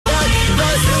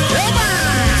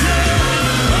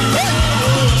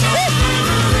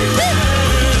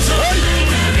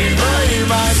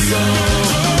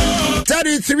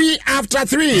3 after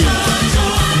 3.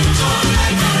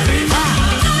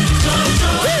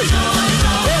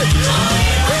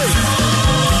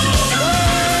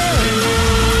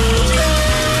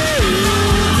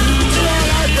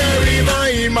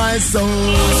 My soul.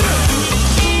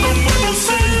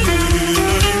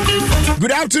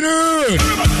 Good afternoon.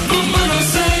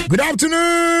 Good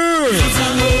afternoon.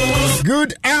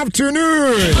 Good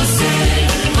afternoon.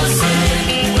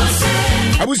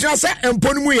 I was just saying,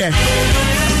 Emponuye.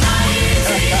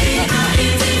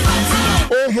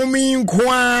 Oh, homing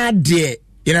quade.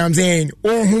 You know what I'm saying?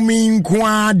 Oh, homing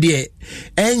quade.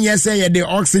 And yes, I had the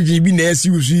oxygen be next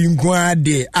using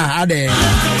quade. Ah, there.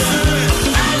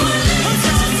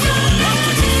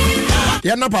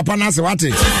 Yana papa na se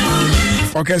wate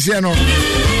okese no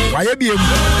waye biem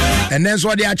and then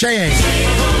so they are chain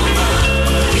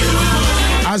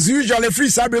as usual free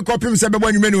sabre copy se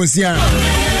bebo nyume no sia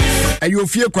ayo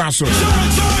fie kwa so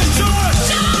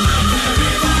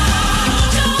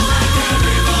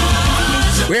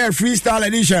we are freestyle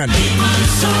edition.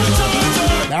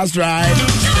 That's right,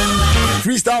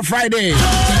 Freestyle Friday.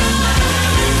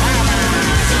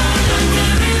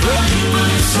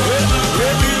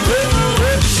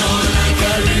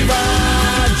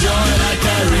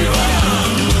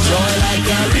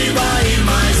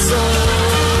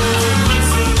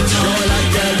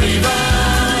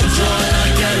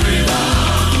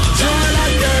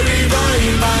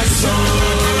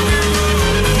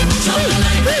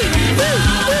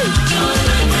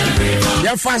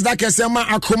 Fast that kesema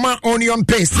akuma onion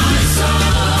paste.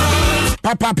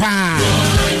 Papa.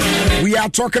 We are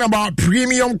talking about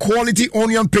premium quality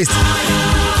onion paste.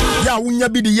 Yeah, unya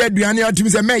be the yed duane atimi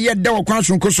se me yed da wakwan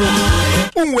sonko so.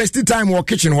 Waste time wo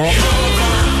kitchen ho.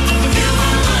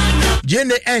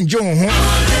 Jene enjo ho.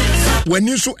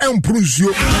 Wani so empru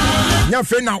nsuo. Nya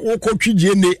fe na wo kotwi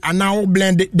jene ana wo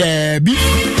blend the bi.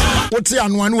 What's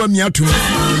your one wa miatum?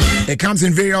 It comes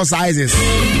in various sizes.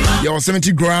 Your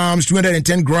 70 grams,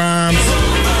 210 grams,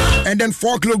 and then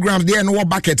 4 kilograms. There no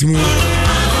bucket mu.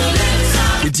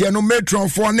 It's no metro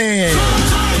for ne.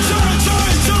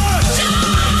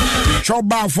 Shop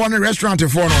bar for ne restaurant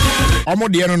for no. Omo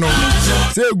there no.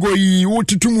 Say go yi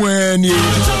wotutum ani.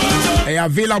 E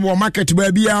available market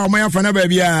baby a omo yafa na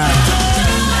baby a.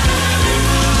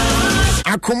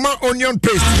 Akuma onion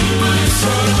paste.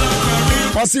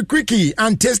 Also quickie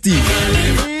and tasty.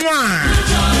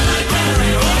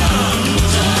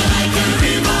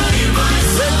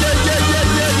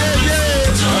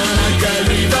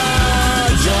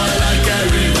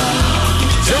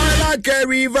 Like a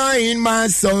river in my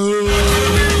soul.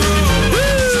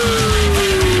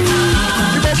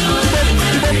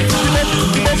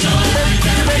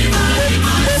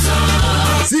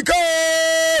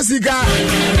 Sika.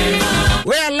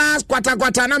 Where last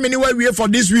quarter na many way we for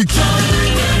this week.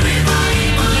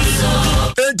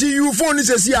 You phone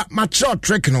is a mature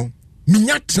trick no.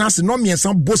 Minya trans no me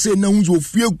san bose na hunzo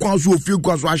ofie kwa so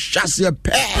ahyase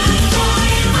pe.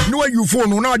 No you phone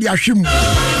no na de ahwem.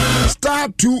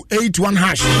 *281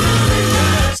 hash.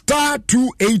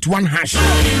 *281 hash.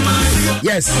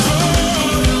 Yes.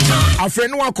 Afre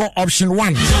no akọ option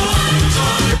 1.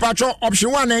 Ipatro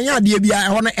option 1 enya de bia e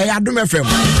ho no e Adom FM.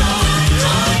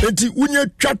 Enti unye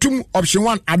twatum option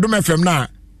 1 Adom FM na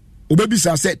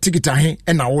obebisa se ticket ahe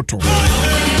e na woto.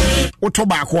 Woto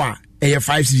ba ko a e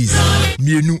 5 series,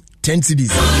 mienu 10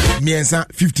 series, miensa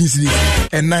 15 series,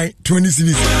 and 9 20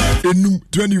 series, enum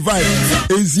 25,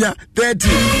 ezia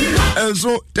 30,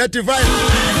 so 35,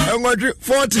 and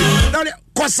 40. Now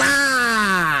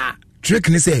kosa trick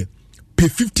ni say pay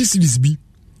 50 series bi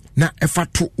na efa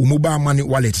to mobile money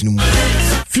wallet no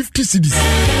 50 series.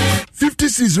 50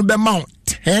 series will be mount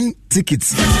 10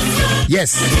 tickets.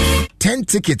 Yes, 10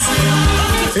 tickets.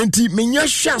 Enti menya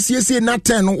shas yesi na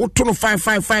 10 no to no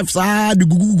 555 sa de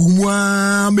gugugu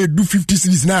mu me do 50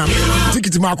 series na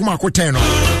ticket ma ko 10 no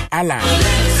ala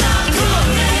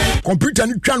computer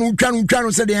ni twa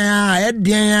no se de e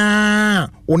de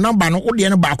o number no o de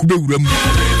no ba ko be wura mu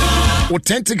o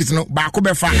 10 tickets no ba ko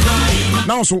be fa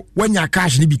now so when your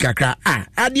cash ni bi kakra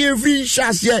ade free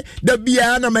shas ye da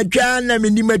bia na matwa na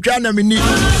meni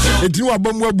enti wa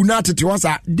bamu abu na tete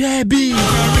wasa da bi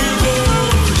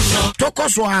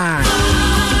Tokoswa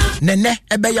Nene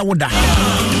Ebeya Woda.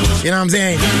 You know what I'm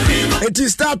saying? It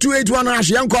is *281 hash.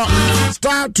 Yanko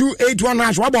 *281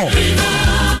 hash. Wabo.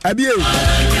 Abie.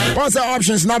 What's the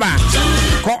options number?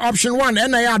 Call option 1.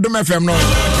 And I Adom FM no.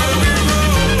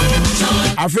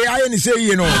 Afi I say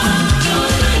you know.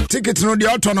 ticket no the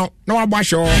auto no aba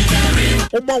show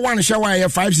obo 1 shower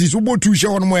 5 cities obo 2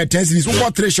 shower no 10 cities obo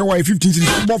 3 shower 15 cities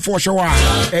obo 4 shower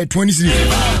 20 cities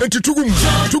enti tugum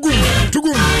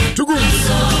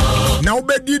now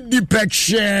obedi di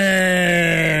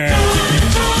picture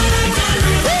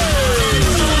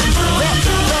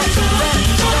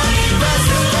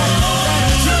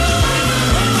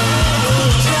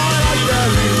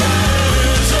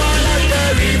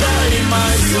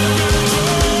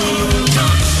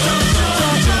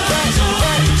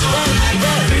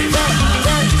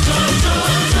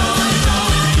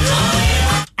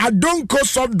Adonko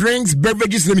Soft Drinks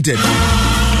Beverages Limited.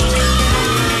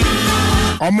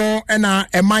 Omo ena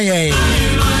emaye.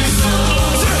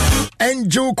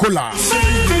 Angel Cola.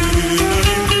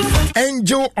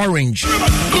 Angel Orange.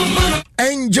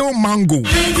 Angel Mango.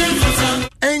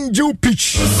 Angel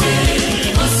Peach.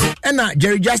 Ena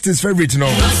Jerry Justice favorite no.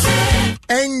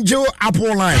 Angel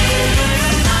Apple Lime.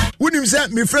 Wouldn't say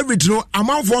my favorite no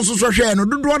amount for so share no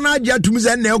do na agya tumi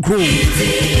say na ekro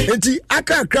enti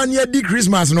aka krania di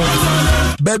Christmas no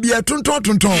baby a tonton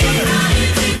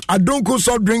Adonko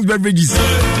Soft Drinks Beverages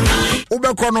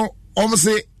obekọ no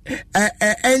say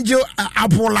Angel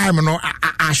Apple Lime no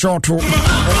a short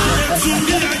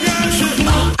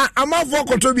amount for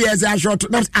koto bi as a short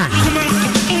na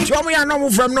so me no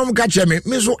from no catch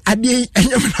me so ade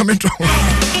enyam na me to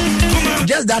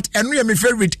just that and we my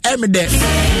favorite em there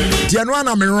the no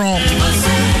na me wrong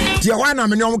the one na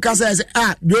me no ka say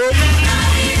yo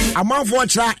amount for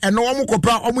cha and no mo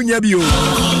kopa omunya bi o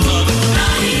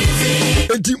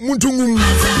enti muntungum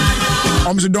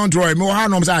say don't worry me ha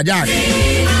no say ajak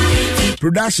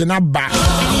production aba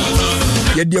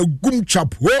ye de gum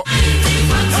chap ho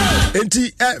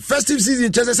enti festive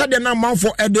season chese say na amount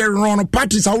for e dey run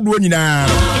parties how do nyina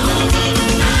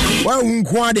wa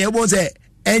hunko ade e bo say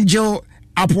Angel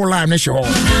Apple Lime show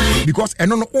because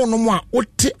eno no ono mo a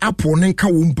ote apple nka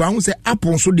wo mpa hu say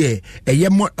apple so de eye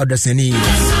mo odasani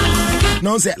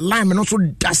no say lime no so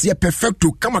das ye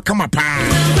perfecto kama pa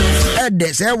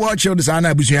ede say watch you this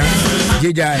na abusia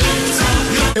jeja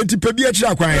enti pebi a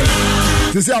kira kwan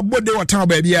say abode wata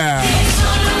ba bia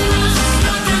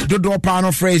dodo pa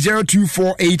no phrase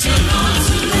 0248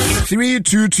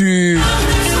 322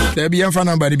 there be a phone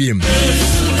number bi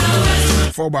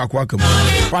for back welcome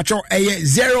pacho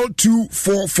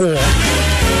 0244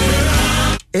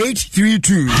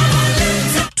 832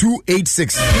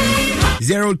 286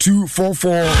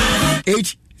 0244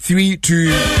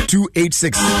 832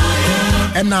 286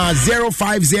 and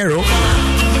 050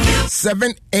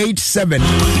 787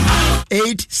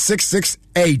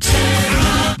 8668.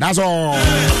 That's all.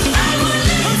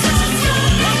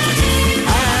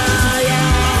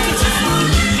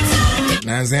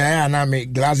 I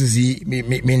make glasses me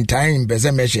time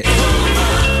pese meche.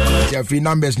 Tia free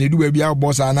numbers ni do baby our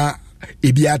boss ana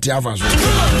ebi ati afaso.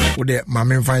 Wo de ma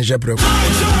me fan shepre.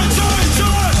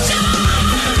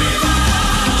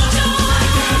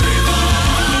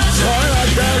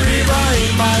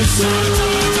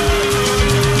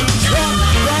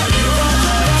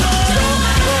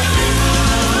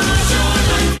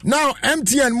 Now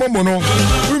MTN Momo no,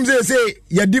 we say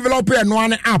you develop a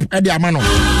one app at the amano.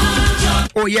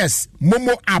 Oh yes,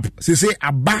 Momo app. Say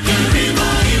Abba.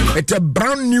 It's a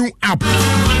brand new app,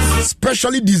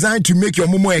 specially designed to make your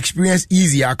Momo experience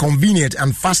easier, convenient,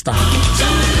 and faster.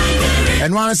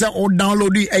 And once say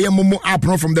download the Momo app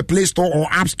from the Play Store or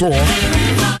App Store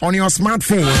on your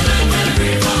smartphone.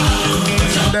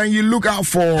 Then you look out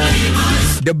for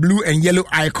the blue and yellow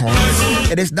icon.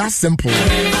 It is that simple.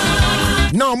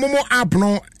 Now Momo app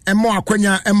no emo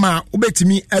akwanya ema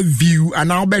ubetimi a view and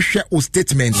now be share o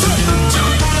statements.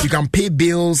 You can pay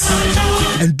bills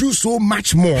and do so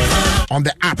much more on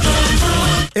the app.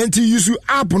 And to use your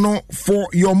app no for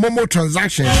your Momo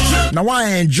transactions. Now I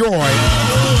enjoy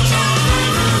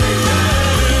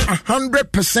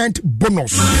 100%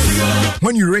 bonus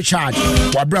when you recharge.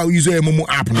 Wabra use your Momo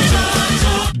app no.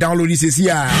 Download this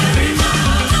here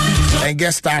and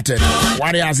get started.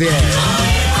 What is here?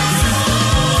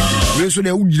 So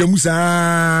they would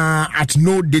at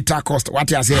no data cost. What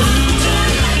you say?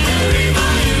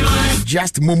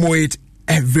 Just Momo it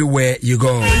everywhere you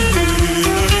go.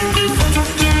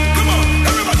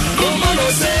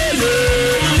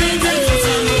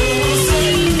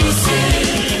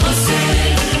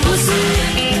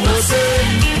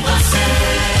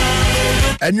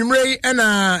 And you may and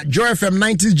Joy FM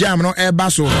 90s jam no air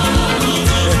basso.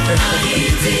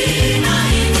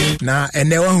 Na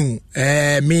enewahu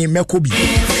me mekobi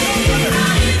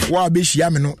wa be hia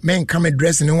me no men ka me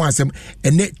dress ne ho asem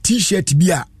ene t-shirt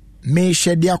bi a me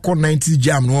hyede akọ 90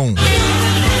 jam no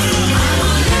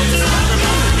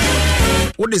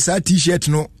what is that t-shirt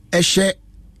no ehye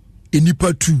enipa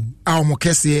 2 a omo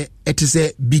kese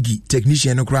etese biggie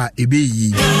technician no kra ebe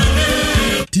yi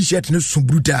t-shirt no so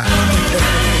brutal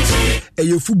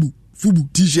eye fubu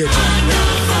t-shirt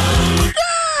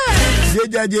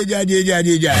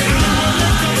jeja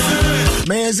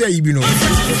me say you know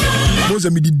most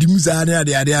of me the dimusa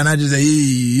ade and I just say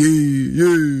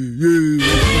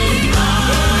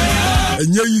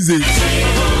and you easy. You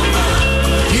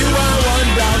are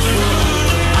wonderful.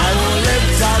 I will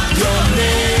lift up your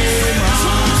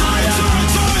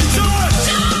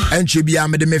name. And she be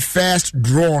made me first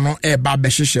draw no e ba be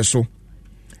hye so.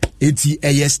 Eti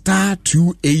a star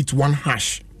 281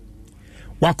 hash.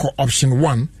 Wako option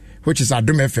 1 which is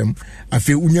Adom FM.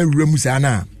 Afi unya wura musa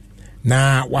na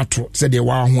wato said the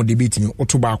wa ho debate me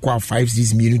oto ba kwa 5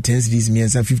 cities million 10 cities million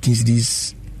 15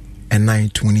 cities and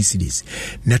 920 cities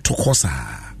neto kosa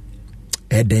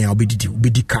eden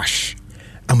obedi cash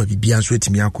ama bibia so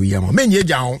etimi akoyi ama menye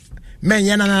gya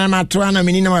menye na mato na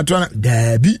meni na mato na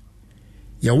dabi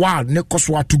ye wa ne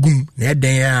koso atugum na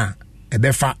eden a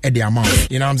ebefa ede ama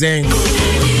you know what I'm saying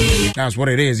that's what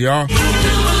it is yo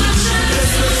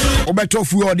obeto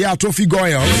fu o dia to fi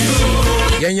goyo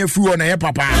yenye fu o na ye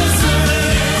papa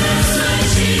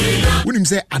unim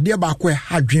say ade ba ko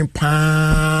hadwen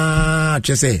pa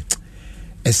che say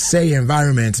a say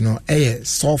environment no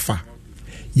sulfur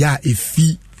ya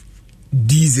efi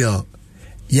diesel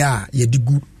ya ye di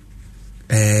good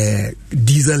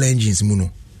diesel engines mu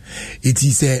no it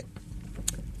is a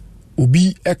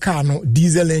obi e car no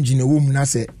diesel engine wo mu na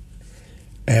say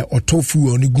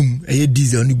otofu oni gum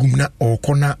diesel oni gum na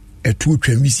okona etu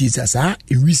twamisi sasa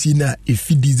ewisi na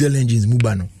efi diesel engines mu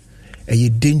ba no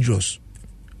dangerous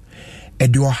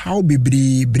edo how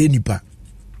bebre brenipa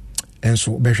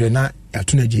enso behwe na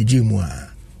atuna jeje mu a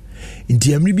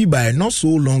nti amri bi by not so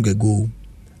long ago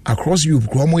across Europe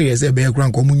kromo yeze be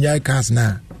kran ko munya cars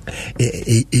na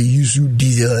use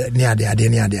diesel ne ade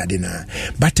na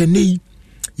but nei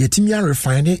yetimi an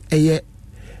refine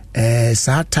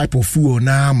sa type of fuel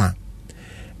na ma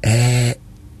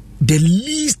the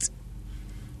least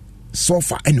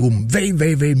sulfur and very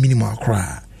very very minimal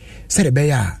cry said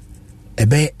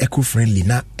ebe eco-friendly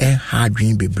na hard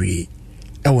green bebre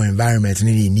our environment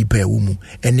ni nipa ewumu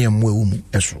ene emmo ewumu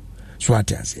eso so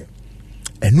atiase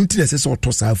enu ti se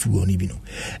to sa fuel ni bi no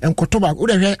enkoto ba wo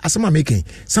de hwe asema making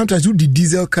sometimes you the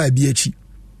diesel car bi achi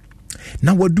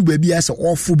na wadu ba bi ase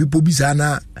ofo bi po bi sa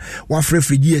na wa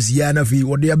frefrigi esi ya na fi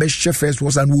wo de be hye first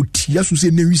was and wo tia so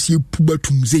se na wisie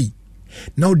pubatum sei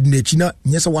na wo de na chi na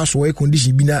nyese wa so air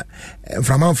condition bi na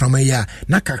frama ya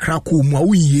na kakra ko mu a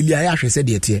wo yeli a ya hwe se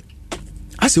de tie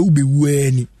ase wo be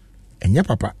wuani enya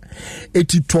papa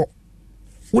etito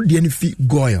wo de ni fi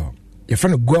goil your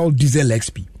friend goil diesel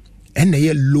XP and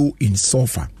they low in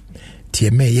sulfur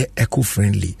TMA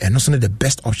eco-friendly and also the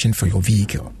best option for your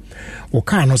vehicle o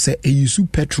car no say use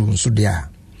petrol so there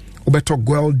obeto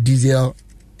goil diesel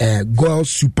goil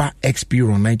super XP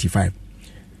on 95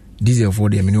 diesel for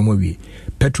them no more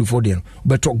petrol for them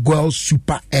obeto goil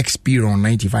super XP on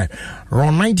 95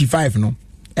 ron 95 no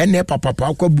ene papa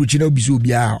kwa bruchi na obi so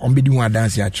bia on be di one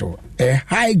dance ya cho a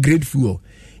high grade fuel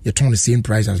you turn the same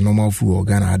price as normal fuel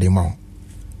Ghana adema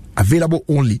available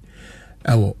only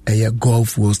a Gulf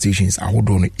fuel stations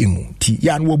ahodo no emu ti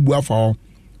ya no bu afa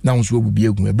na nso obu bi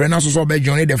egu brena so be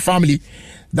join the family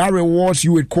that rewards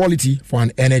you with quality for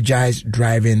an energized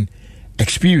driving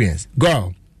experience.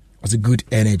 Goil was a good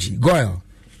energy. Goil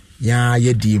ya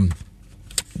yedim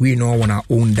we no wanna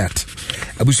own that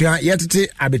abusia yetete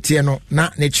abete no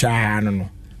na ne cha no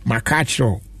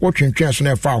makacho wotwentwen so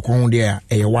na fa akon de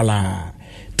e wala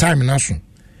time na so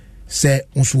se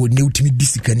nso ne utimi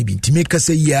disika ni bi ntimi ka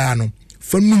se ya no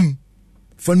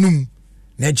fanum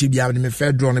na chi bia me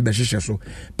fair draw no be hye so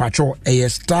pacho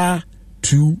star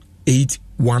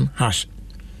 281 hash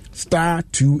star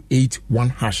 281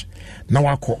 hash now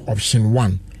I call option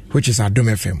 1 which is Adom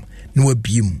FM no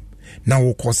abiem na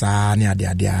wo kosa ne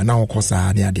ade na wo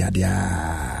kosa ne ade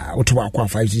oto ba kwa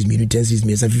 5 6 minutes 10 6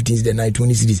 minutes 15 the night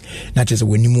 20 cities na chese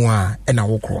wanimu a na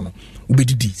wo kro no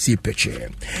ubedidi se peche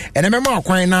ene mema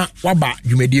akwan na waba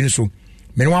dwumadi so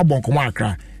me no abon komo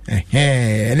akra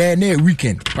na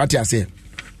weekend party ase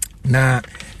na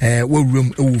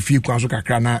wawuram ewu fie kwa so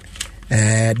kakra na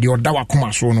the odawa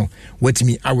koma so no wait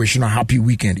me I wish you a happy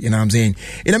weekend, you know what I'm saying.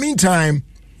 In the meantime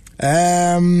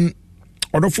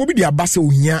odofo bi dia base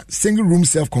ohia single room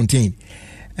self contained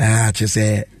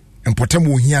chese important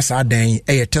ohia sa dan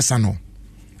tesano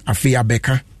afi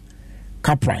abeka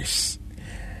car price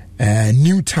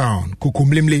New Town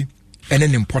kokomlemle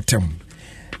ene important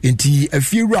enti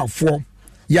afi ruafo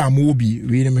ya mo bi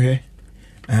we ne me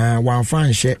wan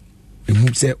fan hye a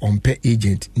move say on pay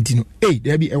agent. Intino, hey,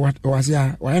 there be a what was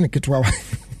ya? Why am I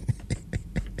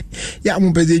yeah,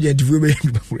 I'm pay agent.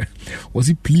 Was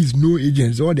it please no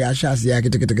agents? All the ashas yeah.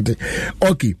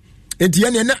 Okay,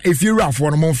 if you're rough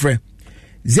for a month, 050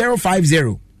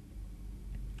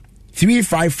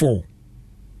 354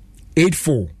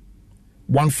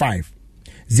 8415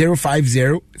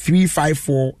 050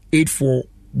 354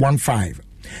 8415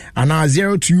 and now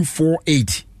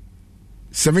 0248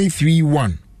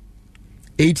 731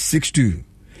 862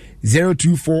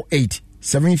 0248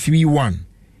 731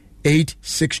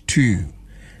 862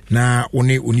 na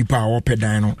one onipa a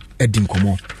wopedan no edim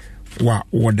komo wa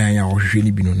wodan ya ohwehwe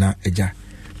ni bino na eja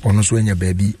ono so anya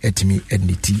baabi etimi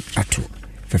edniti ato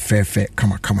fefefe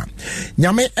kama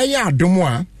nyame eya adomo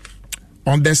a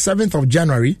on the 7th of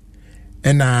January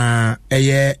ena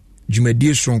eye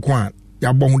dwumadi sonko a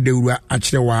yabɔ ho dewura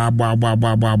akyere wa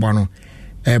abo no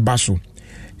baso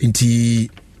nti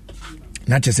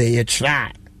na kyese ye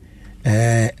kyra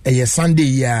eye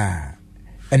Sunday ya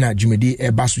ena dwumadi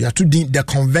baso ya to din the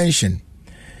convention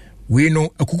we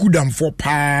know akukudam for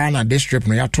pa na district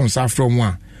no ya ton sa from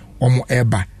a omo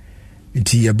eba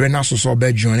nti ye brena so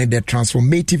be join the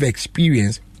transformative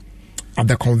experience at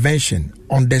the convention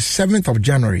on the 7th of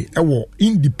January ewo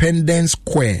Independence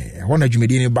Square hona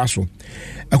dwumadi ne baso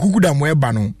akukuda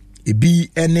mweba no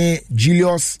ebi ene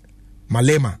Julius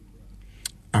Malema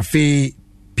afe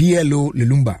PLO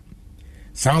Lelumba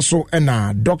sanso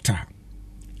ena Dr.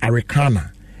 Arikana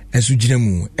enso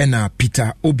ginemu ena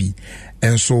Peter Obi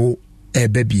enso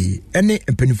baby ene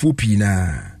empanifo pi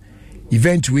na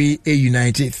event we a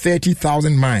united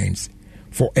 30,000 minds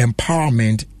for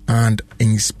empowerment and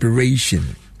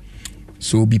inspiration.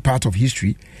 So be part of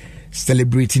history,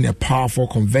 celebrating a powerful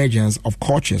convergence of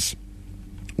cultures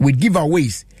with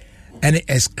giveaways and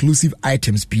exclusive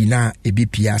items pina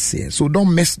ebps. So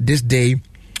don't miss this day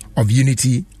of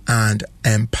unity and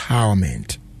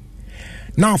empowerment.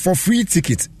 Now for free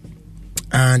tickets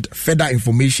and further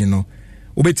information,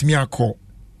 obetimi call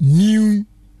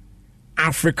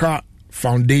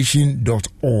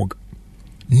newafricafoundation.org.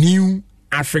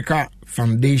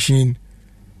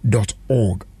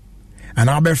 newafricafoundation.org. And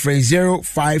I'll be phrase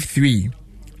 053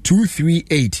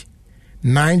 238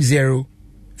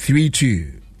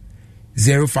 9032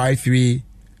 053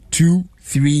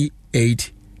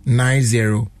 238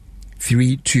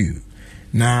 9032.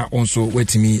 Na also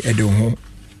wait me edo ho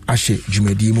ashe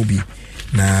jumedi mu bi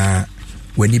na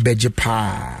wani beje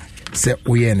pa se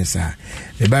oye ne sa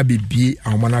e ba bibie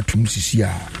amana tum sisi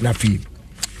a na fi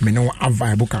me no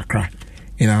vibe kakra,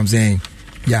 you know what I'm saying?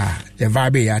 Yeah, the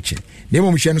vibe yache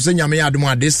nemo mhye no se nyame ya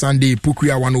adom this Sunday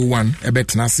Pokua 101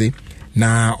 ebetena se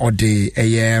na ode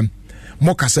eye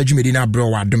mokasa jumedi na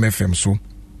bro wa Adom FM so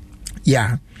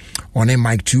yeah on a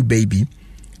mic 2 baby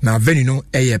na venue no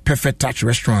a Perfect Touch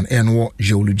restaurant enwo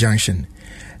Jeolu Junction.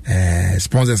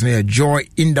 Sponsors no Joy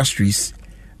Industries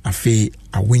afe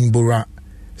a Wingbora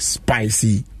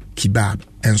spicy kebab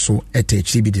and so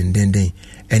HCB den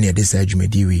any this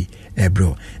jumedi we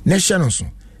bro nation so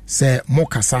say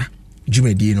mokasa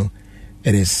jumedi no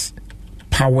it is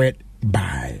powered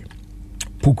by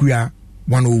Pokua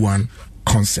 101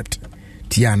 concept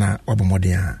Tiana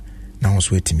Obomodia na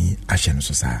also etimi ahye no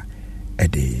so sa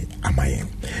ede amayen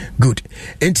good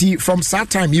enti from start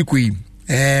time yikui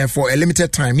for a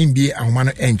limited time in be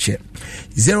ahomano enche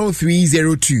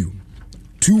 0302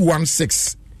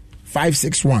 216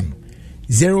 561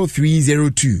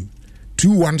 0302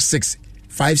 216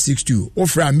 562.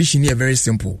 Offer a mission here very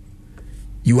simple.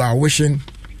 You are wishing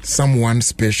someone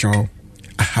special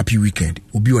a happy weekend.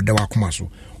 Obi odawa kumaso.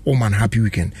 Oh man, happy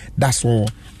weekend. That's all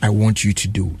I want you to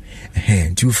do.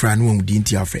 Two friend won't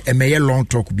dinti afre. E meye long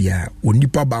talk biya.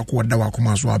 Onipa ba ko odawa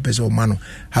kumaso apese o mano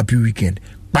happy weekend.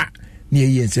 Ba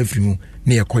ni ye nsefri mu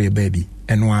ni ye koye baby.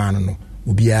 Eno ano no.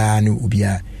 Ubia ni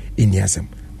ubia ini asem.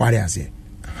 Wale ase.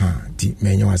 Ti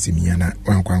menye wasemi na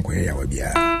wankwanko ya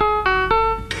wabia.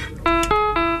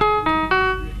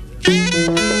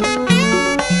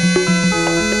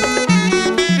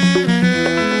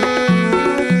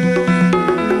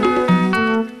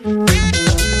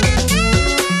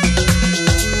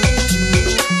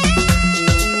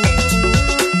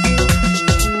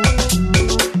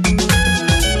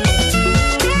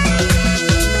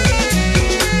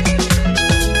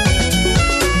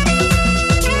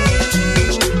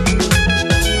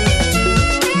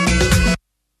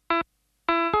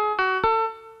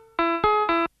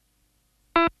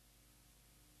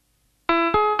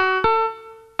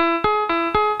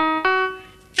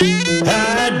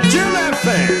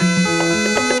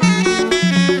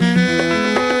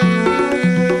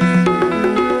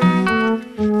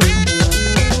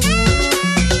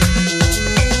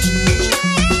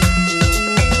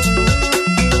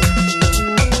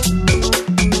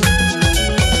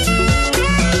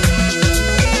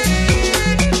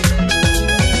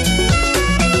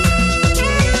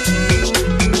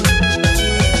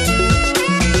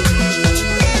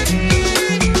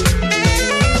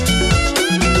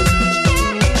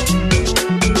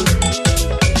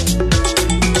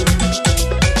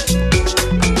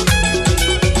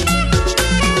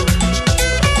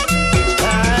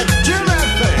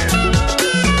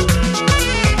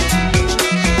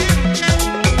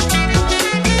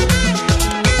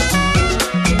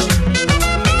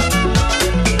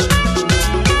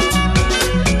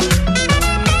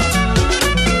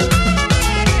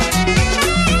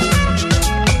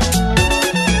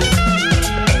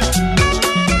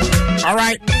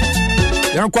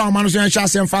 Yan kwa manu so yan sha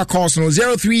sem fa calls no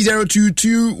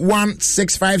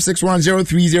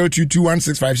 0302216561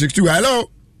 0302216562. Hello.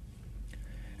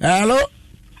 Hello.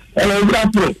 Hello, good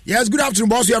afternoon. Yes, good afternoon,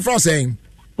 boss. You are from saying.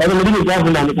 Hey,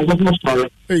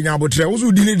 now, but who's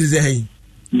who did it?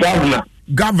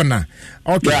 Governor.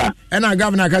 Okay. Yeah. And our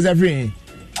governor has everything.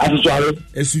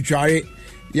 Esuchari.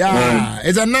 Yeah,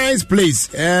 it's a nice place.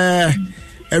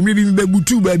 And maybe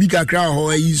Butu baby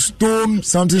crowd is Stone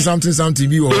something. Stone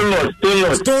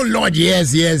Lodge.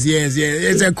 Yes.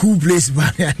 It's a cool place,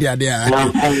 but yeah.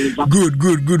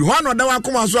 Good. One of them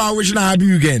come so I wish I had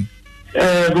you again.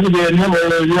 On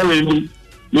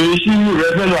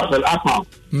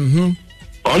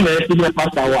the senior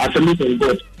pastor or assembly of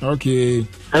God. Okay.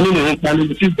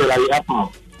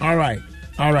 All right.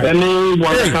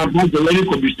 Anyone can book the lady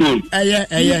could be stolen.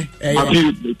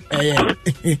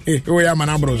 Oh, yeah, man,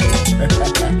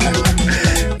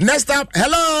 next up,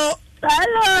 hello.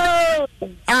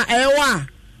 Ewa.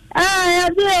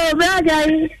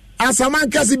 Brother.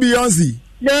 Asaman Kasi Beyonce.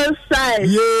 No side.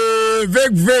 Yeah,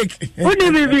 Vic. Who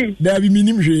do you be? There be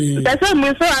minimum. That's what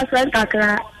me so I said,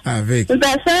 Kakra. Vic.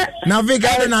 That's now, Vic,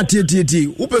 I don't know.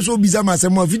 Upe so bizarre,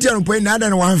 some more video on point. I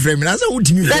don't want frame. That's what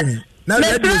you mean. Now,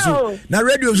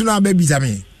 radio so now, baby,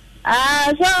 Sammy.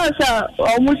 So,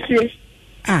 almost.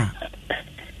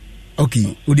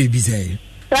 Okay, would it be say?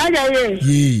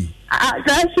 Yeah.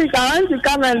 Last week, I want to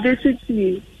come and visit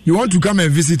you. You want to come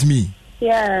and visit me?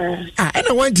 Yeah. And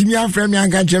I want to me and friend me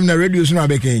and catch him the radio so now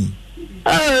baking.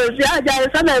 Oh, yeah, there is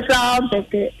some flower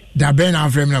picket. Da Ben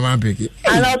and friend man picket.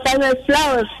 I love the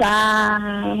flowers.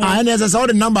 And there's a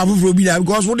sort of number of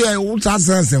because what they will start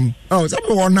sensing. Oh, some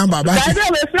one number. But I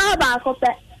don't flower back up.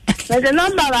 There's a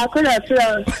number I could have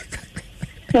flowers.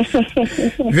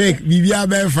 Vic, we are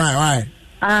very fine. Why?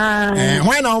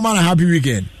 Why now, man? A happy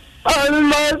weekend. Oh,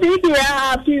 my baby,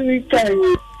 happy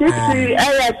weekend. This is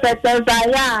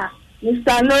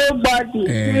Mr. Nobody,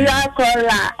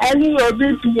 Cola, any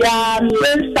Obia,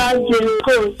 Mr.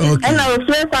 Jinko, and I was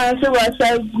so fancy was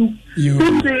so good. You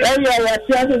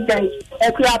president,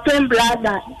 a clapping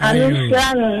brother, and it's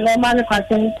running no money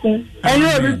consenting. And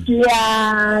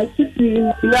Obia,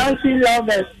 Beyonce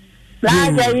lovers.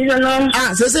 Brother, you don't know.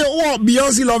 Say, oh,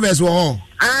 Beyonce lovers were.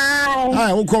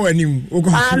 We'll call him. We'll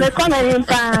call him. And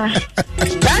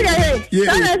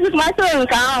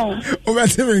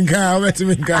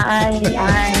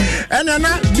I'm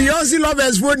not Beyonce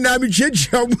lovers would now be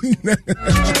changed. My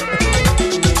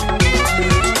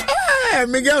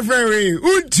girlfriend,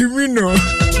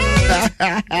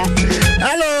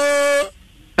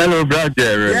 hello,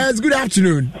 brother. Yes, good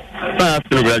afternoon. Good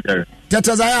afternoon, brother.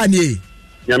 Tatazayani.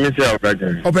 Yamisa,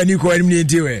 brother. Open you call me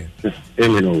into it.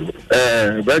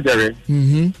 Brother,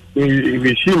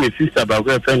 we see my sister about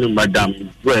her friend,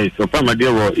 Madame, where so far my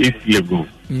dear was 8 years ago.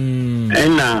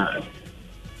 And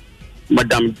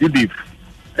Madame Judith,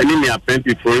 any me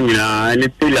apprentice for me, any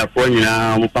tailor for me,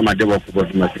 I'm my dear for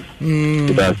what matter.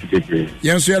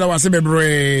 Yes, you was a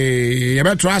baby. You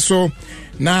better so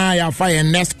now you fire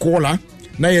next caller.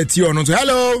 Now you're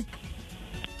hello.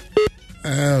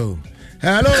 Oh,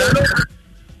 hello.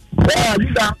 Yeah,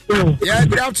 good afternoon. Yeah,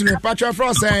 good afternoon. Patrick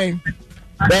Frost saying.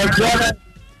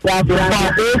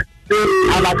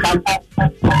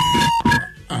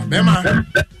 Bema.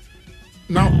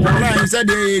 Now, he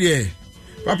said,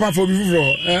 Papa for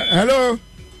before. Hello.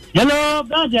 Hello,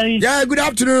 brother. Yeah, good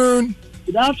afternoon.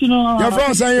 Good afternoon. You're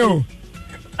from Sanyo.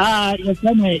 Yes,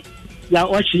 me. Yeah,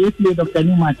 watch it, Dr.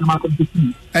 Newman.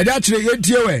 And actually, you're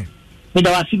here. But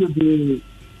I see the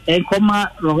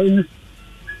Coma Rollins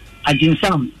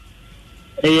Ajinsam.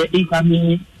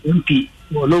 Incoming MP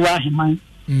or lower him.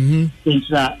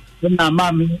 Since when my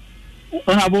mammy,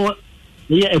 honorable,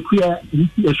 they are queer,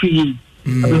 a free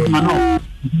man,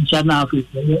 China,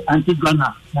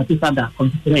 anti-gunner, Natisada,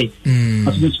 concentrate,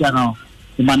 as we channel,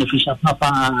 the beneficial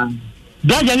papa.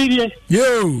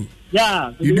 You.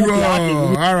 Yeah, you do.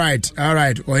 All right.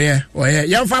 Oh yeah.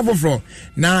 Young Fafo Fro.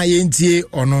 Now, Yentie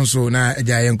or no so now, a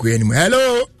giant queen.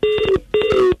 Hello.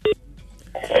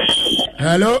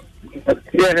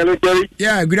 Yeah, hello, Jerry.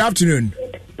 Yeah, good afternoon.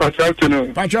 Good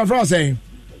afternoon. Patrick Frost saying.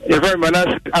 You're very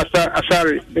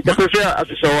Asari.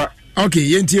 Okay,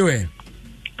 Yentie.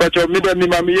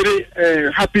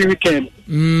 Patrick, happy weekend.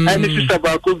 And this is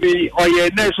about could be or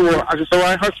your next war as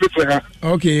a hospital.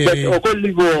 Okay. But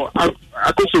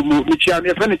I could so move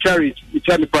charity.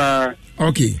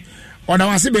 Okay. On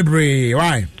our Sibebre,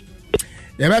 why?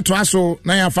 You better to us so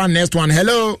now you find next one.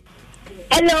 Hello.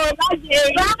 Hello,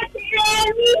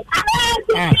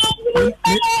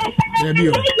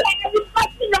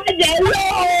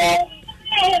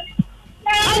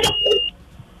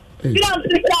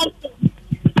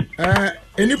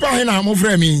 Enipa he na mo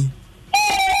frɛ mi.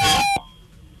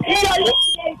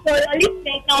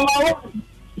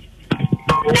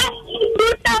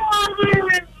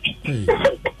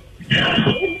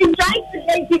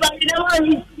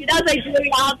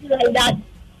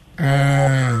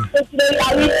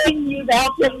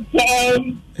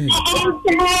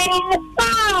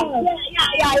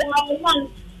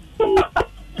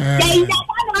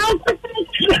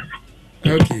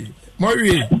 Okay.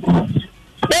 Mori.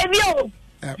 Baby,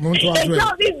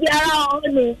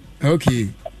 okay.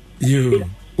 You.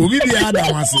 Obi bi ada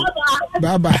wase.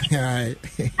 Bye bye.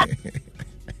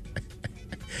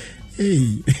 Hey.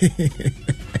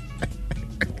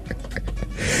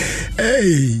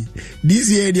 Hey. This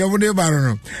year the Omo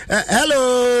Baron.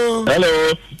 Hello.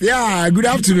 Hello. Yeah, good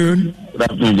afternoon. Good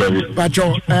afternoon, Jerry.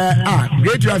 Pacho.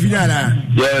 Great to have you there.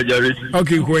 Yeah, Jerry.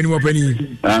 Okay, go any more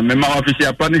penny. My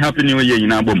official party happy new year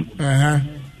in Abom.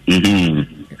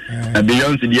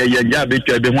 Beyond the year, yeah, bet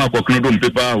you be one for Knudum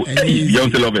paper,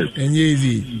 young lovers. And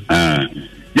easy.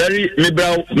 Jerry, me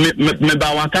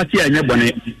Wakati and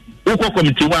Yabone. Uko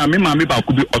committee wa me mama ba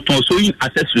could be autosewing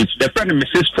accessories. The friend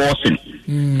Mrs. Forcing.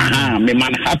 Me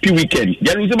man happy weekend.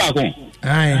 Jerry is back home.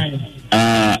 Aye.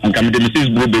 And come to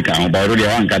Mrs. Brubaker about already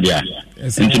one cadia.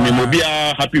 And to me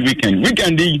mobile happy weekend.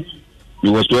 Weekend we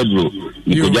was well bro.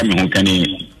 You could jam can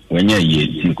when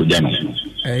you could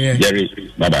Jerry,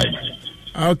 bye bye.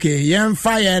 Okay, yam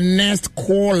fire next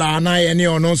caller na any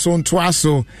or no so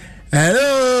twaso.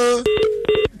 Hello.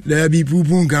 There be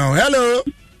poopun count. Hello.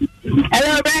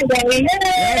 Hello, Brandon.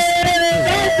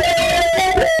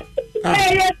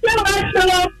 Hey,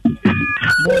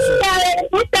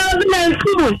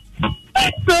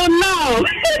 so now,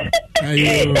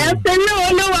 that's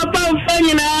no about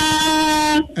funny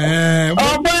now.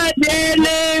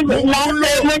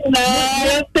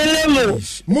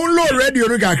 Munlo radio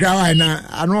no kakra na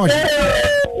ano.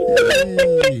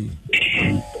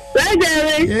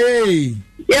 Hey.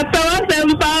 Yes, I was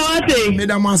empowering.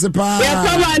 Madam Masepa. Yes,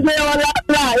 I was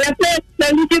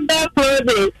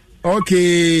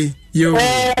okay, you.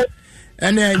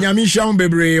 And then Yamisha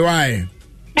Bebre, why?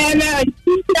 And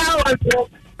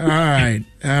all right.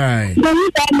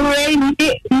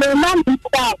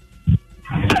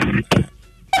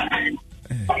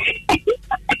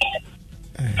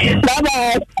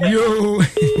 Bye-bye. You.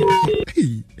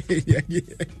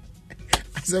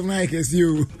 So Mike is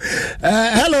you.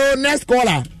 Hello, next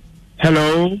caller.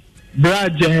 Hello,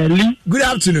 Brad Jelly. Good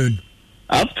afternoon.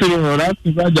 Afternoon,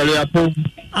 Brad Jelly.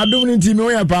 I'm doing team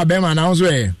away pa Bema now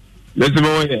so. Let's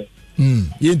go here.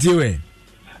 Yenti we.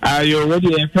 You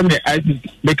already from the Isaac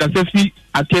because if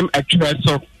I came actually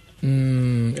so.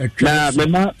 Na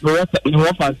mema no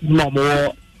fa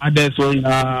more others on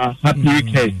happy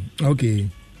weekend. Okay.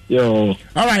 Yo.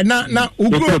 All right, now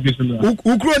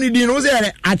ukro ni din o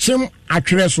say achim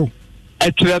atwereso.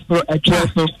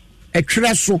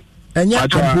 Atwereso. Enya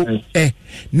abo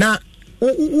na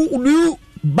do you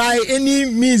by any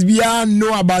means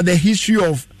know about the history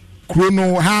of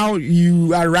Chrono, how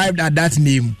you arrived at that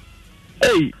name?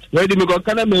 Hey, where did me go?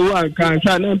 Can I me one can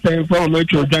na pay for me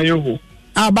to join you?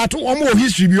 But omo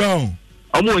history bi on.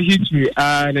 Omo history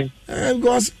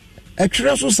because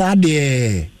atwereso sad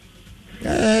there.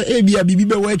 Ebia bibi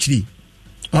be wachiri.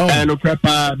 No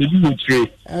prepare bibi wachiri.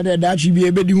 That should be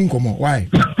a bit di nkomo. Why?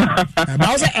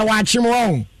 Ba say e wachi mo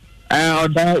on.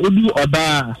 Oda odu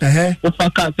oda. O fa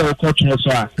ka se o culture so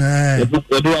a. E do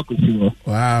akosi.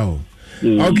 Wow.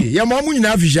 Okay, ya mo mu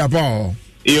nyina official pa.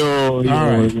 Yo.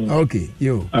 Okay,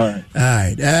 yo. All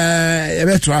right.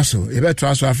 You better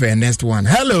also for next one.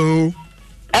 Hello,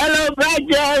 Brad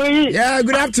Jerry. Yeah,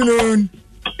 good afternoon.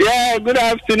 Yeah, good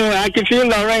afternoon. I can feel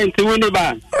Laurent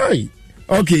Winiba. Hi.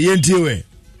 Okay, yentiwe.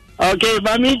 Okay,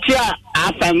 Bamitia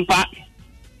Asampa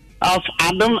of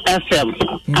Adam FM.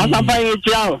 Asampa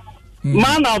Yichao.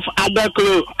 Man of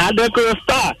Adeklo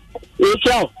Star.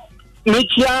 Yichao.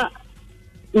 Michia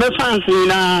me fancy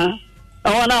na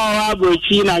ona wa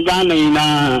brochi na Ghana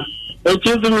na.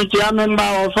 Echizu Michia member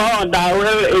of all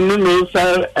Dawel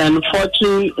Enumesa and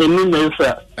Fortune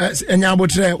Enumesa.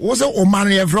 Enyabotre, what's o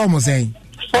man from saying?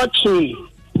 Fortune.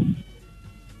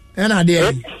 And I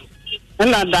did.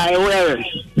 And I die where?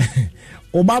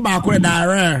 Obaba could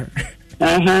die.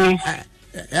 And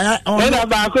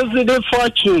about the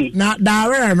fortune. Not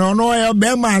die, no,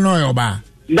 Bema, no, Oba.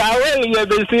 That will you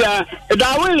be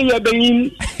that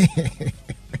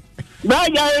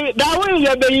will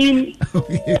you be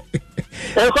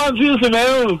confused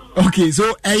me. Okay,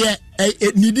 so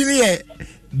need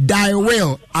die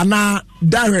well, Anna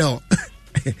Daryl.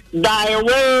 Thy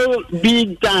will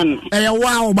be done.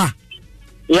 Wow, ba.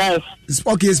 Yes.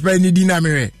 Okay, spend the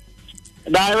dynamic.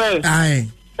 Direct. Aye.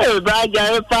 Hey,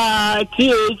 Braja,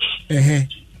 TH.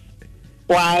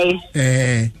 Y.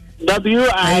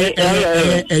 WILL.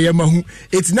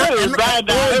 It's not.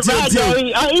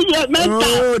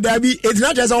 Oh, Debbie, it's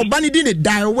not just all bunny did it.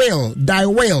 Die well.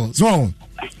 So.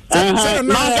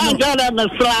 My God, I'm a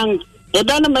slang. You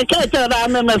don't make it.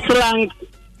 I'm a slang.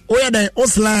 Where they? Oh,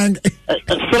 slang.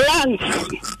 Slang.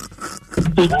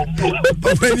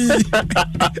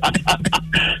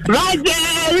 Right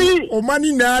there. Oh,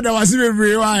 money now. That was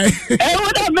very why. Hey,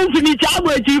 what happened to me,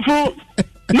 Chabwe Chifu?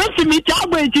 Not to me,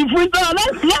 Chabwe Chifu.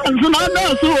 That's slang. So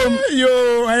now, so. Yo,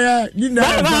 you know.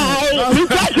 You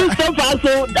catch yourself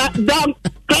also. That damn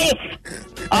place.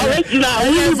 Original.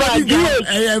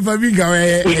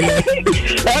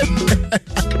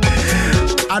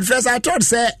 At first, I thought,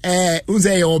 say,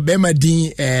 Uze or Bema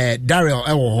Dean, Daryl,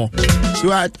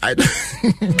 so I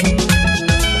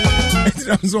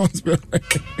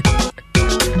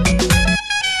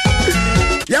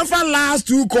yeah, for last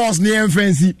 2 calls near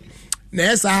fancy.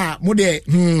 Nessa, Mude,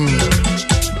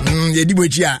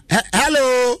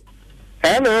 hello.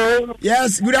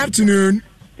 Yes, good afternoon.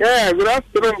 Yeah, good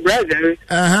afternoon, brother.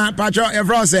 Pacho,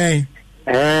 everyone saying,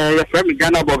 you're from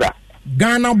Ghana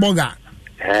Boga.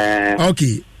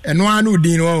 Okay, and one who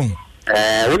didn't know.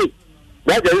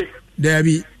 Brother,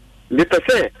 Debbie, let us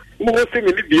say, most in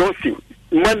the Beyonce,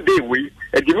 Monday we,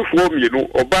 a give for me,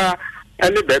 Oba,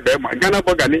 and the baby, Ghana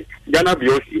Bogani, Ghana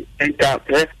Beyonce, and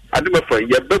I don't for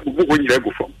your baby when you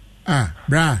go from.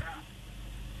 Bra.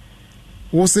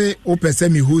 What's it? Open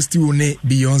semi host you ne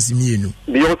Beyonce me,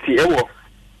 Beyonce,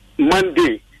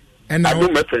 Monday, and I do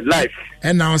my life.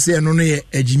 And now say, no,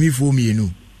 a Jimmy for me,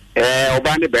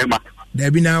 Obani Bema.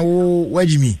 Debbie now, where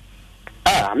Jimmy?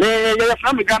 Me, you're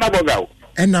from Ghana Boga.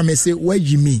 And I may say, where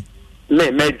Jimmy?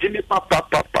 Me, Jimmy Papa.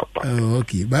 Oh,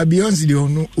 okay. But Beyonce, you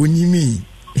know, only me.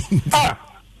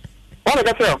 What I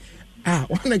got?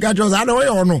 One I got yours. I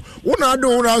don't know. What I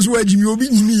don't know, where Jimmy will be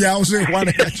me. I'll say, one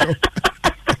I got you.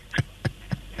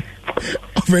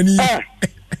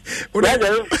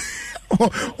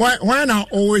 Why not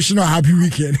always not happy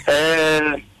weekend?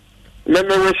 Let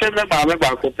me wish him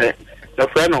about the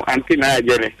friend of Auntie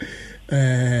Nigel.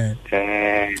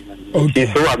 Okay.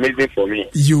 She's so amazing for me.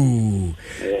 You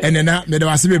and then that made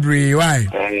us be why?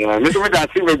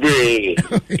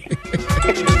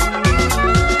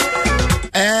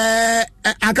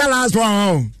 I can't last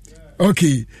one.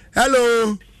 Okay.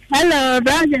 Hello,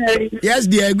 brother. Yes,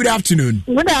 dear. Good afternoon.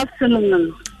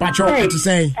 Pacho, what to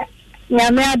say?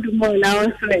 Nyame adumo na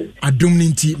wonse. Adum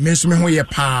ninti mensume ho ye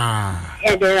pa.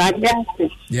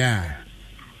 Yeah.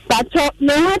 Pacho,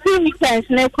 me happy weekends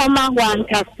ne koma wan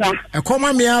kasa. E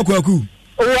koma me akwaku.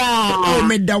 Wow. Oh,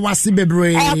 me da wasi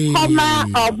bebre. E koma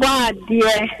obo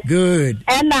adie. Good.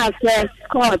 Ena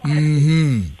Scott.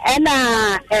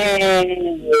 Ena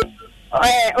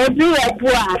obi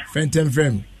ebua. Fentem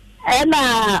frame.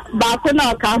 Ena ba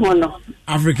na ka ho no.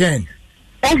 African.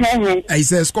 I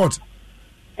say Scott.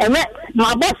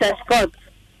 My boss is Scott.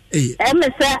 Hey.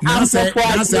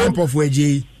 That's ample for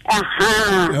AJ.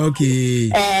 Okay.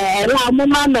 La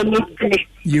mama me.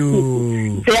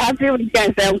 You. Say happy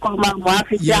weekend and come on,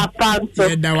 happy Japan.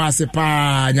 Yeah, that was a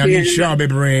pa. Nyami sure be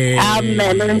brave.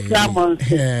 Amen.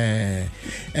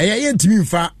 Yeah, to me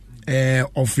fa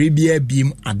of beer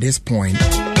beam at this point.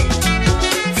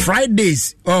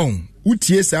 Fridays,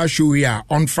 utie sa show here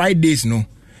on Fridays no.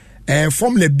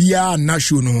 Formula bia na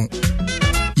show no.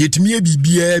 Yetimi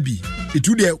bibia bi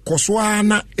etu de kosoa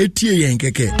na etie yen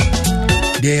keke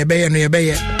de ebe no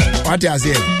ebe what I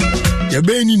say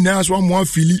ebe ni na so mo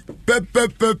afili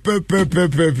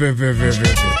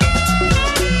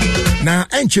na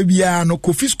enche bia no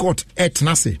Kofi Scott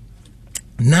etnase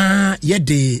na ye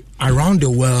de around the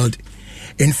world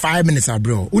in 5 minutes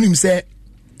abro unim say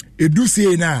edu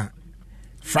say na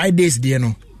Fridays de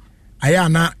no aya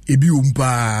na ebi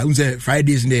umpa un say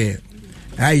Fridays de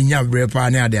I nya brepa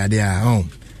na ade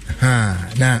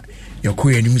na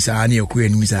yokoye anim saa na yokoye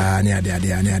anim saa na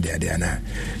ade na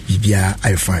bibia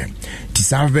I fine ti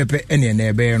savepe ene na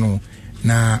ebe no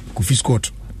na Kofi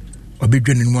Scott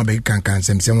obedwe ne mu abeg kankan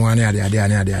semsem wa na ade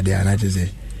na tese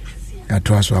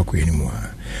ato aso akoye anim wa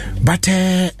but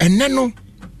enne no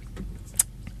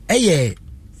eye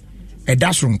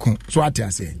edasronko so ate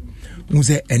ase mu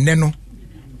se enne no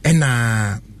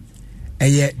ena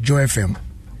eye Joy FM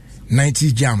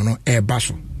 90 jam no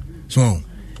baso so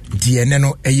di ene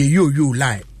no yo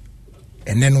lie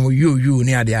ene no yo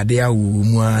ne ade a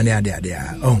mu ne ade a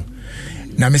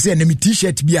na me say na me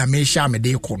t-shirt bi a me sha me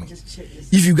de ko no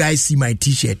if you guys see my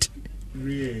t-shirt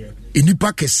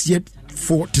enipa kese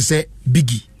for to say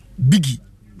biggie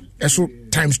eso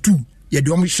times 2 ye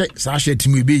do sa shirt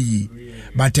me be yi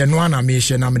but no na me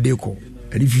hye na me de ko.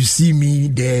 And if you see me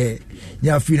there,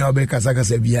 you feel now be kasa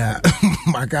bia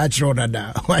maka chro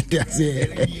dada. What I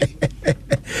say?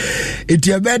 It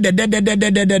your bed de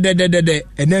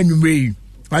and then you may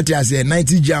what I say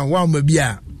 90 Jan one me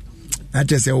bia. I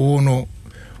just say oh no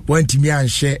want me and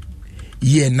share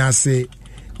ye na say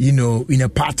you know in a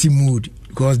party mood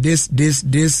because this is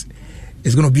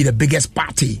going to be the biggest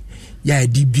party. Yeah,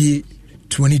 DBA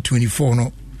 2024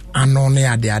 no. And no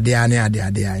there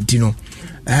you know.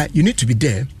 You need to be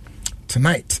there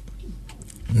tonight.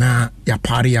 Na ya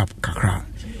party up kakra.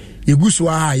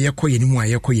 Yeguswa yeko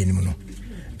yenimu no.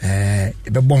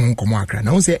 Ebe bon komo akra.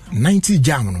 Na say 90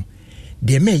 jam no.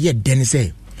 De me ye den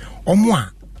say omo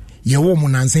a ye wo mu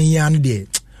nansen ya no de.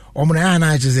 Omo na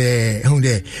na say hu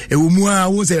de. E wo mu a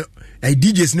wo say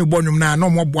DJs no bonum na no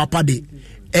mo boapa de.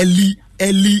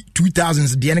 Early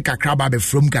 2000s de ne kakra ba be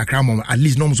from kakra mom at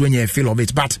least no so when you feel of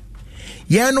it but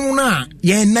yeah no na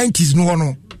yeah 90s no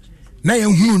no na ye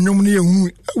hu nwom ne ye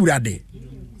hu awurade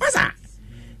masa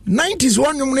 90s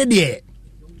one nwom ne de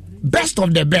best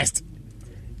of the best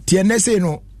tie na say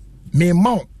no me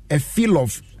ma a feel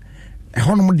of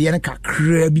honom de ne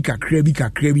kakra bi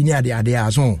ne ade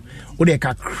aso o de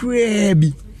kakra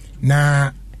bi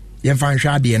na ye fan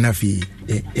hwa de na fi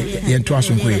ye nto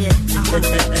aso ko ye.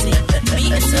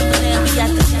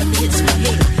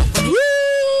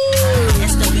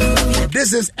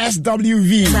 This is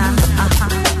SWV.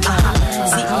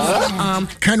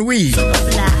 Can we?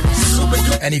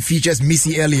 And it features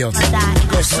Missy Elliott.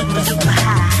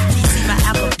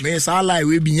 Me sa like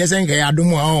we be nyesen ka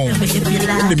adumu a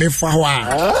me fa ho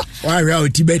a wa ria o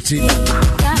tibeti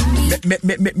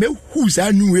me who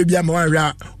sa nu we bia ma wa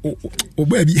ria o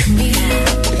ba bi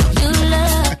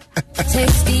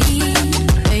tasty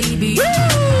baby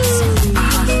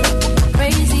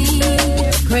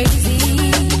crazy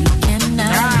can I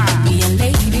be a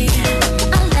lady I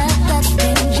love that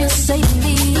thing you say to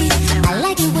me I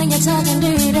like it when you're talking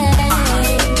dirty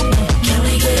can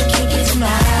we get kinky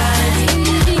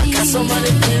tonight got so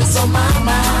many things on my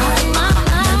mind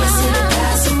never seen a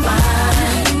guy so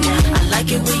fine I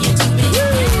like it when you do me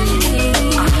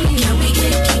can we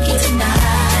get kinky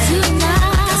tonight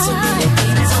got so many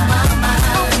things on my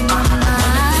mind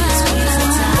sweet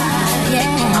and tight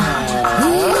yeah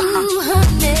ooh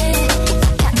honey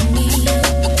got me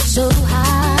so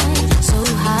high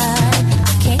I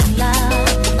can't lie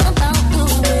about the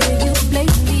way you play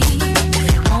me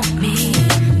want me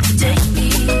take me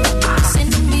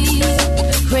send me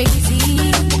crazy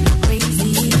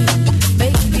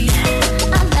baby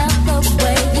I love the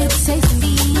way you taste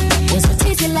me it's what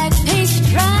tastes like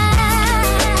pastry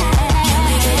can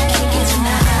we get kinky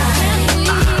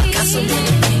tonight got so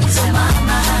many things on my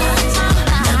mind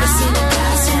never seen a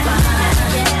guy so fine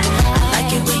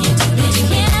like it when you do me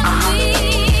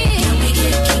can we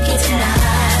get kinky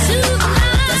tonight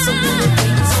got so many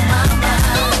things on my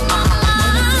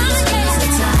mind sweet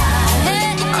and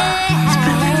tight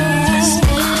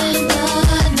spend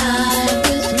the night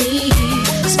with me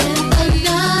spend the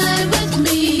night with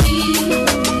me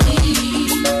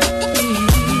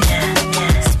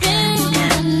spend the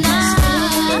night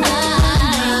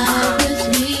with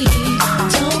me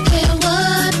don't care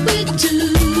what we do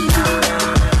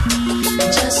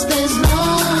just as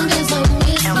long as I'm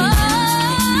with you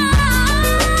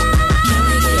can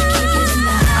we get kinky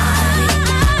tonight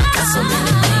got so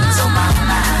many things on my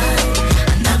mind I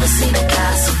never seen a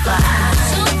guy so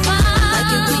fine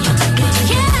like it when you do me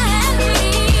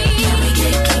can we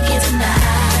get kinky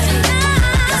tonight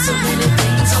got so many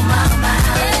things on my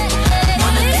mind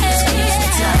wanna be squeeze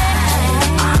and tight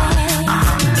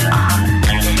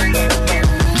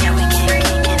can we get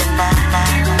kinky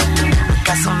tonight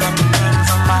got so many things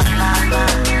on my mind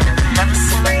never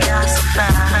seen a guy so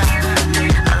fine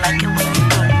I like it when you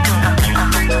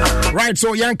do right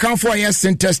so young come for yes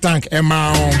center tank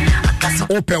Emma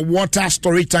open water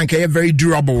storage tank very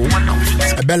durable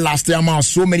about last year amount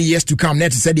so many years to come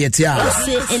net said it here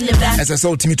as a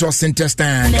so timito center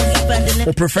stand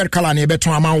or preferred color near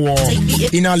beton amount wall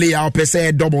in a layout per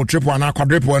se double triple and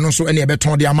quadruple and also any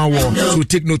beton the amount wall so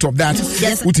take note of that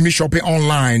with me shopping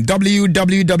online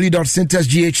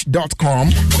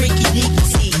www.centersgh.com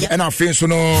and our friends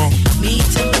know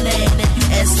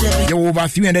there are over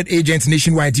 300 agents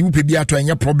nationwide. You will be able to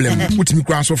any problem. Put me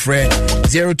cross of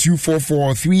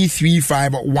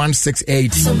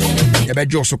 0244-335-168. You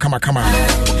better also come.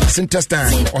 Center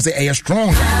stand or say a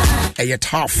strong, a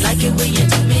tough. Like it when you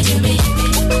do me.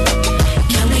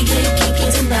 Can we get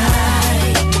kinky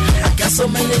tonight? I got so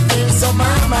many things on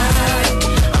my mind.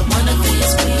 I wanna be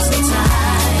squeezed and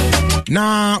tight.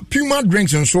 Now, Puma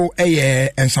drinks and so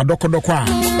and Sadoko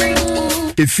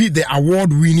feed the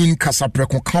award-winning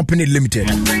Casapreco Company Limited.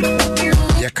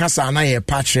 Your Casa and I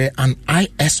patch an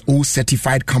ISO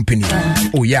certified company.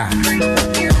 Oh yeah.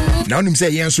 Now him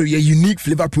say yeah, so your unique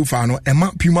flavor profile.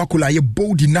 Emma Puma Cola, you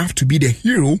bold enough to be the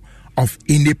hero of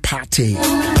any party.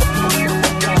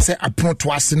 Say I put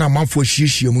twice in a month for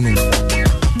shishi muno.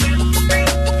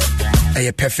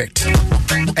 Perfect.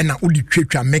 And now all the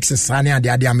trip makes a sunny and the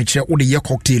idea amateur all the year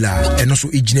cocktail and also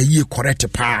ejina ye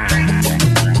correct pa.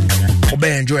 Obe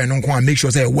enjoy and make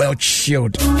sure say well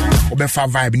chilled. Obe fa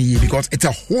vibe ni because it's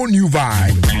a whole new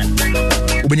vibe.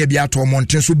 Obe nye biya to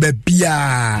mountain so be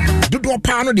biya. Do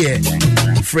pa no there.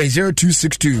 Phrase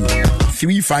 0262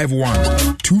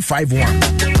 351 251.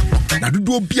 Now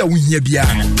do biya winye biya.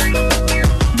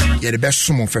 Yeah, the best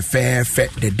summon for fair,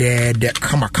 the dead,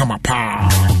 kama pa.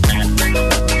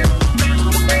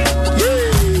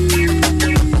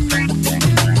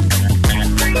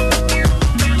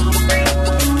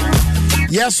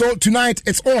 Yeah, so tonight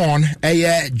it's on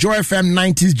a Joy FM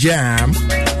 90s Jam.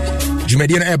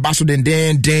 Jumedian air basso den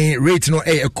rate no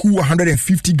a cool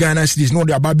 150 Ghana cedis no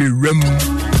the ababe rum.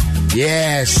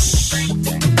 Yes.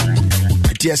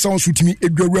 It sounds to me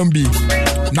Edgar Rumby.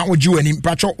 Now would you any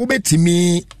patcho ubeti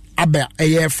me abe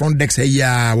air front decks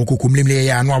ya wokokumlimle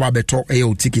ya no ababe talk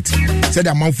ayo ticket. Said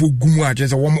a month for Gumwa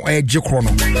just a one more air chrono.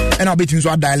 And I'll be to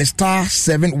dial star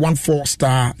 714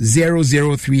 star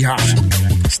 003 hash.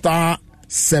 Star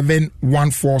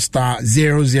 714 star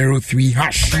 003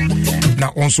 hash.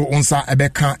 Now also onsa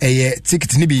ebeka a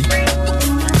ticket nibi.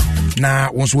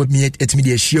 Now once with me at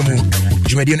media shimu.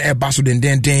 Jumedian air basso den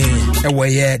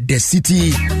away the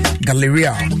city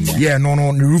Galleria. Yeah, no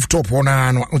the rooftop on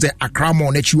the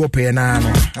Akramo nechi open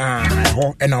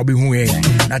and I'll be home.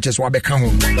 Not just what become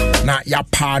home. Now ya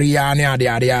party ya you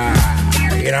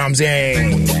know what I'm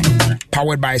saying?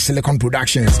 Powered by Silicon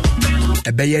Productions.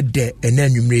 A bear de and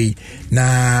then you may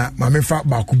na my fat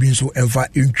back could be so ever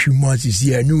in 2 months is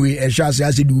here anyway and shall say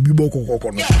as it will be boko.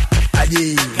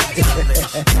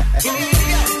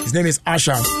 His name is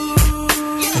Asha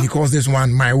and he calls this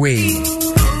one My Way.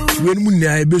 When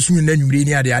Munya Besum and then you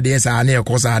near the ideas are near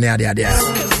cause are near the idea.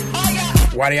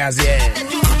 Warriors here.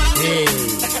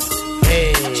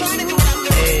 Hey.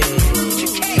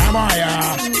 Come on,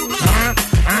 yeah.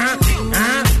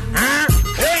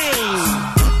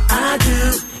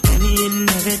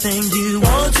 Everything you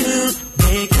want to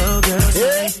make your girl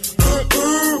say,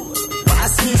 ooh, why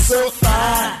she so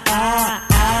fine?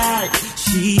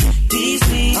 She beats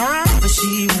me, but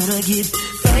she wanna get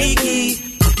freaky.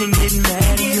 You can get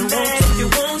mad if you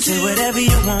want to, say whatever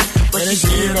you want, but she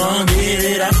still gon' give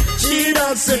it up. She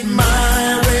does it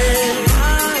my way.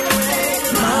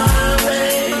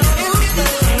 You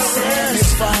can't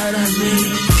satisfy me.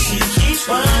 She keeps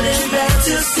running back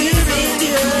to see me do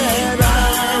it right.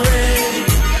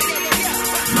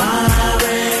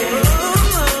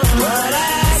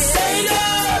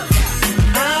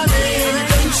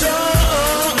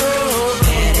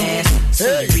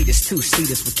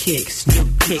 Two-seaters with kicks, new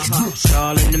kicks,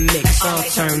 all in the mix. All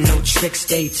turn, no tricks,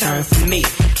 they turn for me.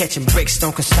 Catching bricks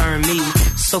don't concern me,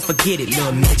 so forget it,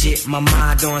 little midget. My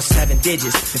mind on 7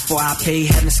 digits. Before I pay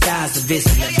heaven skies to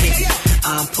visit.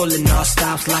 I'm pulling all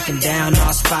stops, locking down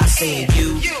all spots, saying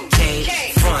you can't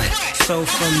front. So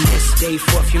from this day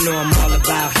forth, you know I'm all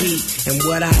about heat. And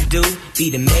what I do, be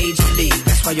the major league.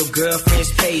 That's why your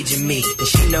girlfriend's paging me. And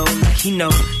she know, like he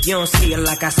know, you don't see her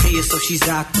like I see her, so she's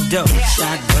out the door.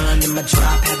 Shotgun in my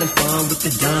drop, having fun with the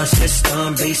done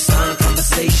system. Based on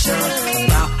conversation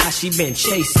about how she been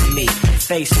chasing me,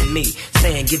 facing me,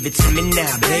 saying give it to me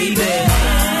now, baby.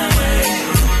 My way,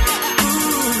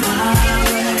 my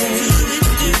way.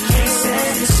 You can't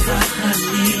satisfy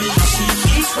me. She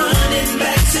keeps running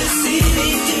back to see me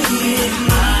do it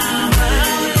my way,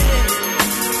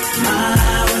 my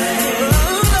way.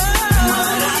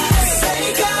 What I say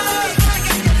goes,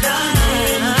 I'm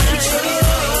in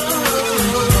control.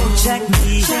 Check me.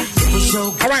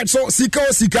 Alright, so Sika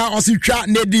or Sika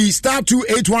Nedi star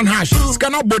 281 hash.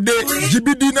 Scanner Bode,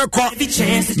 GBD na ko.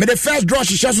 May the first draw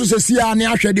she shares with Sia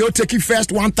Nia they'll take it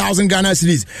first 1,000 Ghana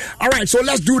cedis. Alright, so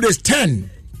let's do this. 10,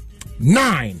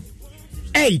 9,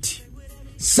 8,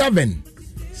 7,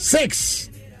 6,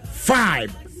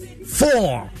 5,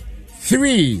 4,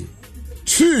 3,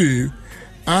 2,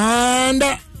 and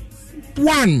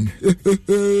 1.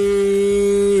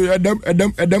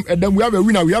 Adam, we have a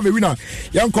winner.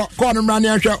 Young corner man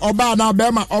here. Obana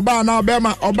Bema.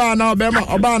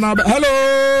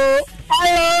 Hello.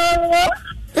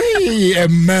 Hey,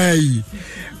 May.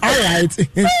 All right.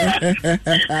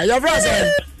 Your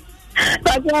brother.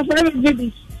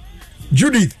 Judith.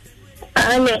 Judith.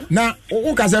 Na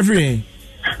who can say free?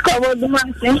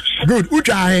 Good. Who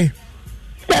try?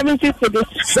 70 cities.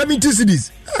 70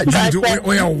 cities.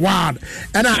 We are wild.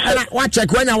 And I watch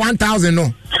check when 1,000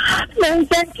 no.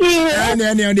 Thank you. And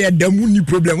the money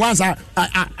problem. Once I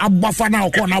buffer now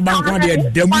corner bank on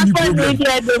the money problem.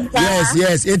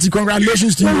 Yes. It's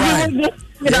congratulations to you. Right?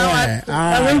 Yeah.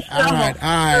 All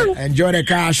right. Enjoy the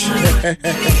cash.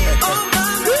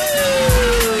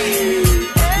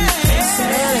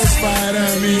 Satisfied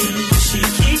of me. She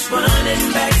keeps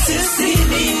running back to see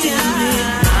me down.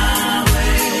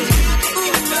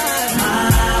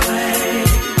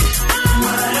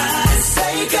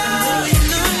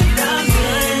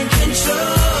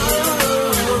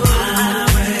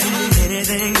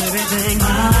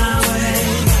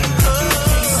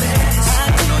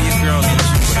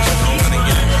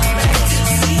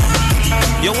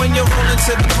 When you're rolling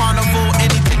to the carnival,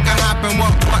 anything can happen.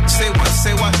 What, say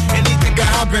what, anything can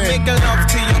happen. Making love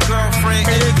to your girlfriend,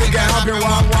 anything can happen.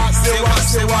 What,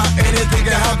 say what, anything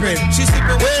can happen. She's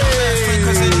sleeping with your best friend,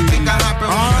 cause anything can happen.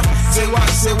 Say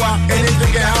what,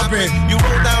 anything can happen. You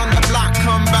roll down the block,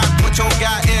 come back with your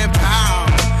guy in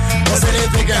power. Cause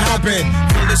anything can happen.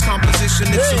 Feel this composition,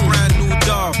 it's a brand new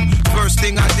dub. First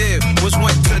thing I did was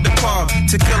went to the pub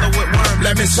to kill her with worm.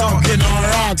 Let me soak in on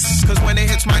rocks. Cause when it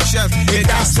hits my chest, it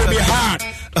got to be hot.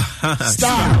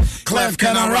 Stop. Clef,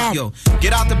 can I rock? Yo,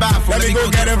 get out the bathroom. Let me go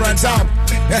get it on top.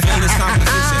 Feel this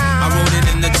composition. I wrote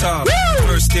it in the tub.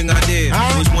 First thing I did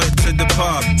was went to the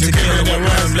pub to kill her with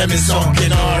worm. Let me soak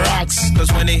in on rocks.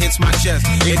 Cause when it hits my chest,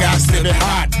 it got to be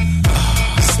hot.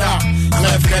 Stop.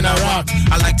 Clef, can I rock?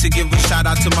 I like to give a shout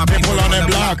out to my people on the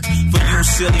block. For you,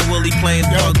 silly Willie playing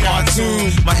thug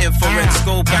cartoon. My infrared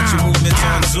scope got your movements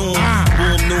on Zoom.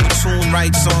 Boom, new tune,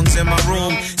 write songs in my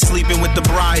room. Sleeping with the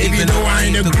bride, even though I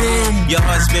ain't the groom. Your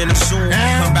husband soon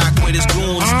come back with his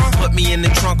goons. Put me in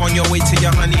the trunk on your way to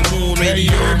your honeymoon.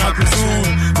 Radio my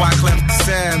platoon. Why Clef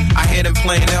Sam? I hear them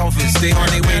playing Elvis. They on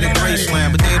their way to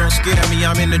Graceland, but they don't scare me.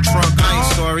 I'm in the trunk. I ain't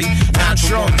sorry.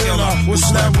 Natural killer who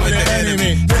slept with the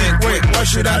enemy. Think quick, what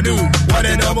should I do? What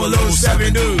did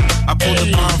 007 do? I pulled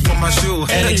a bomb from my shoe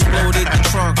and exploded the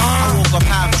trunk. I woke up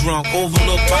half drunk,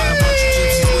 overlooked by a bunch of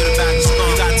gypsies with a bag of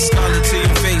skunk. You got the scarlet to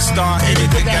your face, star.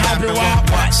 Anything can happen.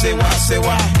 What? Say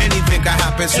what? Anything can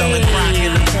happen. Selling crack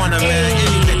in the corner, man.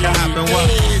 Anything can happen. What?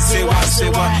 Say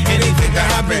what? Anything can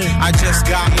happen. I just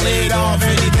got laid off.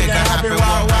 Anything can happen.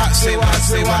 What? Say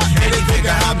what? Anything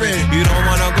can happen. You don't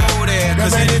wanna go there,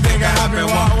 cause anything can happen.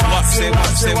 What? Say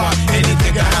what?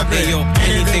 Anything can happen. Yo,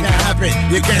 anything can happen.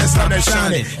 You can't stop the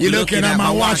shining. You're looking at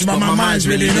my watch, but my mind's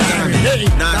really shining. Hey,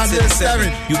 9 to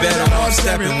 7. You better off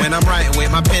stepping. When I'm writing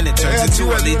with my pen, it turns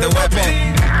into a lethal weapon.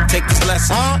 Take this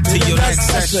lesson to your next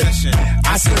session.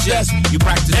 I suggest you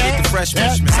practice with the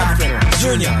freshmen, sophomore,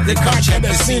 junior, then come check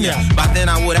the senior. By then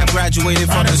I would have graduated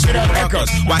from the school of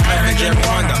records. Why Clef and Jerry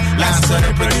Wonder, last of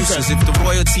the producers. If the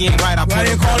royalty ain't right, I put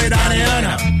it call it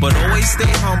Ariana. But always stay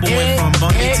humble when from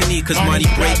bunkie to knee, cause money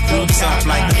break groups up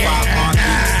like the 5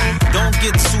 heartbeats. Don't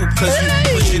get soup cause you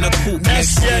pushing a coupe.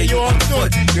 Next year you're on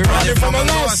foot, you're running from a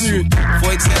lawsuit.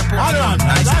 For example,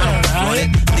 nice on it,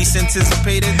 least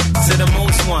anticipated to the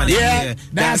most one. Yeah,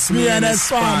 that's me and that's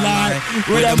spotlight.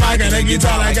 With a mic and a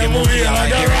guitar like a movie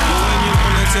like a ride. When you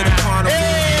roll into the carnival,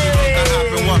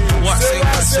 what?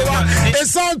 Say what?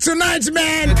 It's on tonight,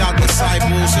 man. You got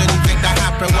disciples, anything that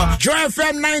happen. What? Joy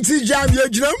FM 90 Jam, you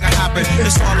jump. Happen.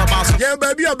 It's all about some. Yeah,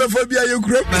 baby, I'm before you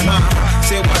grip.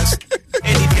 Say what?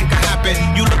 Anything can happen.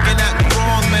 You looking at me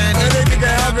wrong, man. Anything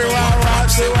can happen. Wow.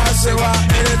 Say what?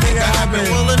 Anything can happen.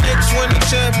 Will the Knicks win the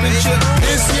championship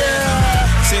this year?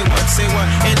 Say what?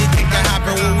 Anything can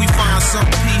happen. Will we find some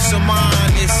peace of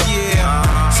mind this year?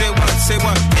 Say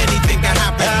what? Anything can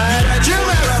happen.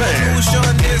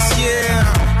 Revolution this year.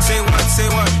 Say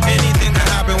what? Anything can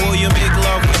happen. Will you make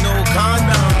love with no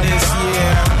condom this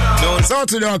year? So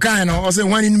to the kind of also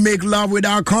when you make love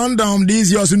without condom,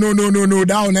 these years no,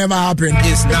 that will never happen.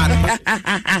 It's not.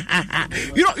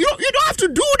 you don't have to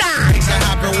do that.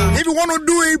 If you want to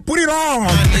do it, put it on.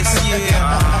 This year.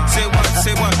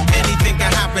 Say what? Anything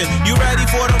can happen. You ready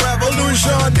for the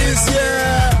revolution this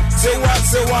year? Say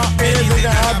what? Anything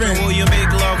can happen. Will you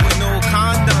make love with no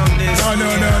condom this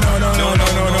year? No,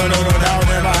 that will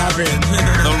never happen.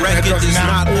 The record is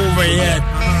not over yet.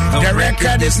 The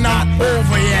record is not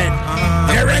over yet.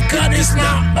 The record is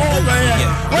not over yet.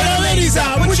 Where the ladies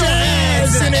are, put your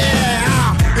hands in the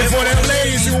air. And for the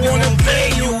ladies who wanna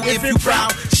play you, if you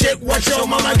proud, shake what your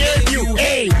mama gave you.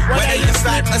 Hey, whether you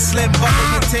fat or slim,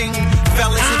 bucket ting.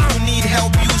 Fellas, if you need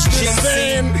help, use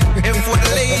ginseng. And for the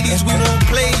ladies, we won't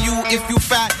play you. If you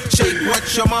fat, shake what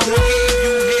your mama gave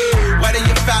you. Hey, whether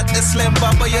you fat or nigga Slim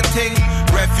Bubba your thing.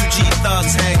 Refugee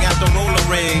thugs hang out the roller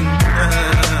ring.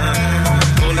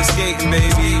 Roller skating,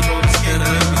 baby.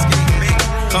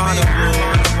 Carnival.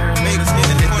 Make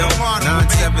it dope.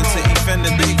 9-7 to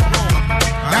Infinity.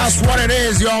 That's what it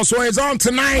is, y'all. So it's on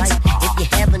tonight.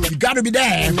 You gotta be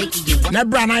there.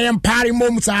 Nebra and I am party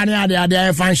moments on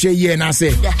the fan share here and I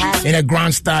say in a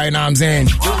grand style, you know what I'm saying?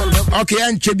 Okay,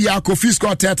 and Chebia Kofi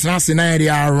Scott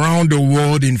around the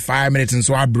world in 5 minutes and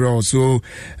so I bro. So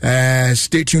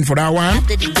stay tuned for that one.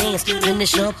 After the dance,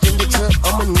 finish up in the tub,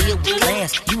 I'ma kneel with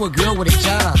class. You a girl with a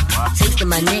job, tasting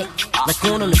my neck like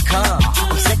corn on the car.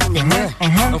 I'm second to none,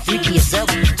 I'm freaky as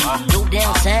ever. Go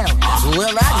downtown,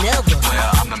 well I never.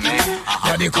 Well, I'm the man.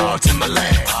 What they call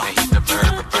Timberland. He's the bird.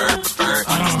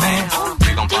 Understand?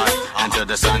 We gon' party until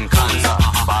the sun comes up.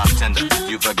 Bartender,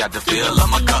 you forgot to fill up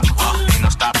my cup. Ain't no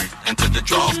stopping until the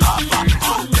draws stop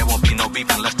blocking. There won't be no beef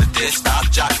unless the disc stop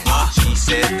jocking. She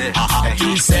said that, and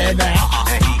he said that,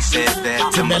 and he said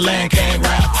that. Timberland can't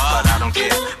rap, but I don't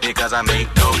care because I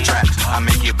make those traps. I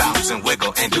make you bounce and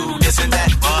wiggle and do this and that.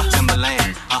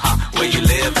 Timberland, where you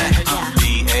live at?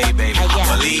 DA, baby,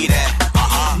 believe that.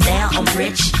 Now I'm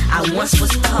rich, I once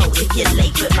was poor. If you're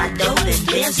late with my dough, then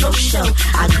there's no show.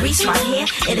 I grease my hair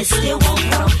and it still won't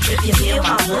grow. If you feel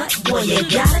my butt, boy, you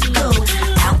gotta go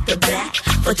out the back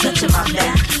for touching my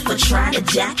back, for trying to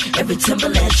jack every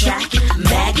Timberland track.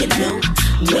 Mag and new,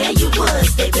 where you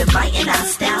was, they been biting our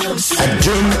style.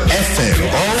 Adum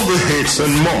FM, all the hits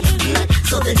and more.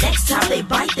 So the next time they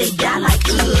bite, they die like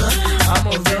I'm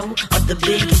a roll of the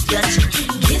biggest Dutch.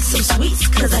 Get some sweets,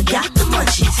 cause I got the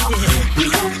munchies.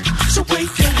 So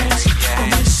wave your hands on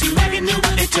this mag and new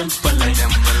Timberland.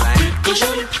 We gon'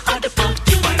 show you how to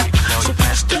funky bike. So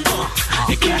pass the ball,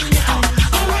 you got me hot.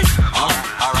 Alright.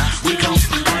 We gon'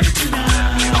 party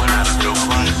tonight. You know how to do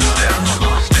one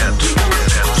step.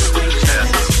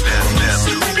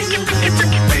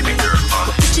 Baby girl,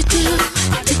 what would you do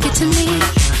to get to me?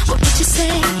 What would you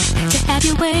say to have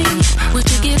your way? Would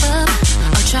you give up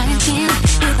or try again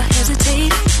if I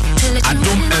hesitate?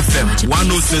 Adum FM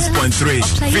 106.3.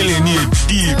 Feeling it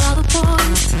deep. All the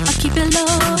boys, I'll keep it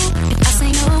low. If I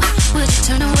say no, would you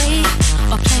turn away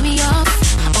or play me off?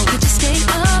 Or would you stay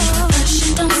up?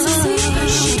 Russian don't succeed.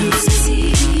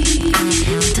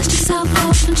 Dust yourself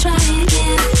off and try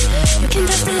again. You can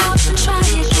dust it off and try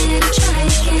again.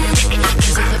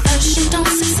 Cause if the Russian don't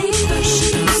succeed,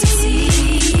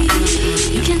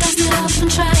 you can dust it off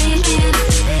and try again.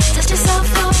 Dust yourself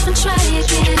off and try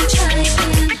again.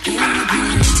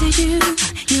 To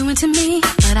you into me,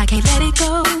 but I can't let it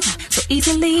go so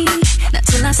easily. Not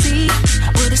till I see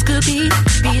what this could be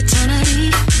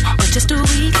eternity or just a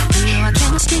week. You know our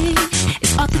chemistry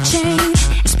is off the chain.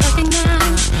 It's perfect now,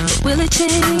 but will it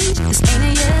change? This ain't a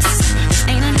yes, this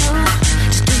ain't a no.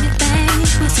 Just do your thing,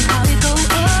 we'll see how it goes.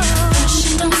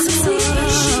 Russian don't succeed.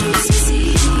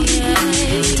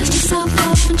 Dust yourself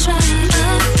off and try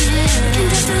again. You can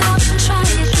dust it off and try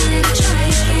again.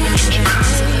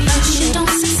 Russian don't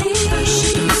succeed.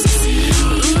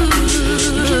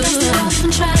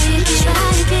 Try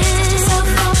again. Dust yourself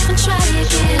off and try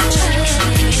again.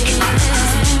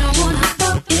 You don't wanna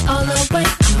throw it all away.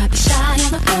 I might be shy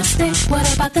on the first day. What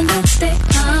about the next day?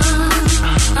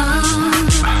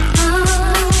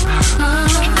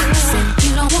 Say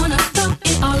you don't wanna throw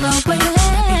it all away.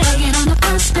 You're on the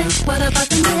first day. What about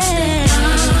the next day?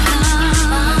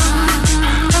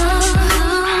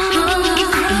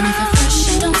 And if at first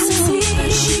you don't succeed,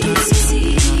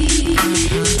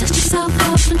 dust yourself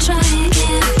off and try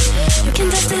again. You can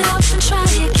dust it off and try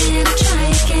again.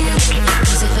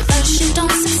 Cause if at first you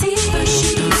don't succeed,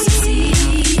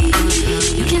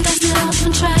 you can dust it off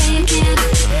and try again.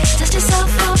 Dust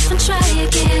yourself off and try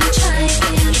again.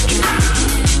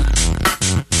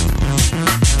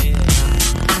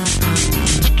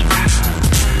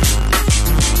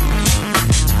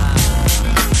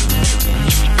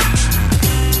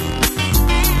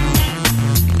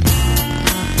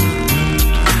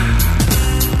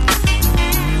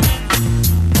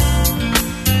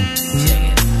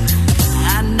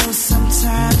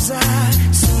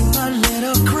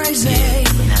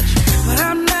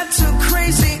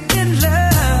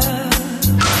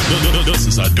 This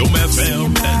is Adum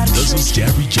FM, and this is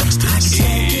Jerry Justice.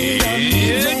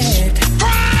 It's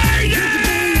Friday!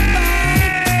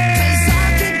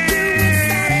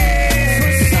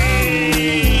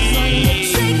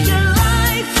 take your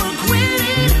life for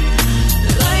granted,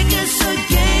 like it's a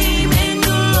game and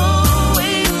you'll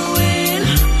always win.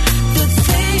 The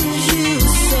things you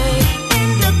say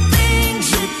and the things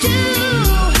you do,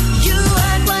 you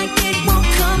act like it won't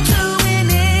come to an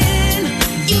end.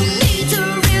 You need to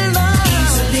realize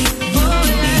easily you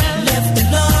can be left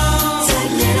alone.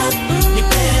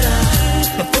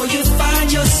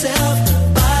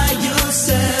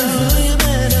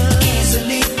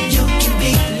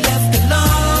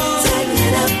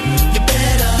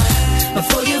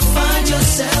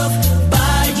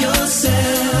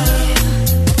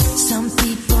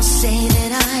 say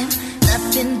that I'm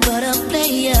nothing but a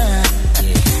player. I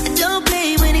don't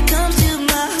play when it comes to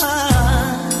my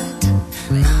heart.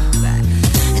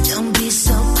 Don't be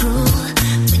so cruel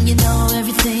when you know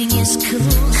everything is cool.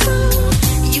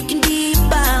 You can be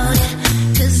about it,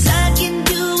 'cause I can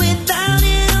do without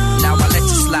it. Now I let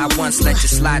you slide once, let you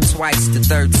slide twice. The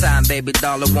third time, baby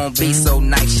doll, it won't be so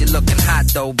nice. You're looking hot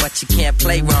though, but you can't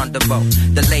play rendezvous.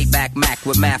 The laid back Mac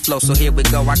with mad flow, so here we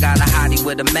go. I got a hottie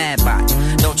with a mad body.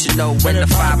 Don't you know when the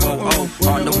 500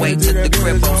 on the way to the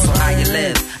crib? Oh, so how you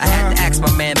live? I had to ask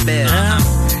my man Bill.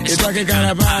 It's like a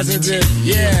kind of positive,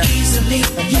 yeah. Easily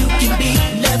you can be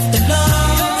left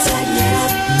alone. Tighten it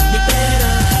up, you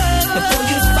better, before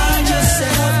you find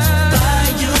yourself by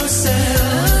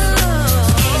yourself.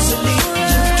 Easily you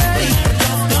can be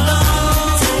left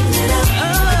alone. Tighten it up, you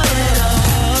better,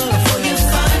 before you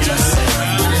find yourself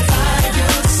by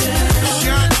yourself.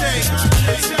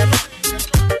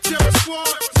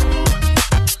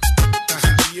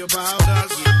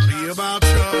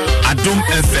 Adum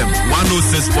FM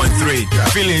 106.3.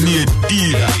 Feeling it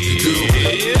deep.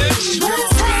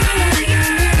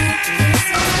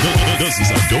 This is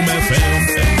Adum FM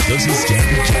and this is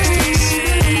Jerry Justice.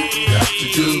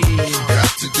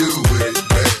 Got to do with it,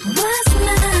 baby. What's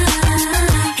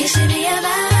love? It should be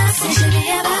about us. It should be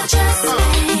about just me.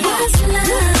 What's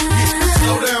love?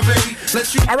 Slow down, baby.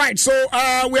 All right, so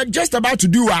we're just about to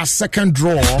do our second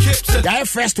draw. The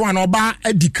first one, Oba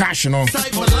Eddie Cash, you know.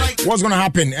 What's going to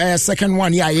happen? Second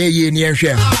one, yeah, near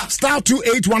here. Star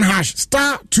 281 hash.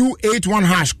 Star 281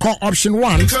 hash. Call option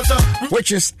 1,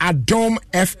 which is Adom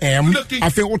FM. I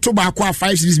feel Otobaqua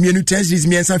 5 cities, 10 cities,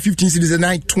 15 cities,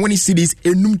 9, 20 cities,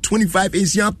 25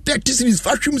 Asia, 30 cities,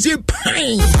 fashion,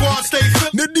 pine.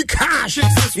 Eddie Cash.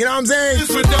 You know what I'm saying?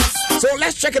 So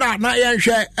let's check it out. Now,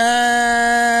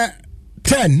 yeah,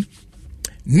 10,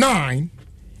 9,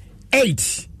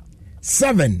 8,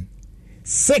 7,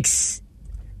 6,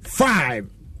 5,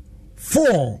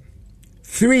 4,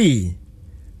 3,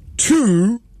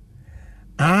 2,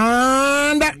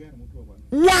 and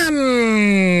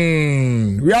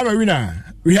 1. We have a winner.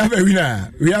 We have a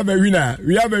winner. We have a winner.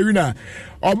 We have a winner.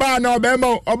 Oba no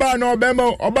bemo. Oba no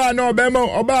bemo. Oba no bemo.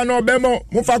 Oba no bemo.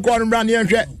 Mufako and brand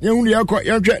yenche.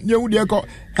 Yehudi eko.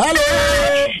 Hello.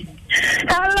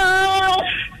 Hello.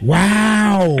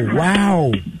 Wow.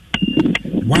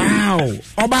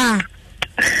 Oba.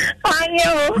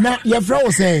 Ayo. Now, your friend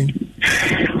was saying.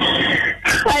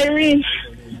 Irene,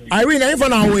 are you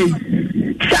from our way?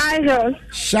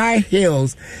 Shy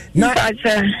Hills. Now,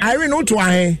 Irene, what to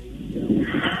I?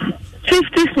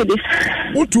 50 cities.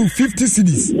 What to 50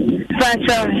 cities?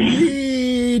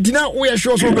 Did not wear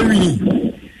shorts over me.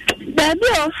 Baby,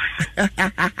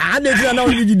 I didn't know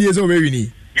you did so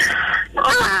very.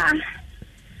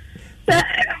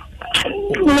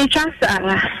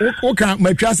 Okay,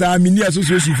 my trust I mean the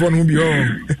association for whom you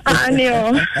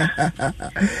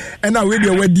and now with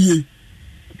your wedding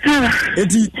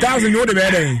 80,000 the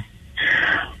better.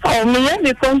 Oh, me and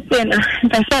the container.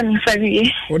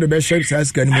 What the best shapes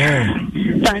ask anymore.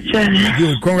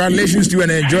 Congratulations to you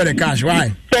and enjoy the cash.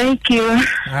 Why? Thank you. All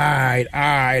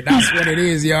right. That's what it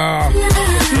is, y'all.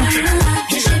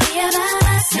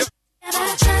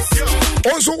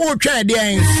 Also, we'll try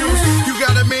there. You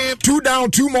got a man. 2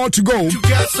 down, 2 more to go.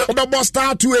 About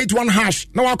star 281 hash.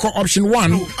 Now I call option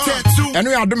 1. And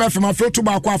we are doing from a photo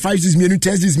back 5 this minute,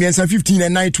 10 this minute, 15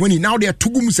 and 9, 20. Now they're 2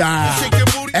 gums.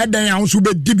 And then I also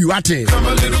be debut. Come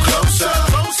a little closer.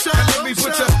 And let me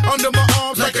put you under my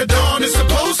arms like a dawn is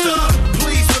supposed to.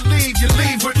 Please believe you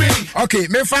leave with me. Okay,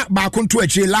 me fa back on to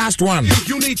actually last one.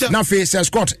 Now face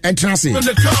Scott and Tracy.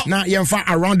 Now you fa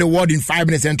around the world in 5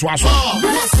 minutes and 12.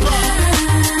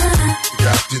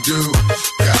 Got to do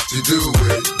with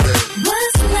it, baby.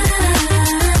 What's love?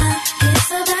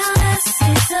 It's about us.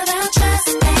 It's about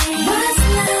trust me. What's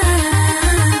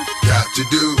love? Got to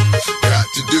do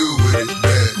with it,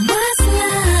 baby. What's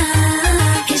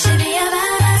love? It should be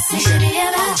about us. It should be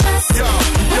about trust me.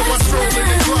 Yo, I stroll in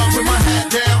the club with my hat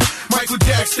down, Michael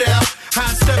Jackson style.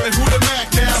 High 7, who the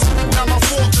Mac now? Not my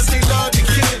fault that they love the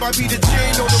kid. Might be the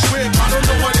chain or the whip. I don't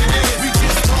know what it is. We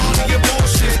just party and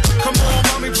bullshit. Come on,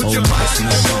 mommy, put your body in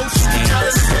motion.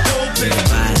 Gotta leave it open.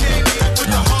 With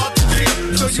the heart to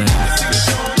beat, so you can see the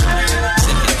show.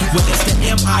 Well, it's the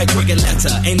M.I. cricket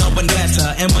letter, ain't no one better.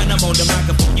 And when I'm on the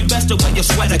microphone, you best to wear your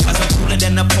sweater, cause I'm cooler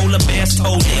than the polar bear's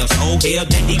toenails. Oh, hell,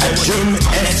 then he go Jim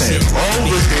FM,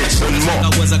 all the hits and more.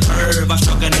 I was a curve, I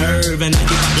struck a nerve, and I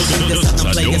got to see this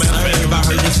other player serve. I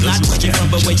heard this Not where you from,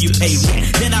 but where you pay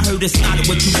rent. Then I heard it's not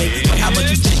what you make, but how much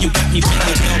you spend. You got me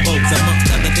bending elbows amongst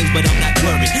other things, but I'm not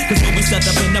worried. Cause when we set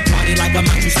up in the party like I'm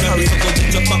out to scurry, so go get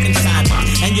your fucking sidebar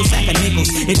and your sack of nickels.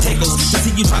 It tickles to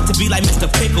see you try to be like Mr.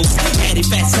 Pickles. Daddy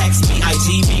Fat Sacks,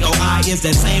 B-I-G-B-O-I is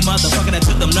that same motherfucker that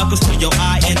took them knuckles to your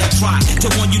eye. And I try to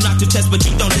warn you not to test, but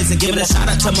you don't listen. Give it a shout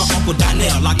out to my Uncle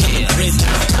Donnell, locked in the prison.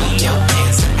 Throw your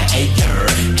hands in the air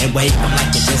and wave them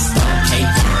like you just don't care.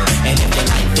 And if you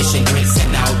like fish and grits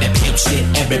and all that pimp shit,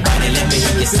 everybody let me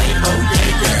hear you say, oh yeah,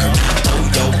 girl. Now throw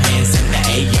your hands in the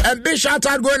air. And big shout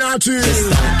out going out to just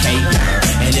don't care.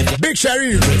 And if Big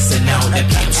Sherry grits and all that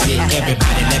pimp shit,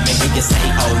 everybody let me hear you say,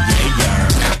 oh yeah,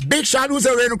 yeah. Big shout out who's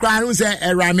a rain cry, who's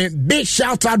a rhyming. Big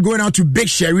shout out going out to Big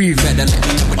Sherry.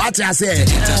 What I say?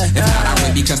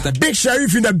 Big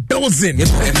Sheriff in the building.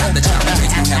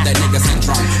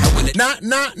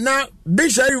 Now,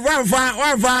 Big Sheriff, one far,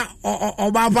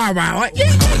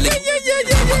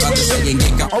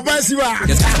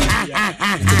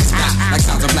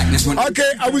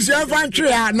 okay, I was your fan tree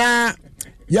now.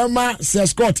 Yama Sir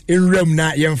Scott in Rome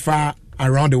na yemfa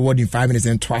around the world in 5 minutes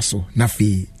and twasso na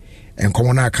fee and come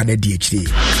on our Canada DHD.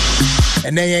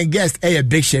 And then your guest, a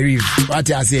Big Sheriff. What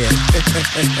I say?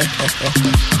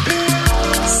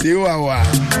 See what?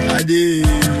 Adi.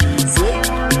 See?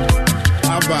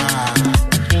 Abba.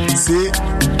 See?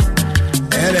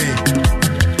 Hey.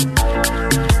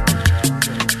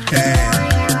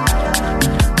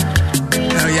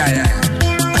 Oh, yeah.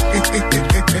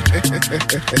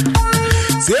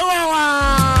 See what?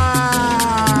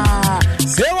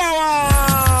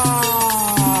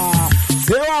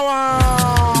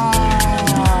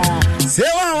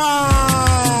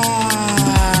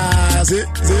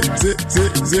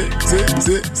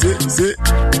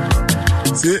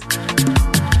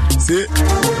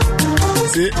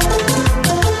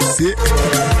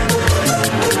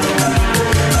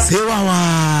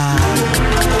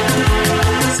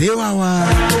 See what?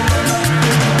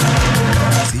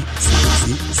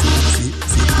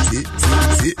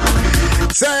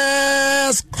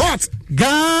 Scott,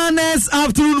 Ghana's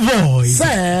afternoon voice.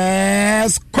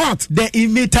 Scott, the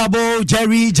imitable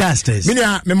Jerry Justice.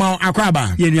 Minia mema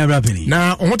akwaba. Yenya rapini.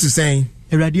 Na what to say?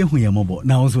 Eradi hu ya mobo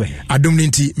na ozo he. Adom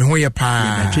nti me ho ye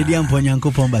pa. Twedi ampo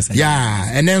nyankopon basa.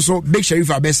 Yeah, and then so Big Sheriff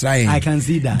abesra. I can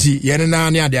see that. Ti ye na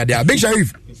ne ade. Big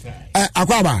Sheriff.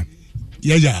 Akwaba.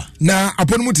 Yeah. Na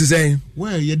upon mu to say.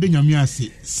 Where ye de nyame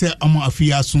ase se amo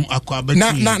afia so akwaba.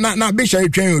 Na Big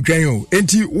Sheriff twen o.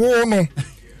 Enti wo no.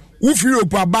 Ufiri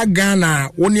opu abagana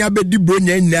woni abedi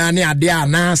bronya nyina ne ade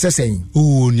ana sesen.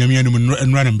 Oh, nyame anu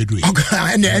enra na bedui.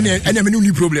 Okay, ene me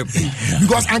no problem.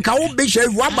 Because anka wo Big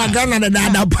Sheriff wa bagana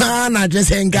da pa na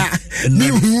jesenga. Ni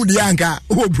hu di anka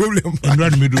o problem. Enra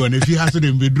na bedui na fi haso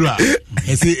de bedui a.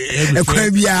 Ese e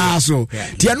kwa bia so.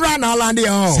 Ti enra na lande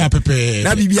o. Sapepe.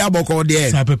 Na bibia boko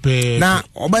de. Sapepe. Na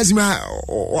obasima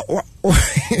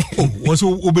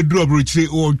waso obedru abrochire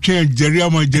o twen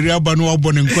jeriaba no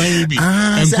abone nkwan bi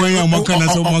nkwan ya makana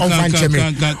so makana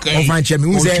mi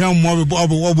unse o mo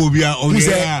bo bia o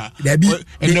ya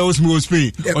and that was me was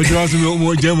Spain o just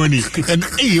me Germany and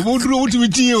mo duro wutimi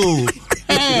ti o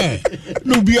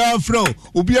no bia fro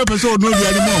obia person no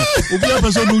bia ni mo obia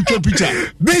person no twa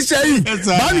picture be say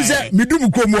ba mi say me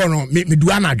dum krom no me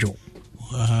du anajo.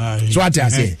 So what I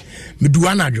say, me do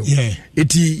anajo.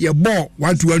 Eti ye ball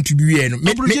 1-2 bi we no.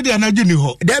 Me de anajo ni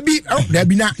ho. There be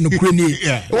na no kroni.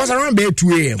 It was around by 2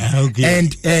 a.m.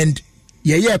 And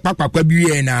yeah papa bi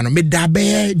we na no me da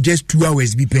be just 2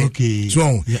 hours bi pe. Okay.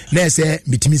 So na say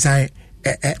mitimi san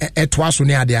etwaso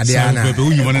ne ade ana.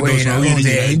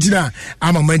 Intina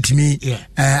ama mantimi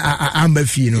amba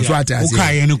fi no. So what I say.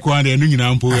 Okay no kwa de no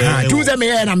nyina mpo. Tu say me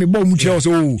na me ball mu kire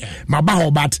so ma ba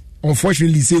ho but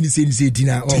unfortunately say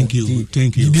tina. Thank you.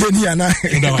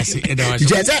 Edawase.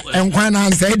 Just enkwan na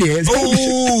say there.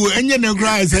 Oh, enye na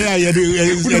cry say ya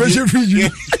de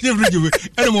fridge.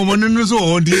 Ene momo no so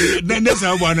on di na say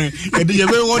abo na e de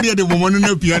be won de momo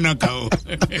no piano ka o.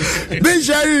 Big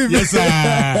Sheriff. Yes sir.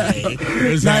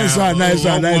 Nice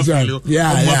one.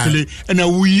 Yeah. And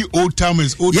we old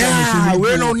timers. Yeah,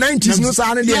 we no 90s no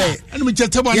sound there. And me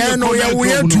chataba yeah, no, yeah,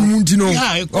 we are too no.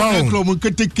 Yeah, club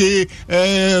keteke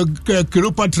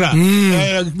Cleopatra,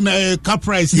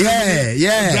 Caprice,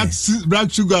 black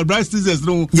sugar, black scissors,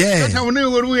 no. Yeah. That's how we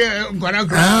are.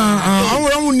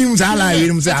 I news I like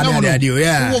him.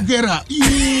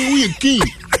 We king.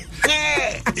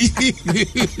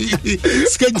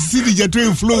 Sketch city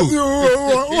jatwe flow.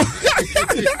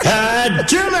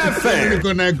 Jim FM.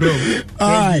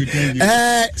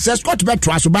 So Scott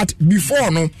Betro so but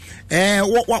before no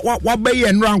what be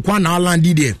and rank one land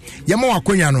there. Yama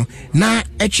wakonya no na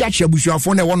echiachi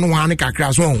abusuafo na wono wan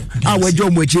kakra so a wajo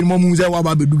mo echi mo munze wa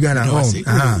ba beduga na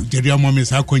Jerry Mom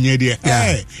is akonya there.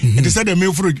 It is said the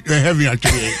me for heavy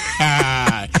actually.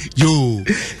 Yo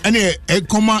and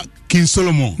Koma King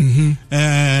Solomon,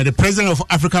 the president of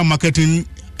African Marketing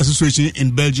Association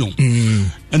in Belgium,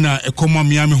 and a comma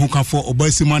Miami who can for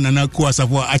Obasima and a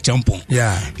Kuasavo a champon.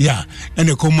 Yeah, and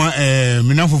a comma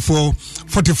Minafo for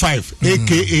 45,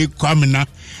 aka Kwamina,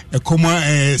 a comma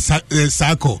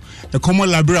Sako, a comma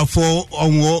Labra for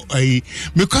a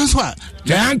because what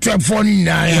the Antwerp for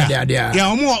almost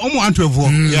Antwerp,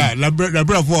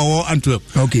 Labra for Antwerp.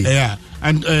 Okay, yeah.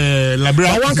 And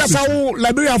Liberia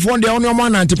for the only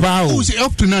man antipa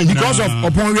up to now because of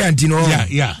upon rent, you know.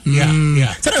 Yeah.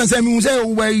 So say me say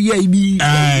where be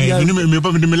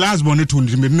me last born to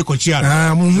me no kochia.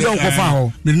 Mu go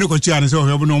fa me no kochia and so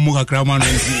we no mo kakra man.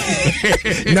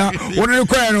 Na what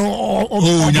require no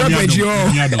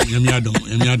Nyamiadom.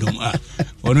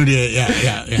 Ono de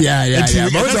yeah.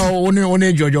 But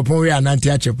only George upon we and anti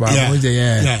achepa.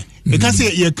 Yeah. Because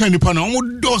you can't depend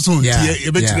on dozen.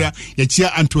 Chia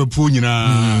Antwerp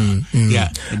yeah.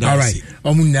 All right.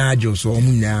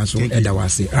 Omuna so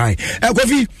edawase. All right.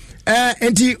 Kofi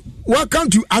enti welcome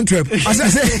to Antwerp. As I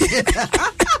say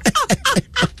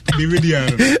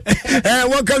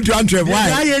welcome to Antwerp. Why?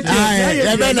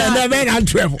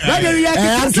 Antwerp.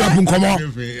 Antwerp come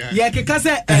on. Yeah,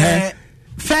 kekase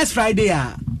first Friday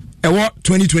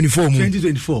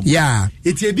 2024. Yeah.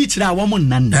 It's a beach now, woman.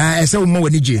 None. I said, Mo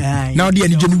Niji. Now, the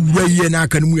Niji way na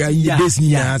can we yeah.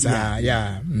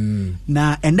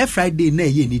 Now, and that Friday,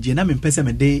 Niji, I'm in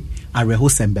Pessam day, I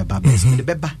rehearse and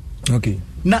Beba. Okay.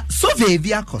 Now, so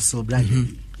via coso,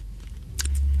 Brian.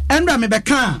 And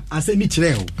Ramebeka, I say,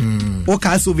 Michel.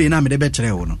 Okay, so Vena, the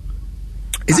better.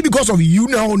 Is it because of you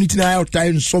now need to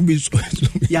time service?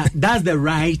 Yeah, that's the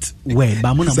right way.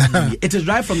 It is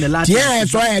right from the last. Yeah,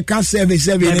 that's why I can't service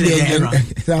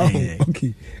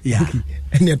Okay. Yeah.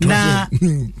 Na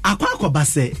akwakwa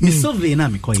base mi sove na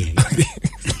mi koye.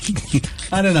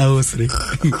 I don't know who's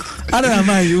I don't know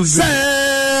my use.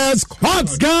 Says hot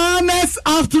Ghana's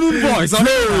afternoon voice.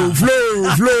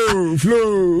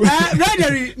 Flow.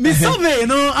 Ready, mi sove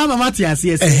no I'm a Matthias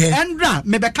yes. Endra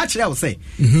me be catch you say.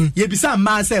 You be say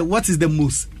man say what is the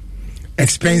most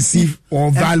expensive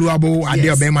or valuable at the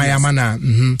Obama Yamana.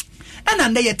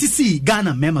 And then you see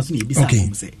Ghana members so you be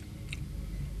say.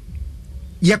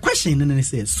 Your question and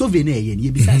say souvenir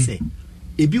you be say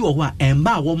ebi wo ho a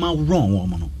emba wo ma wrong wo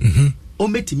no o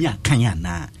metimi akan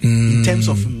na in terms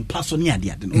of person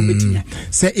ade no o metimi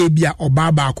say ebia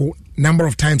obaba ko number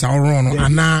of times I wrong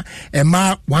ana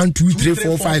emma 1 2 3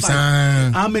 4 5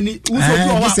 how many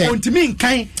ontimi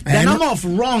nkan the number of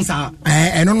wrongs are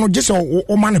no just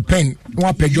o man pen no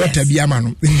apejota bia ma no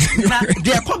na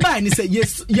they come by and say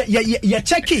yes you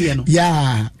check here no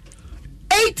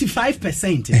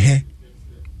 85%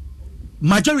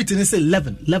 majority they say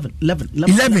 11.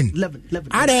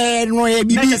 Are no e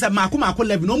bibi say mako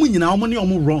 11 no mu nyina omo ne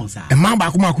omo wrong sa e man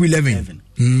mako 11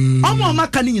 omo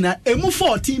maka ni nyina emu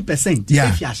 14%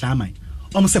 if ya shaman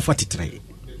omo say 43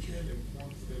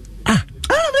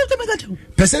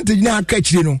 percentage na aka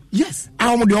chire no yes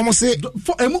omo de omo say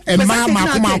emu man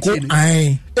mako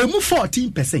ai emu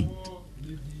 14%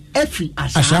 every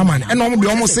ashaman and omo de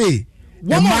omo say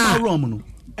man wrong no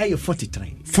e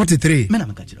 43 me na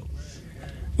maka chire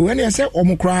when you say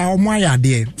omukra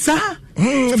omoyade sir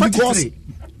because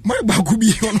my back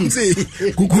be on say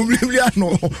kukumliblia no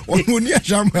oni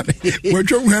ashama we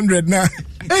 200 na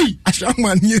hey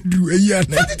ashama nie du eya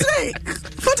na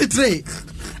 43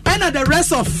 and the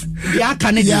rest of the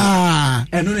Canada yeah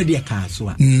and only the car so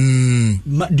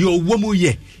the owomu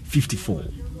ye 54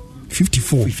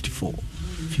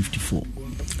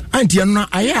 anti no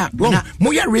aya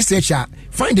mo ya researcher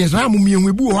findings na mo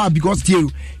mienwe bu ho because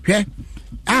tell hwe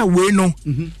we no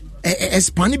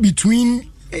expand between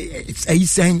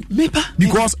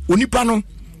because onipa no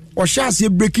or shall say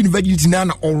breaking virginity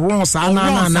na or sa na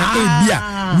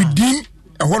ebia within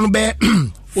a hono be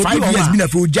 5 years been a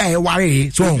for jai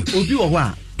ware so obi wo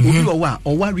a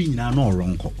o ware nyina na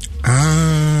oronko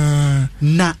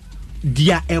na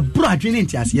dia ebro adwene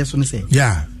ntiase so no say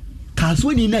yeah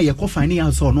kaso ni na ye ko fine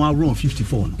ya so no around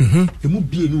 54 no emu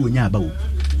bie ni wonya aba wo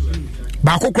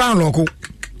ba ko kran loko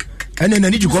and then I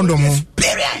need you condom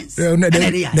experience then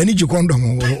need you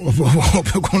condom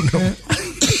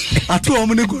at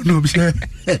home ni condom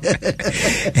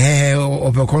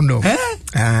of a condom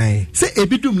Aye. Say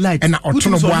ebidum light. And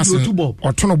otono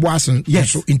boasen.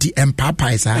 Yes. So inti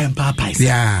empapa is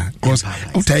yeah. Because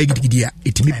after gidia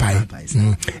itimi pie.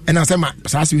 And I say my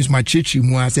sasa use my church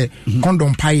mu I say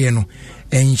condom pie no.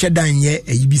 And shedan ye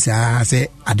ibisa say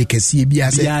adekesi bi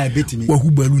ase.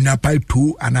 Wahu balu na pipe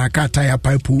to anaka tire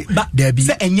pipe there be.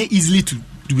 Say enye easily to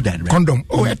do that. Right? Condom.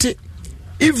 Oh, ete.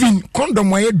 Even condom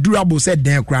why durable said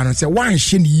then crown say one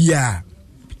shin year.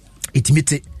 It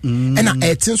meet it. And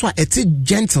it's so it's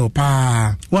gentle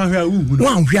pa. One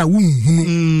here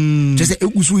just say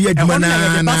usu ye dwuma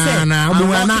na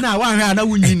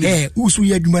usu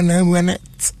ye dwuma na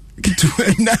kitu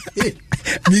na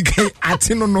Mika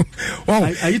atino no.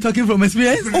 Are you talking from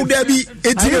experience? Oh, there be.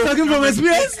 Are you talking from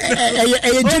experience?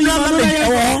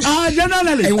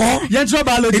 Generally.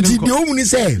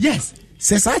 Yes.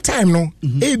 Says that time no.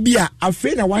 Ebia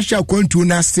afraid na washa kwantu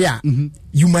na say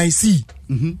you might see.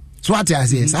 So what I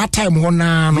say, that time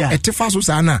hona no etefa so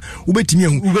sana ubetimi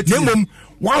hu. Nemom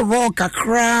wa rock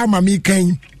akra mami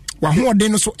kan wa ho de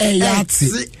no so yate.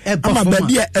 Ama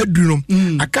baby adu no.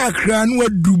 Aka akra no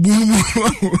adu bunu.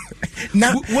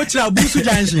 Na what ya busu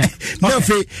jansia. Na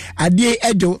fe ade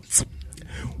ejo.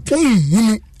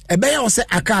 Hunu ebeya wo se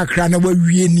aka akra na wa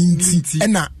wie ni nti.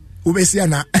 Na obesi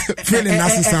na feeling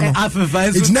asisa no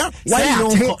it's now why I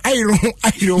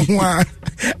don't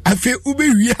I feel ube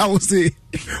wi house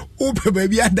ube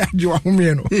baby adajo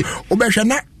ahome no obehwe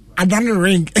na adan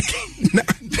ring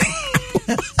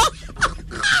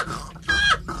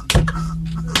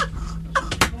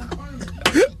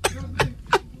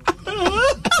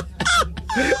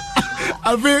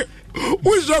I feel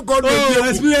who's your god?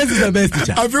 Experience is the best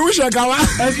teacher. I feel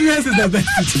experience is the best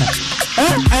teacher.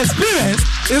 Experience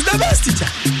is the best teacher.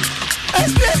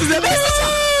 Experience is the best teacher.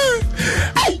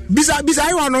 Bisa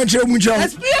I want to mucho.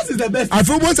 Experience is the best. I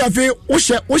feel once I feel we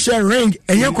share ring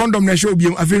and your condom na show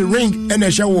bi I feel ring and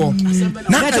a show war.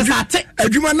 Na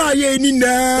adwuma na ye ni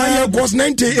na cost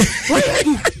 90.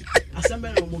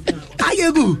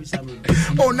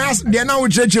 Oh, nas they now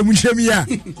church muchemia.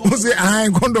 Who say I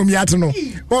condom yet no.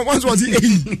 Once was he?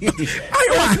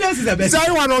 Experience is the best.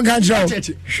 I want on can show.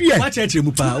 Watch church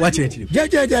mu pa, watch church. Ja.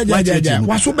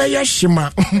 Waso be ye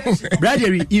shima.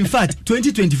 Brother, in fact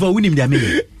 2024 we nim dia me.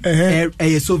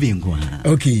 Soviet nko.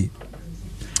 Okay.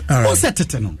 All right. O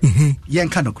setete no. Yen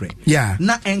ka no kre. Yeah.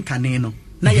 Na enka ne no.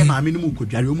 Na ye maame no mu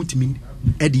kodware o mutimi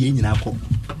e de ye nyina akọ.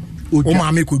 O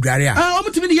maame kodware a. O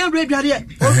mutimi de ye dware.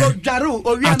 O dware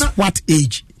o wi na. At what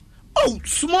age? Oh,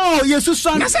 small, yes,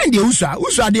 so na send the usa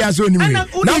de aso ni me. Na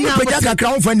mo pega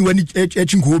kakra on fa ni wani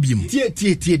echinko obi mu. Tie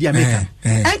di America.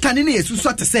 Enka ne yesu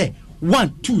so to say 1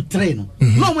 2 3 no.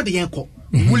 No mo de yenko.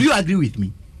 Will you agree with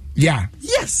me? Yeah.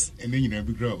 Yes. And then you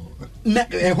never grow. Na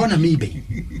hona me be.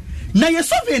 Na ye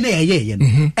survey na ye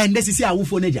no. And this is here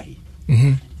awufo na jai.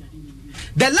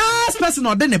 The last person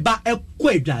or then ba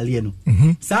ekwa adwale no.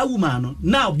 Sa woman no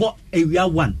na bo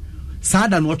ewia 1. Sa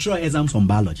da no try exams on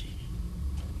biology.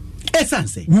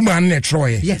 Essence. Woman na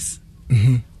try. Yes.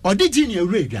 Or the junior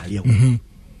re adwale.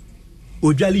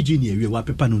 Odwale junior we wa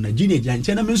pepa no na junior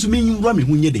janche na me nso me nwura me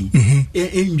hunye den.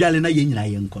 Ndwale na ye nyina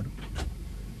ye nko.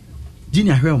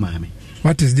 Junior hwel maame.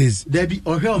 What is this? There be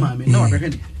or hwel maame. No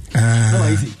abehwe. How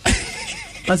is it?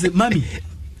 I said, "Mommy,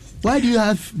 why do you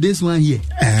have this one here?"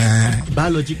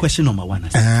 Biology question number 1.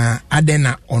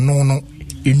 Adena ono no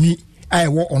eni I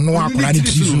wo ono akora ni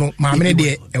tisu no maame ne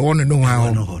de e wo no ha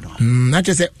ho. Na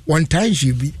che say one time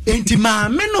she be enti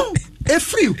maame no e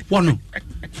free wono.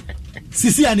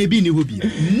 Sisi anebi ni ho bi.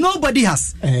 Nobody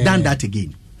has done that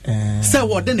again. Say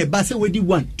what then e ba say we di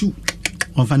 1 2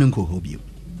 on fanenko ho bi.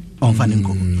 On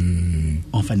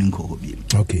fanenko ho bi.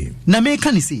 Okay. Na me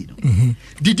can say no.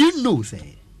 Did you know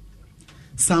say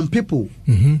some people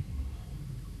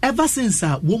ever since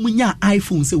womunya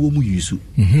iPhone say womu use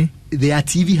their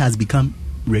TV has become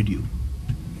radio.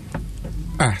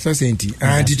 So senti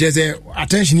teacher say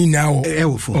attention in now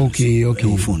okay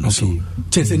phone so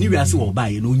chese ni we ase wo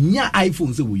buy no nya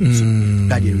iPhone say we use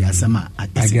that area asema I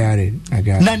got it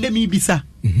na ndem ibisa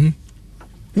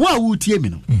wa wu tie me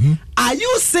no are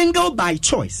you single by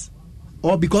choice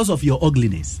or because of your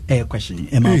ugliness? Question.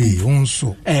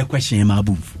 Question.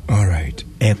 All right.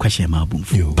 Question.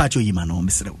 Pacho yima no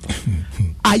misre.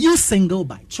 Are you single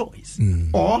by choice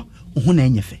or huna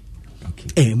enyefe?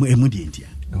 Okay. Emudi entia.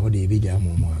 Ode ebeja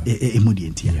momo. Emudi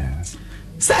entia. Yes.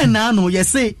 Say na no ye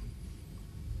say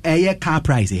car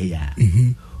price here.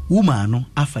 Woman no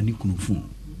afa ni kunu fun.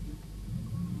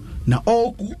 Na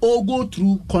all go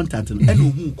through contact and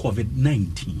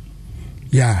COVID-19.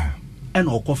 Yeah. And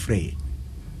all free.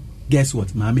 Guess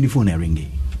what? My mini phone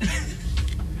ringing.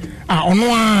 Ono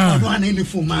a ono an ni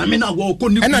phone ma me na wo ko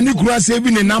ni and ni kura save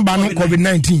ni number no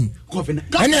COVID-19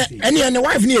 and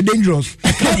wife ni dangerous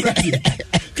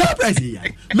car price ya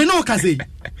me no ka say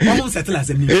mo settle as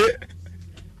me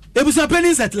ebusa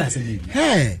penny settle as me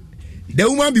hey the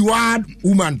woman be wild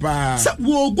woman pa so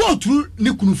wo go through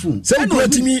ni kunu phone say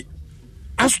me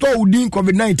Astro within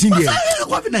COVID-19 there.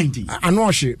 COVID-19. I know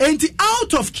she. And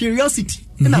out of curiosity.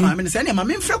 Na mama say na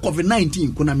mama mfre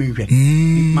COVID-19 kuna me hwe.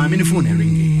 Mama ni phone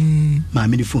ring.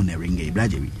 Mama ni phone ring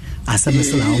Brajewi. Asa me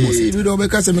sala almost. We do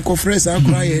make say me conference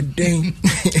akura ye den.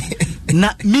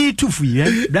 Na me too fu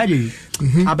ye Brajewi.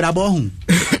 Abrabo hu.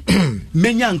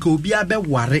 Menya nka obi abe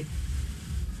ware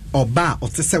oba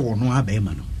otese wono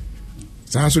abema no.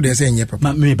 San so dey say nye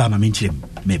papa. Me ba mama nchirem.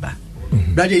 Me ba.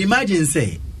 Brajewi imagine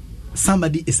say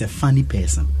somebody is a funny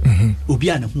person. Obi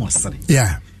a ne ho osere.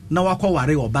 Yeah. Na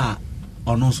wakɔware oba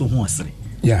ɔno nso ho osere.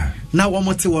 Yeah. Na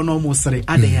wɔmote wɔ no mo sere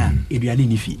adan a eduane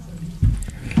ni fie.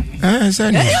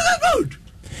 Say good.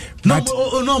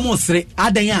 No mo sere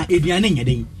adan a eduane nyɛ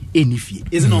den eni fie.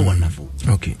 Is not wonderful.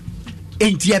 Okay.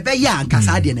 Enti ebe ya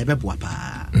nkasa ade na ebe boa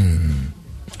pa.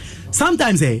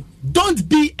 Sometimes don't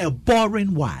be a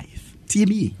boring wife.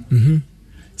 TME.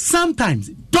 Sometimes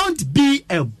don't be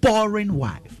a boring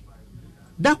wife.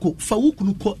 Dako fa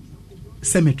wukunu ko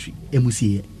cemetery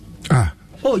emusie.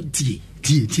 Oh tie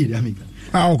I mean.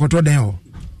 Okoto den o.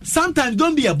 Sometimes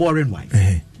don't be a boring wife.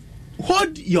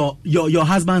 Hold your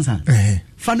husband's hand.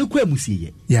 Fa no ko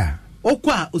emusie. Yeah.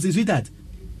 Okwa o say sweetheart.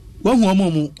 When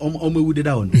omo did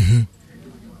that one.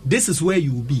 This is where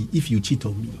you will be if you cheat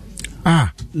on me.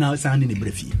 Now sound in the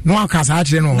brefi. No akasa a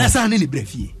kire no. Na sound in the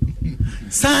brefi.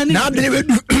 Sound in. Na be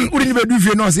uri be du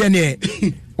fie no say ne.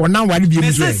 Ona wari bi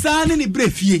mu so. Sound in the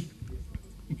brefi.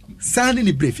 Sound in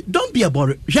the brefi. Don't be a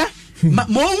boring. Yeah.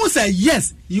 Mo say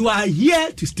yes, you are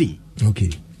here to stay.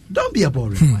 Okay. Don't be a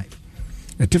boring wife.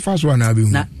 The first one I be.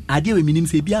 Na ade we minim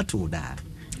say bia to da.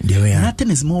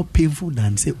 Nothing is more painful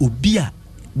than say obia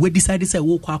we decide say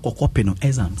wo kwa akokɔpe no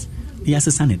exams.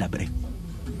 Yes, Sunday dabre.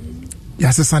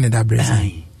 Yes, Sunday dabre.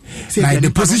 Like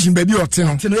the position baby or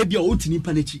ten. Ten no be o tini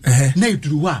panichi. Na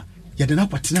iduru wa ya de na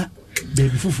kwatena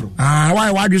baby fufuro.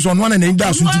 Why this one and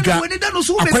da suntika.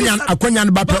 Akwanya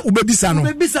no bapa ubebisa no.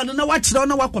 Ubebisa no na wa kire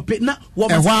na wakɔpe na wo.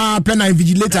 Ehwa pe na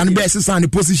vigilator no be sesa the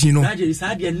position no. Na je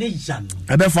sa de ne jan.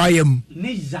 Ebe fa yam.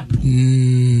 Ne jan.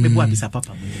 Me bo abisa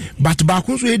papa. But ba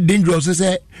kun so dangerous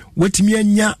say wetimi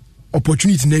anya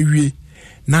opportunity na wie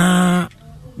na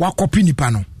wakɔpe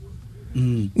nipa no.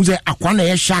 Uze akwa na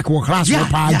ye shark wo class wo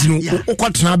party no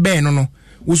ukotena ben no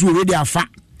wo so already afa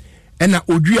ena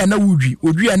odwia na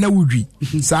wudwi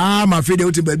saa ma fe de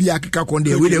wote ba bi akeka kon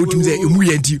de we de wotum ze emu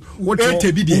yanti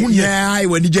wote bi de hu nya ai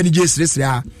wani je sresre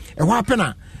a ho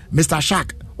apena Mr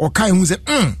Shark o kai hu ze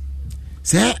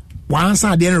say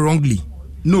wansa de wrongly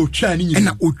no twa ni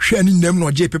ena otwa ni nam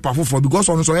no je paper foforo because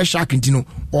on so ye shark ntino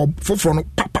o foforo no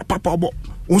papa obo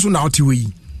wo so na oti we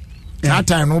that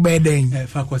time no be den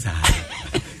fakosa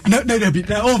no be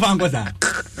o fakosa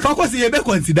fakosa ye be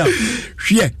consider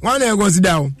hwe wan e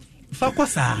consider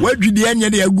fakosa wadwidi anya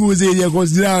de agu ze ye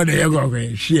consider de ye go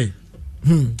hwe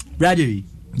brother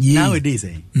nowadays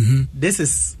this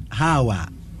is how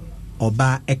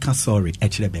oba eka sorry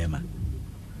ekire bema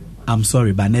I'm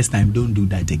sorry but next time don't do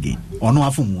that again ono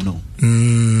afumu no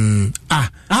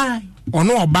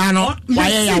ono oba no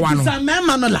waye ya wa no sa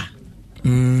mema no la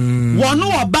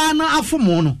wono oba na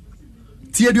afomo no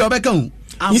tie di obeka hu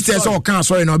instead so kan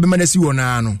sorry na obema na si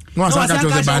wona no no asaka to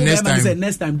the by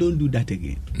next time don't do that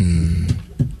again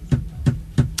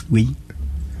we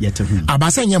yet hu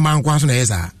abasa nya man kwa so na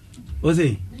yesa o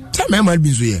say tell me man bi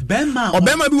so ye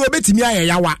obema bi obetimi aye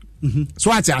yawa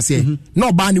so ati ase na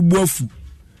oba ne bu afu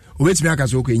obetimi aka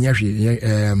so ko nya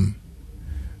hwe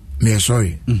me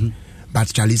sorry but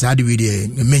Charlie said we dey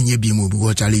menye bi mu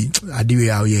because Charlie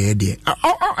adiwe how ye dey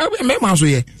me man so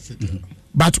ye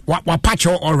but wa patch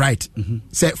all right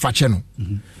say fache no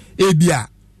e bia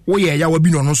wo ye ya wa bi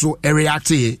no so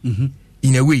react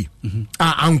in a way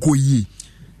anko yi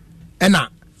ena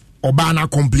oba na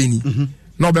complaining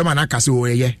na obema na kase wo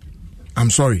ye I'm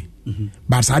sorry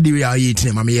but adiwe how ye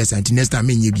tin mama yes and next time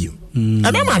menye bi e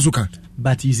me man so kan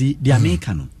but you see the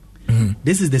American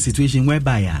this is the situation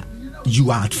whereby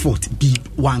you are at fault be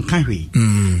one country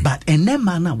but and then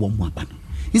man na one more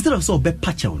instead of so be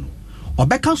patch no or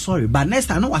be sorry but next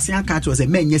time no was say catch was a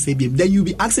man yes then you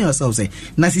be asking yourself say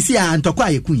na sisi a ntokwa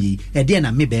ayekun yi e de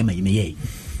na me be ma me ye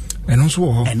and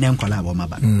also and then kola wo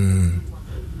maba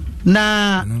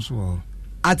na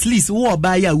at least wo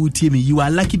ba ya wuti me you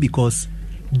are lucky because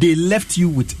they left you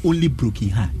with only broken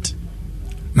heart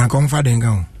na comfort den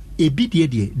gan e bi de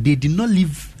they did not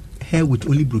leave her with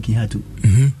only broken heart too.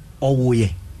 Oh yeah.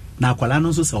 Na akwala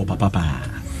no so se papa pa.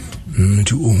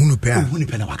 To ohunu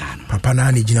pe na waka no. Papa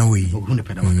na ni gina we. Ohunu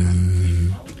pe na waka.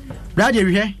 Brother, you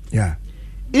hear? Yeah.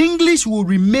 English will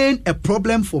remain a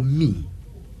problem for me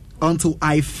until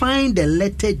I find the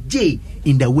letter J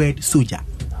in the word soldier.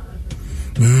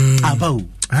 About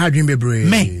I dream be brave.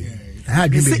 Me.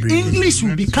 English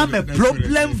will become a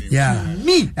problem for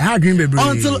me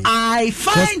until I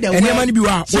find the word.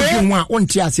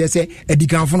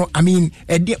 I mean,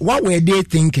 what were they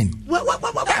thinking?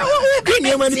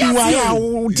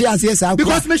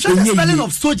 Because me sure the spelling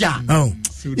of soldier.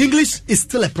 English is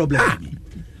still a problem for me.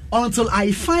 Until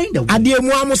I find a word.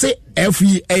 I say F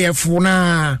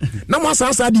na mo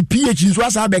sa di PH so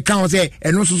asa be kan say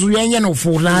eno so yenye no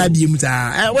fo na bi mu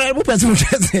ta we person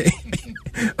say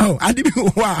oh adi bi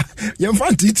wa yem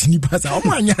fan titi ni pasa o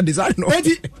mo anya design no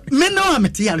me no am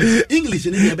tia English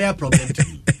ni be a problem to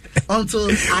me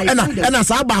until I and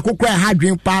sa ba kokra ha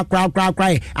dwen pa kra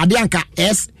ade anka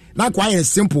S na quite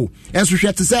simple enso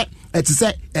hwe te say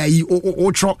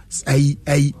o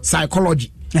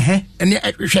psychology and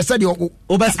she said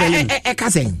over spelling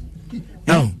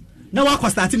no now I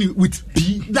starting with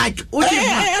B like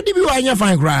I did you anya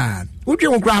fine cry what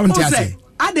you cry want to say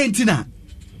adentina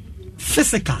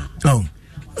physical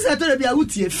what's that to be a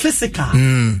utie physical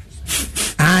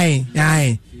aye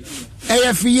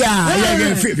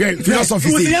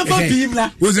philosophy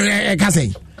was can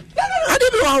say I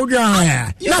did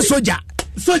you na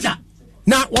soldier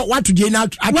now what to Jane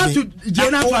out? What to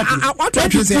Jane out? What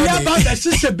to say about the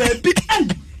sister baby?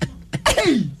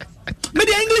 Hey, but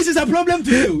the English is a problem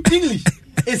to you. English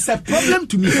is a problem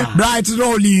to me. Right, it's not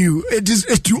only you. It's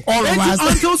to all of us.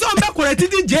 Until so I'm back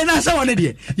correcting Jane out. So one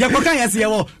idea. You can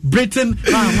say Britain,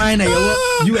 mine,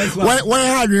 US. Why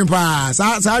had you pass?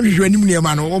 I wish you any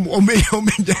man or me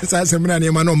just seminar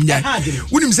man.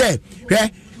 Wouldn't him say,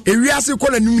 "Hey, if we are so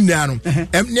called a new man,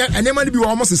 and there might be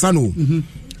almost a son."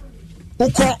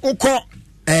 Uko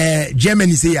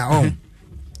Germany say ya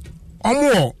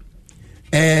omo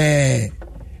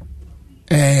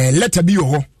letter bi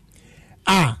ho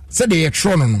say the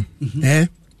tron no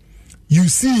you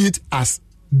see it as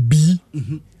B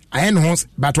I know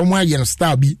but omo aye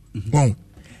star B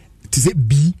to say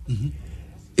B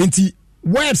enti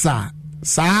words are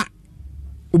sa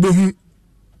obehu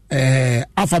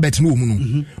alphabet no mu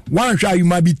no one sure you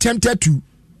might be tempted to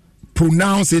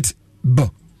pronounce it B.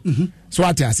 So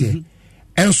what I say,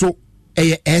 and so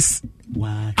a S,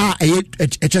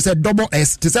 a just double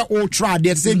S to say all try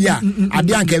there to say yeah, I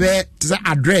didn't give to say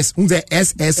address who's the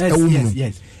SS a woman.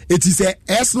 Yes. It is a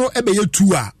S no ebe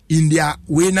two in their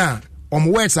way now.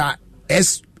 Words are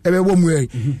S ebe woman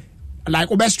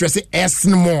like over stress S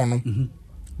no more no.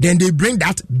 Then they bring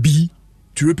that B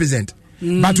to represent.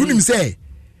 But when him say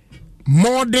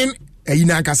modern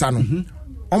ina kasano,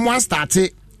 almost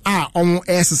started. On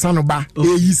S Sanoba,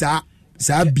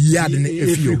 sa bia de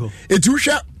efio. It you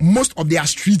share most of their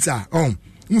streets are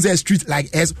say street like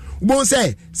S. Won't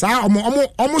say sa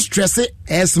almost stress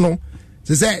S no.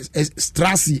 Say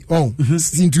Strassi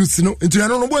into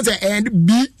no won't say and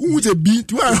B who's a B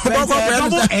to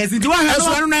double S into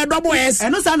one double S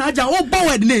and no son aja oh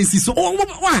board name so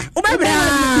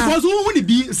because who would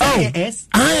be say S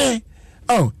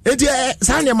it's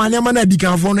Sunday man na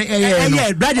dikan for no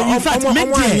brother in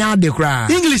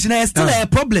fact English na still a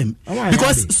problem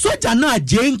because soldier na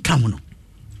Jane come no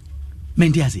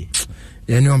mendi ase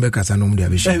any on be kasa no mu dia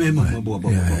be shi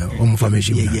om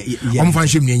formation om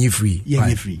formation ni free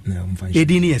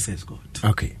edini SS God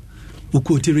okay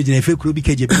ukoti regional fe kuro bi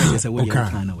KJB say we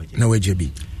na we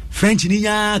JB French ni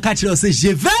nya ka kire say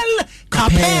Jevel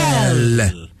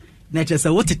Capel na just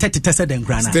what tete said den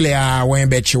grana still ya when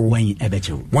bechiw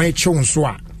when chiw nso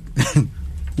a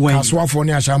when aswafo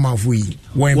ni ashama fu yi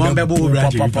when bebo when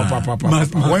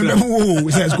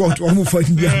bebo says God omo fa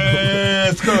bia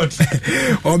Scott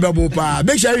on bebo pa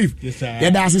big sheriff yeah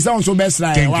that sound so best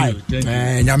right why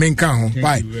nyame nka ho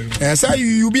why say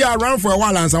you be around for a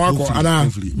while and say wako ana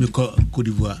me Cote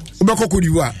d'Ivoire ubeko Cote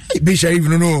d'Ivoire big sheriff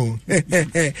no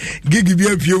gigi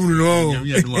bia pie no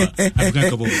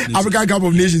African Cup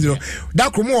of Nations no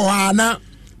that kromo ha na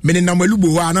mene na malubo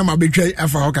ho na mabetwa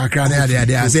afa ho kakra na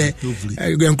ade say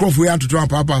enkrofo ya toto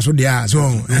papa so dia so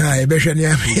e behwe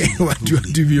ne what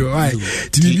to be why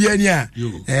tibia ni a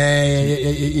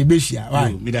e behia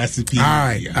why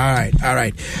all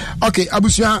right okay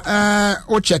abusia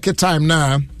o check it time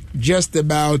now just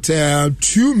about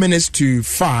 2 minutes to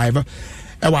 5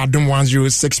 Adom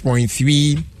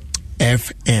 106.3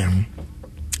 FM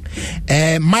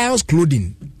Miles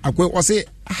Clothing I say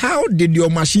how did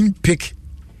your machine pick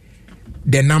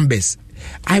the numbers?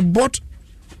 I bought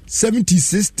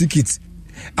 76 tickets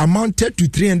amounted to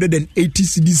 380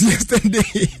 cedis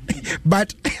yesterday.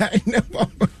 But I never.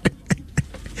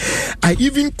 I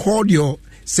even called your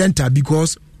center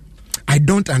because I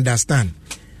don't understand.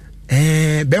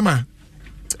 Bema,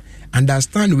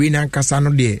 understand we na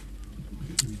kasano de.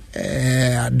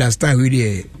 Understand we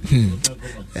de.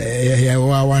 I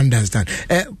understand.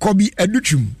 Kobe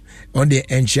Educhum on the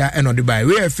Encha and on the buy.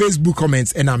 We have Facebook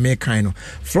comments and I make kind of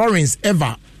Florence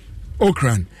Eva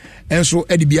Okran and so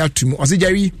Eddie Biatum. I say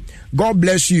Jerry, God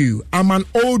bless you. I'm an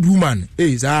old woman.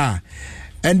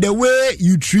 And the way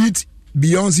you treat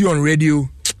Beyonce on radio,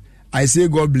 I say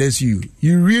God bless you.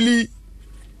 You really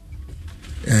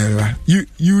you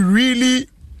really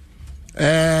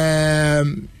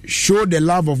show the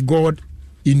love of God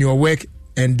in your work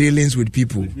and dealings with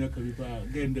people.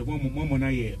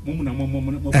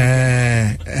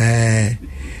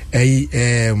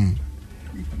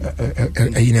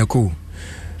 Cool.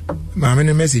 My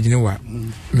message, you know what?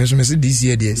 Message this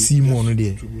year, there, see more no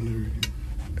there.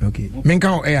 Okay.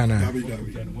 Menka air na.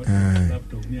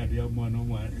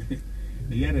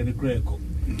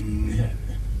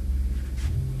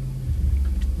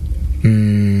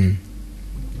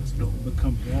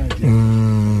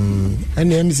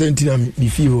 And I'm sending me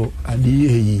feel at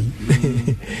the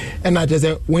and I just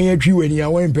say when you tree when you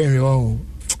are wearing penny oh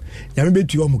you may be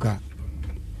to Omuka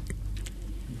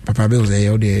Papa Bills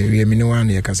there we me no one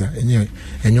here kasa and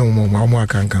your mama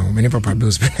can come many Papa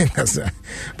Bills kasa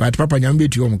but Papa you be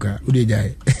to Omuka udi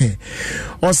jai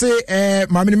or say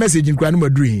my message in Grandma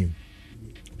Dream.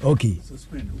 Okay.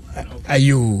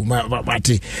 You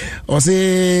or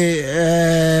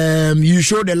say you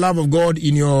show the love of God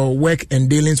in your work and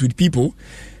dealings with people.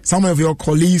 Some of your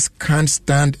colleagues can't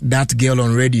stand that girl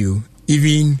on radio,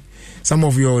 even some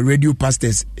of your radio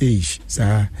pastors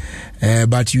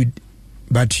but you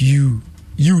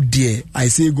dear, I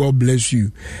say God bless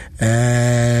you.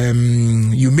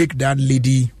 You make that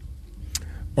lady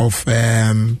of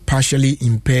partially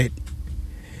impaired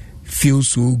feel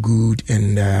so good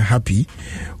and happy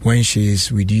when she's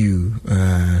with you.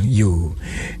 You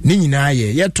Nina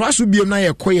ye trust will be na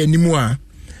ye koye nimu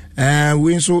a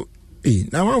we so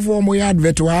na man for mo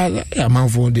advert wa man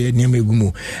for the name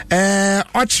egumo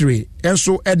archery and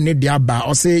so edne dia ba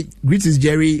or say greetings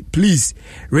Jerry, please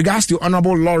regards to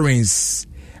Honorable Lawrence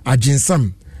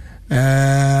Ajinsam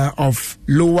of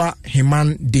Lower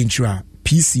Heman Dentra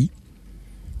PC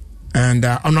and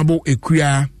Honorable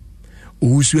Ekuya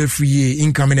Usu Free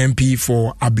incoming MP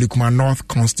for Ablikuma North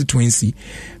constituency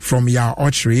from Ya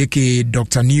Archery, aka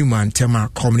Dr. Newman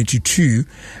Tema Community 2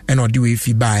 and Odiwe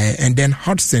Fibae, and then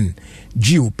Hudson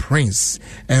Gio Prince.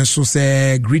 And so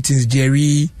say greetings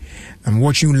Jerry. I'm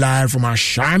watching live from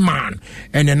Ashaman,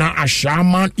 and then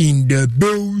Ashaman in the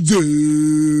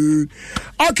building.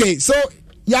 Okay, so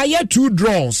yeah, 2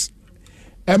 draws.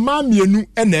 A man yenu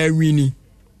and a winnie.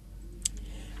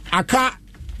 Aka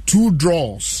 2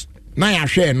 draws. Na ya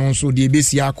share no so the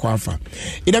besia kwafa.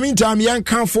 In the meantime, yan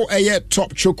can for a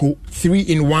top choco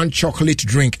 3-in-1 chocolate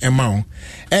drink amount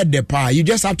at the pa. You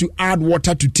just have to add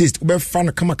water to taste. Ube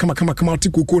fun come out to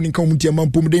cocoa in community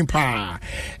amount pum pa.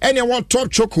 And you want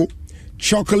top choco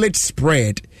chocolate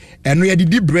spread and we had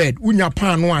the bread unya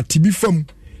pan wa tibi fam.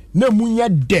 Na munya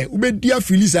de ube dia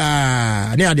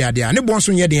filisa ne ade ne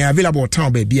bonso nye de available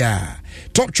town baby.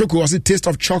 Top Choco was the taste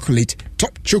of chocolate.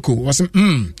 Top Choco was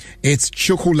it's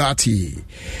chocolate.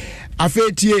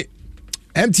 Afetie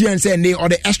MTN say ne or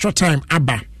the extra time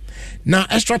aba. Now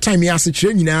extra time ya se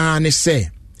kire nyina ne say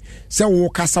wo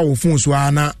kasa wo phone so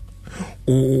ana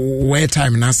where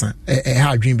time nasa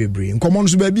ha dream bebre nkomo no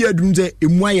so ba bia adum say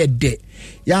emu aye de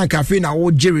ya cafe na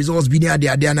wo je results bi ni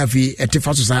ade na fi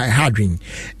etefa so sa ha dream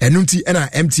enunti na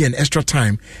MTN extra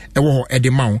time e wo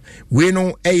edema we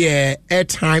no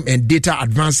airtime and data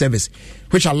advanced service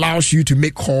which allows you to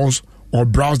make calls or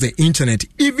browse the internet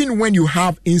even when you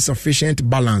have insufficient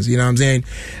balance. You know what I'm saying?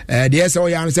 The SO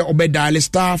ya say obey dial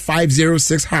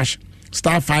 *506#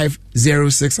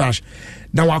 *506#.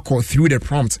 Now I call through the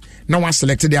prompt. Now I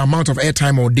selected the amount of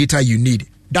airtime or data you need.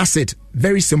 That's it.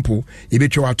 Very simple.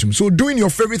 So doing your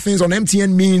favorite things on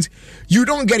MTN means you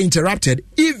don't get interrupted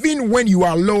even when you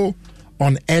are low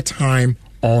on airtime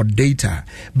or data.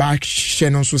 But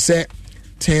Shannon so say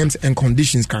terms and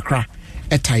conditions kakra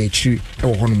etayechi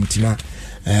ewo hono mutina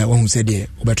one who said there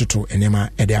obetoto enema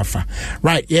edeafa.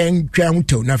 Right, yen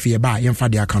twa na fie ba yen fa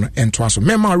de aka no ento aso.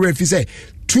 Mema refi say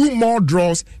 2 more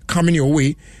draws coming your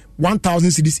way. 1,000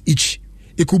 cedis each.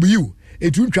 It could be you.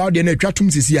 It will try the network to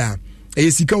Sisia. A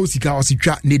sika or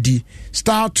sitra nedi.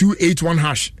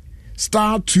 *281#.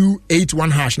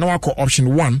 *281#. Now I call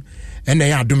option 1 and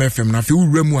they are Dome FM. Now, if you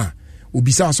remember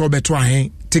obisa so beto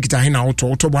ahen ticket ahen na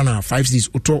auto bana 5 cities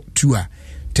auto 2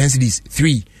 10 cities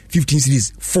 3 15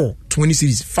 cities 4 20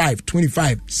 cities 5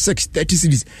 25 6 30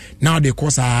 cities now they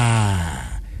cost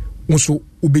also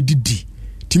obedidi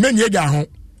timeni eja ho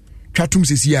twatum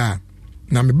sesi a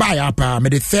na me buy up me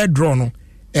the third draw no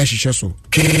e hihye so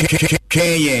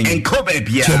KN and Kobe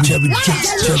Bia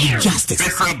justice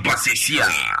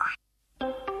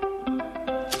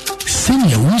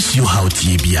Senior who's you how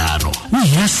Tibiano. We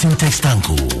have Syntax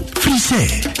Tanko. Free say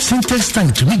Syntax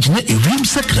Tank to make a room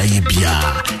sacra bia.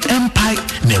 Empire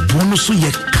ne bonus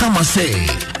ye kama say.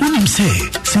 Unim say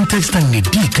Syntax Tank ne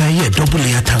dika ye double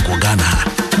ya tanko Ghana.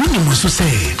 Unim also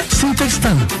say Syntax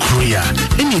Tank Korea.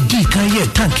 Any dika ye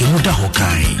tank muda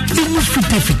hokai. Imu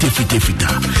fite.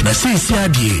 Na say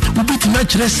siadie ubit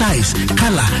natural size,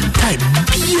 color, type,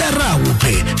 biara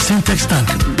upe. Syntax Tank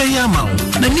beyamau.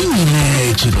 Na nini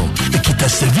ne chino. Kita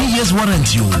 7 years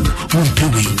warranty you won't pay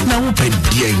we now open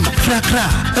dien kra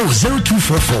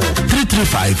 0244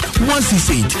 335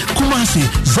 168 Kumasi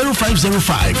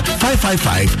 0505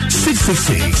 555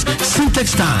 666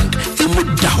 Syntax Tank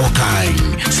imuda hokai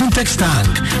Syntax Tank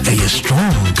a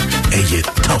strong a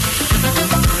tough.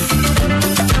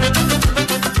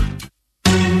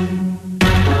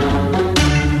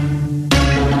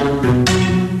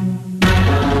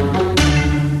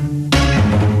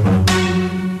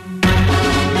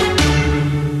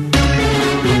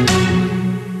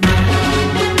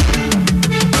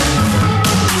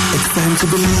 To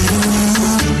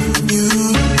believe in you,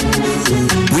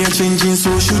 we are changing, so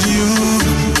should you.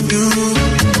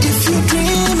 If you're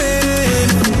dreaming,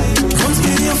 don't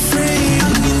be afraid.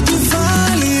 The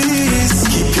valleys,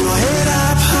 keep your head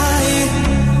up high.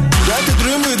 Got to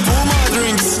dream with Boomer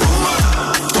drinks.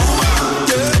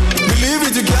 Yeah, believe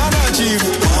it, you can achieve.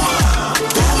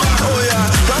 Oh yeah,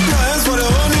 clap your hands for the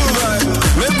whole new vibe.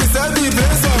 Make me start the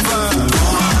place on fire.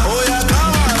 Oh yeah,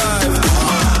 come alive.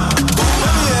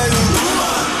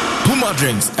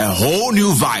 Drinks, a whole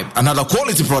new vibe. Another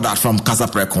quality product from Casa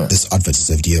Precon. This advert is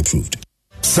FDA approved.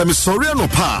 Semisoriano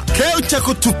pa Kale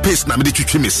Chaco toothpaste na me de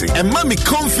twitwe missing and mommy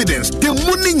confidence the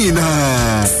morning in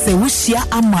se wushia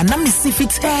ama na me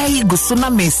sifite go so na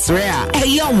mesrea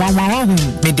e ya wanwa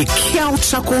me de Kale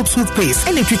Chaco toothpaste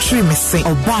and twitwe missing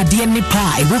oba de ni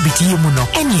pa e wo bidie mu no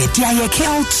ene e dia ye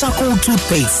Kale Chaco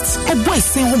toothpaste e boy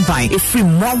sin ho ban e free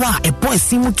mowa e boy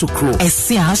sin mu tokro e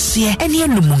se ahye ene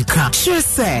enumunka sure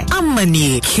say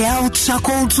amani Kale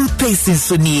Chaco toothpaste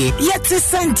so ni yet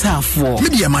center for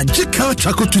media magical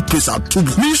Chaco toothpaste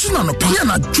atubu me use na no pa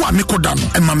na dwa me koda no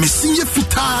e ma me sinye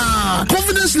fita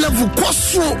confidence level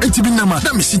kwaso etibinama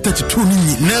na me sita tito ni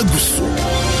na aguso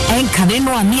en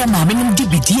kaneno ani ma me nim di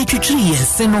bidie twitwiri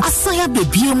yense no asaya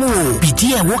bebie mu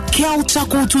bidie wo Kale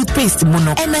Chaco toothpaste mu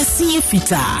no na sinye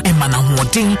fita e ma na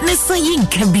hoden ne sayi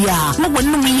nka bia na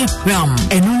wonum yi ram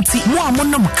enunti mo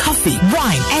amonom coffee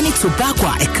wine any tobacco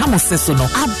e kamo seso no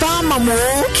abama mo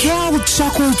Kale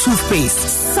Chaco toothpaste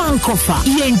sankofa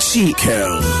yenchi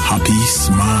happy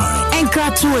smile and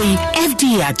Kratui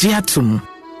FDA Ajiatum.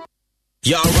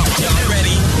 Y'all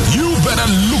ready? You better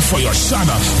look for your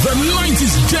shana. The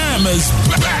 90s jam is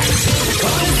back.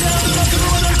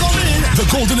 The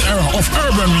golden era of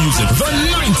urban music. The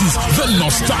 90s, the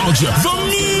nostalgia, the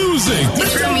music.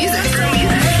 It's real music.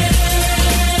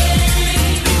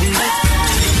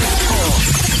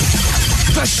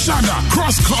 The Shagga,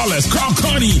 Cross Collars,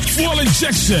 Carcani, Full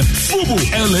Injection, Fubu,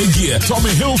 LA Gear, Tommy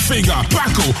Hilfiger,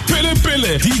 Paco, Pele,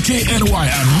 DKNY,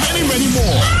 and many, many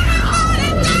more.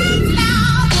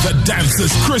 The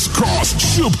dancers, Crisscross,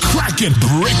 Shoop, Kraken,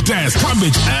 Breakdance,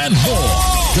 Cabbage, and more.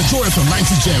 The Joy from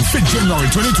 90 Jam, 5th January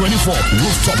 2024,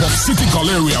 rooftop of City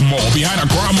Galleria Mall behind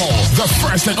Accra Mall. The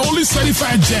first and only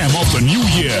certified jam of the new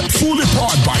year. Fully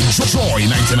powered by Joy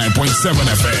 99.7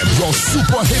 FM, your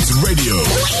super hits radio.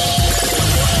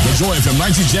 The Joy FM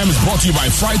 90 Jam is brought to you by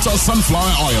Frital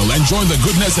Sunflower Oil. Enjoy the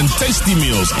goodness and tasty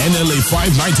meals. NLA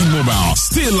 590 Mobile.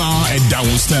 Still and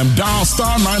downstem dial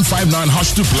star 959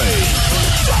 hash to play.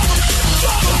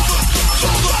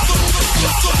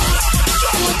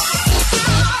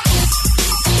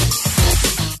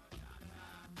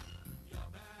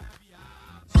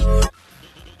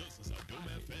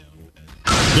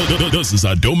 This is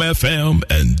Adom FM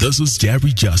and this is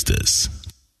Jerry Justice.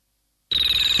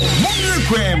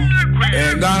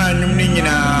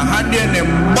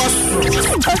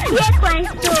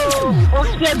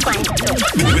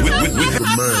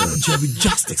 Jerry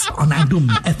Justice on Adom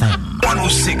FM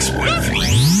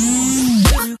 106.3.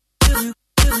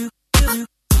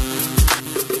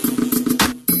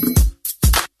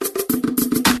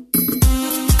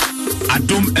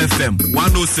 Adom FM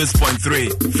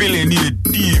 106.3. Feeling it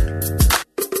deep.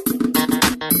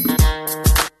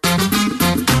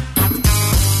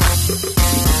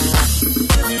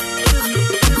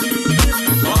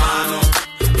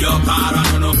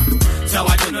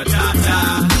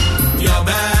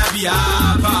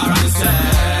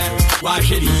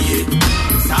 wash it,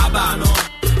 Sabano,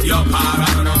 your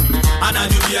parano, and I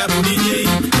do be a booty,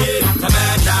 the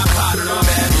man that parano,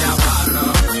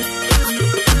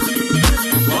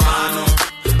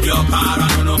 your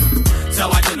parano, so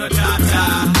I do not tata,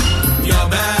 your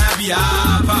baby,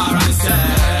 parano,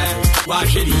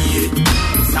 wash it,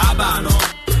 Sabano,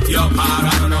 your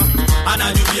parano, and I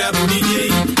do be a booty,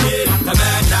 the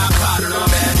man that parano,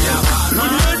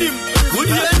 would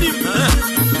you let him?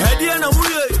 Hediana,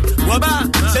 Waba,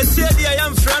 Cecilia, I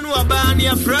am friend, Waba,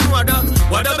 near friend,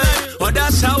 what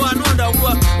that's how I know that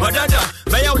what other.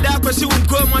 By our dark pursuit,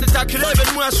 come on the tackle,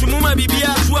 and Sumuma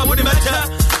Bibia, who I would matter.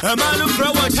 A man of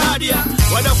Pro and Tadia,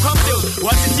 what a couple,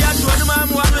 what is the answer?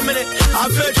 1 minute.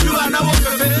 I've heard you and I walk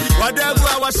of it. Whatever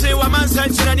I was saying, 1 man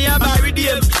sent in a nearby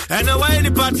redeem, and away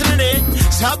the partner,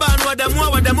 Saban, what the more,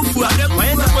 what the Mufu,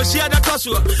 when I was here, the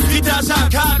Tosso, Peter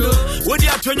Sakado, what you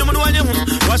have 21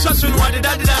 was also what the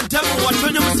daddy and tell me what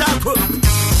 21 Sako,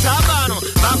 Sabano,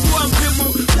 Baku and Pimu,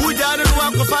 who didn't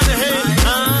walk of the head.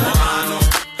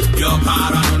 Your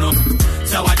parano,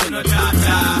 so I do not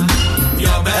tata.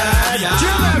 Your baby,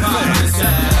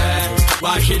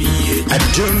 at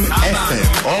Jim FM,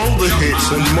 all the hits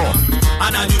and more.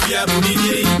 And I do be a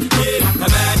booty, a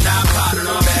bad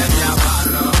parano,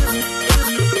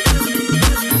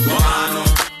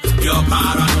 your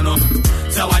parano,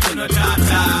 so I do not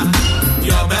tata.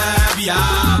 Your baby,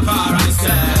 parano,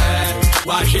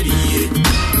 wash it,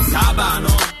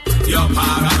 Sabano, your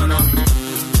parano.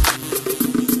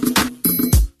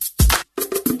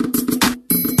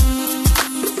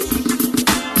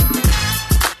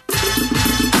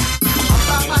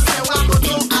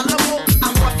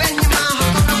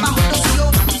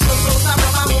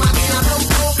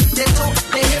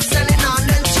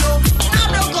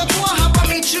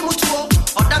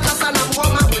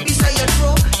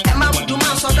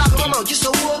 Just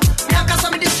so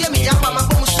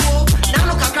now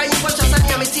look at crying for just and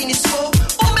I'm a teeny so.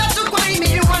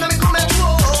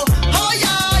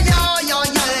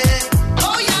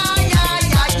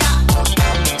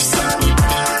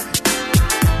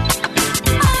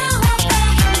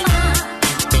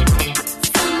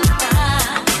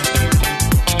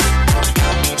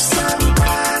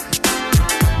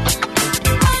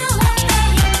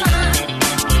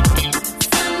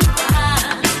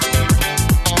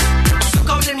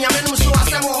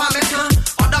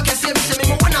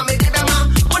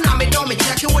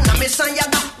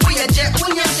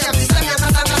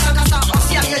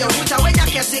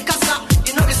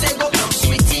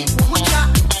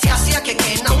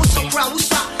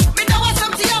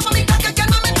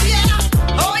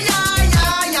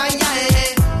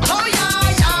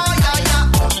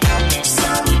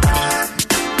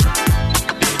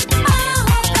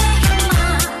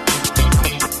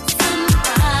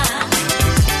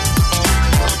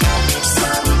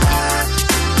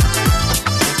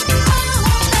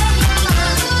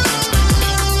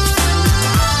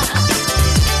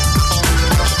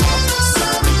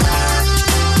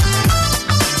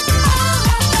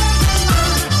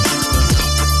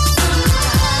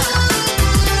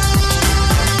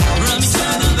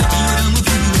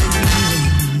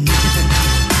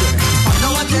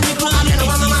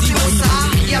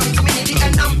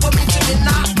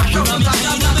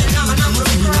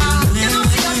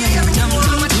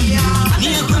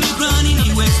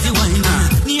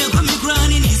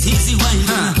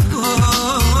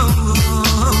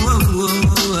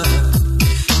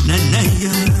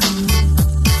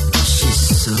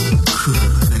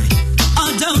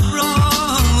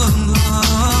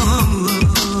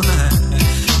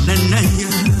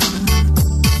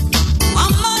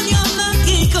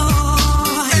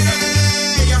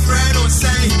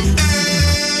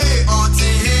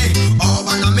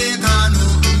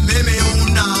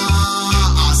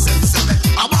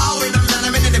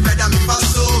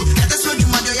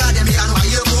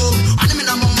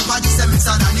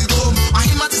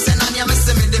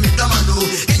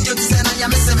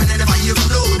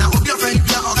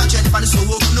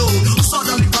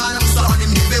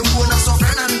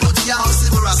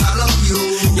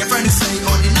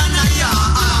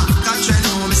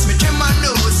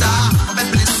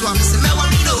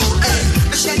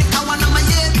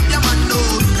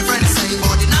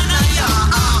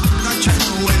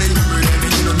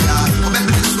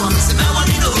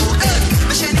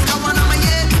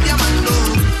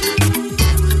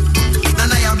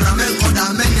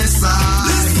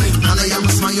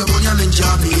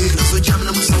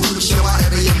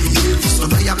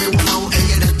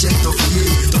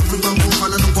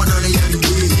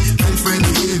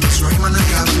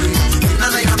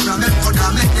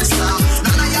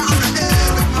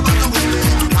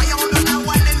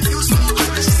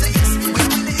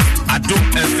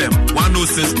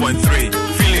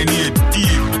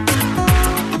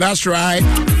 That's right.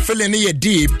 Feeling it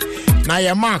deep. Now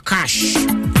your mark cash.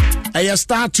 A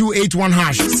star 281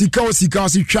 hash. Sika si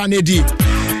chane deep.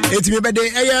 It's me by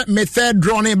the me third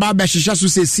drone baba shisha so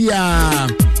se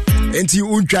enti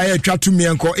untwa ya twa to me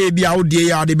enko e bia wo de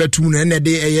ya de betu no na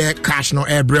de cash no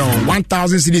e bre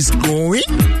 1000 cedis going.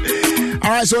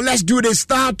 All right, so let's do the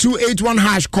star 281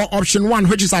 hash call option 1,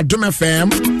 which is at Dome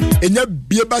FM. And you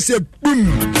be able to say boom.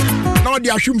 Now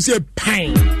the assume say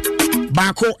pine.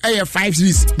 Bako 5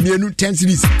 series, Mienu 10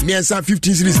 series, Miensa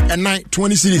 15 series, and 9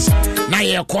 20 series. Now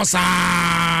you course, you know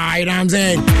what I'm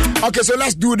saying? Okay, so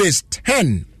let's do this.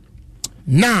 10,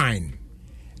 9,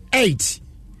 8,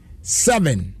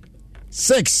 7,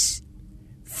 6,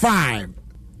 5,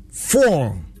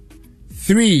 4,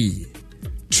 3,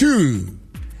 2,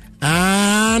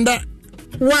 and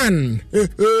 1.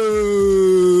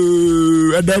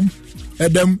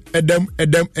 Adam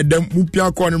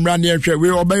mupia kwa nimrani yenhwe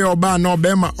we obey oba no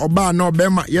bema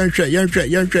yenhwe.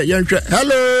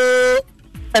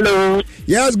 Hello.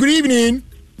 Yes, good evening.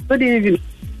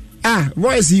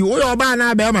 Voice you oba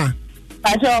na bema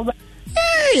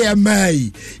hey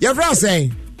mai your friend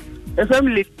saying the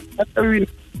family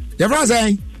your friend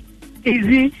saying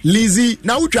Lizzie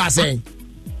now what you are saying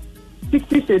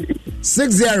 60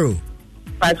 55.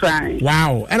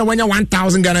 Wow. And when you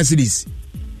 1,000 Ghana cedis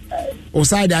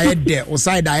Oside I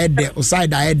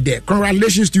had there.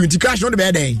 Congratulations to you. Cash not the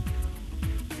bad day.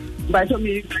 But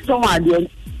me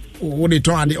they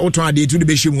turn the to the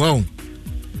bishop. Wow.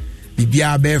 Be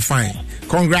fine.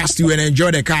 Congrats to you and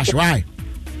enjoy the cash. Why?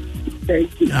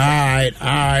 Thank you. All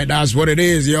right. That's what it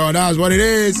is, yo. That's what it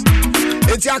is.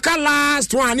 It's your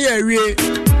last one here.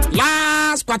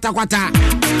 Last kwata.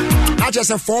 Not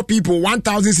just 4 people,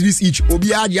 1,000 cedis each.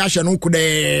 Obia Yasha no could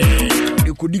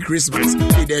you could do Christmas.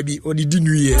 There be only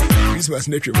New Year. Christmas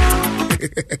nature.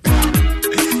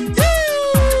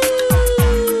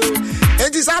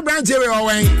 And this our brand here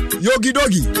away. Yogi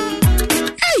Doggy.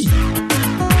 Hey!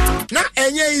 Now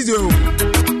any is you.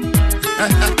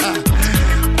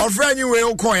 Our friend you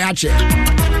will call Yache.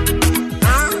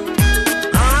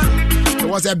 It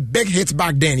was a big hit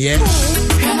back then, yeah.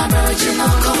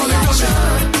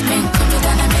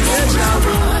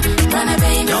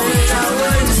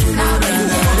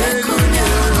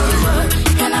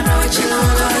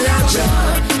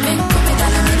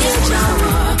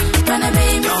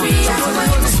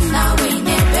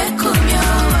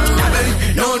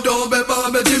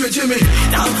 Jimmy,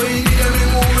 now baby,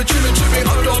 Jimmy,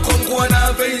 I don't come go on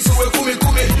our face, so we're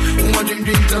coming. What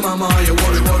drink to mama, you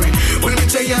worry. When we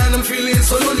tell you I'm feeling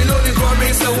so lonely, call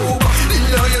me so over.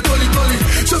 You dolly.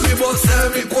 So me boss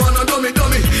every corner, dummy.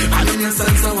 I mean your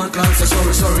sense of one class,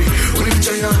 sorry. When we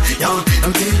tell you,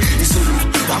 I'm feeling so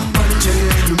one bunch of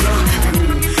you know.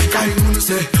 Can't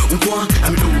say,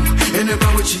 I'm doing, and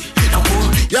about you.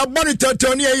 Your body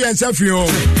Tony and Safrio.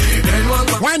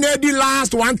 When they did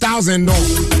last 1,000, no.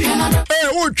 Hey,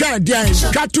 who tried there?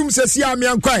 Katum says, yeah, me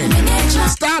and Quay.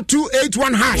 Star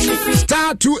 281 hash.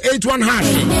 Star 281 hash.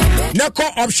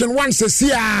 Neko option 1 says,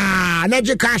 yeah,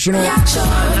 Naja cash, no.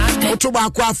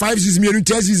 Otobaqua 5 is me,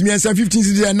 10 is me, and 15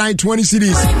 cities and 9 20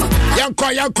 cities. Yanko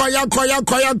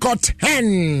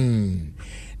 10,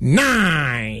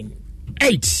 9,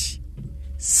 8,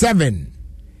 7,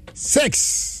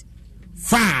 6,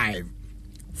 5,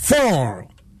 4,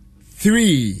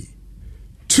 3,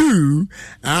 2,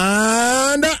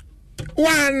 and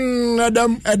 1.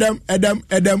 Adam.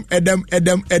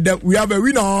 We have a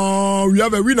winner.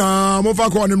 Mofa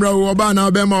kwa nimra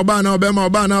obana bema.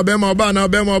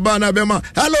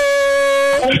 Hello.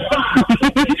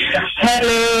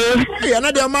 Hey,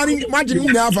 another man imagine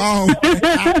me have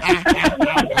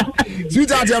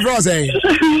sweetheart your bro say.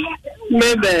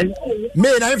 Maybe.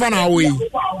 May na ifa na we.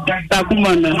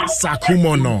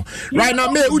 Sakumono. Right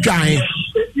now, May Ujain.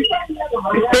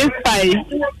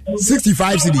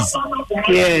 65 cities.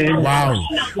 Yeah. Wow.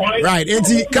 Right. And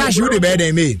cash you the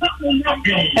better me.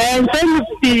 And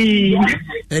 50.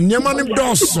 And your money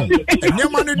Dawson.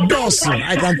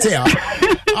 I can tell.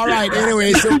 All right.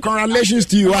 Anyway, so congratulations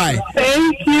to you. Why?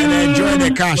 Thank you. And enjoy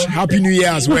the cash. Happy New Year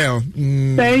as well.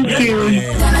 Thank you.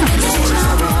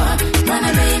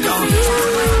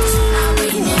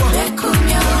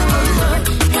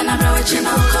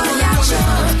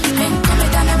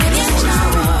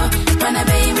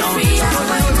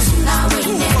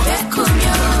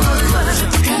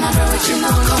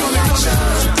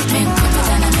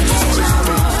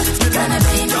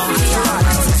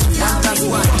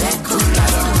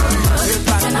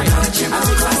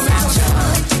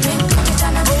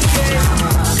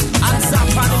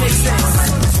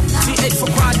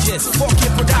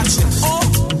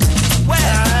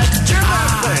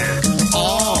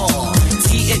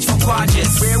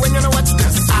 when you know what's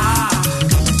this?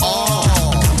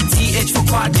 TH for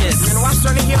quadrants. You know what's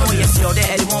running here? Oh, yes, you're there.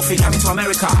 Eddie Murphy coming to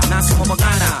America. Nancy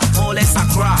Mobogana. Ole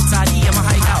Sakura. Tadi, I'm a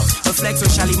hideout. Reflex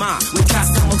with Shalima. We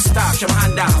cast the mustache. Show my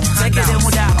hand out. Take it in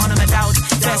without on a doubt.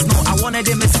 There's no, I wanted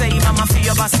them to say, Mama, feel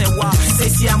your bass and wow. Say,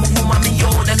 see, I'm a woman, me, yo,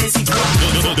 then they see.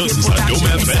 This is a Dome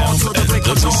FM.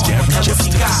 This is Scam.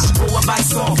 Go and buy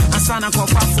some. And Sana go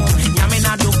perform.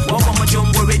 Yaminado. Walk on my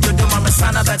jumbo radio. Do my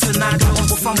Sana that's a nado.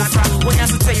 From the front. When you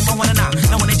say, I want to know.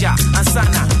 No one is ya. And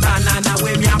Sana. Na,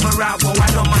 where me have a rap. Oh, I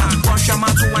don't mind. Wash your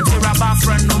man to one tiraba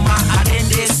friend no man. I didn't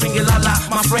dare single lala.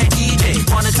 My friend DJ.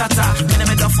 On the tata. When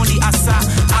I'm for the asa.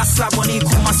 Boni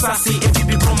kuma sasi. If you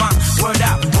be kuma. Word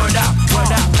up.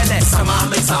 Sama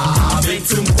meta.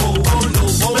 Bintum po. Oh no.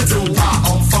 Bintum pa.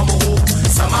 On famo.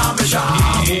 Sama meta.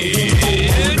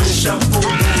 Shampoo.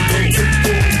 Bintum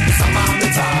po. Sama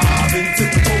meta.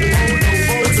 Bintum po. Oh no.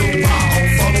 Bintum pa. On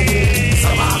famo.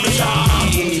 Sama meta.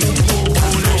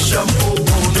 Shampoo.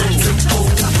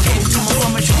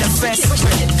 Best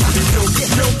friend.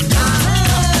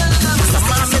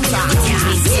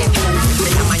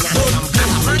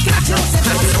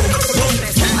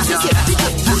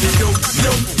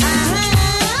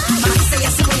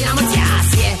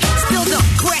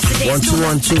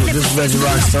 One, two. This is Reggie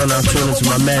Rockstar. I'm tuning to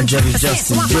my man Jerry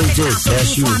Justin. JJ,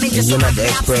 that's you. And you're not the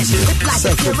express.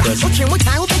 Second question.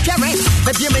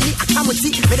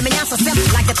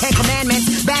 Like the 10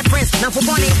 Commandments, bad friends, now for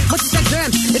money, what's the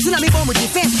term? It's not me born with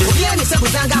defense. We only said we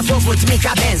don't got for to make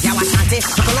our bands. Yeah, I can't take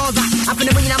the laws up in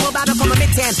the winning. I'm about to come a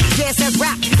midterm. JSF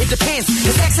rap, it depends.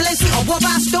 His Excellency or what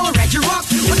about Stone, Reggie Rock?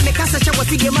 What make us such a what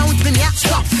the amount when you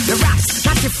stop? The raps,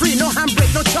 not free, no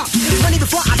handbrake, no chop. Money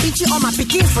before I beat you on my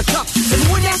pickings for chop. The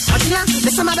moon there,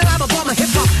 there's some other rubber bomb, hip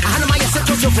hop. I had my set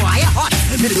to go, I hot.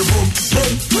 Little boom,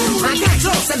 boom. I can't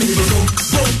talk, send me the boom,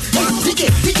 boom.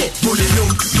 Pick it, boom,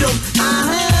 boom.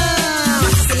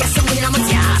 Say yes, I'm in a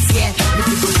jazz, yeah.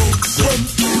 Boom, boom.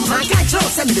 I can't talk,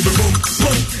 send me the boom,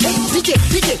 boom. Hey, pick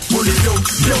it, boom,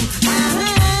 boom.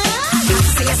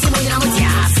 Say yes, I'm in a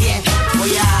jazz, yeah. Oh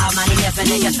yeah, money left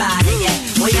and your father, yeah.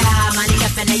 Oh yeah, money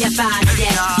left and your father,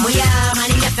 yeah. Oh yeah,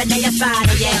 money left and your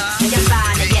father, yeah. Your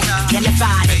father, yeah. Your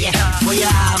father, yeah. Oh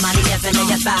yeah, money left and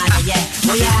your father, yeah.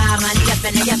 Oh yeah, money left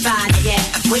and your father, yeah.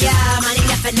 Oh yeah, money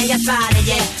left and your father,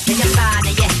 yeah. Your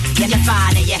father, yeah. Your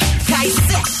father, yeah. Guys,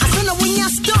 I don't know when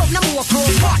you're stove, now more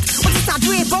cold pot. What is that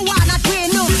doing for one? I doing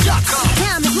no shot.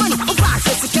 Time is money, oh, box,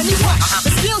 so can you watch?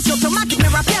 The skills automatic, me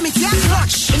repair me, yeah,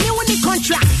 clutch. And you win the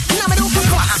contract, now I don't forget.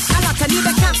 I not tell you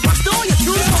the can't store your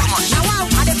true much. Now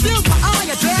I the feel for all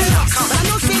your dreadlocks. But I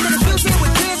know see that the feels here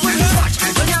with dread when you watch.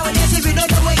 So nowadays, if you know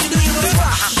the way you do, you will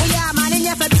rush. Oh yeah, man, in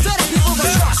your face, so that people go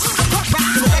trust. I got back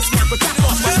to the best now, but that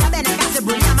was what I've been. I got the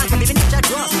brilliant man, can be in the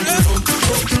drop.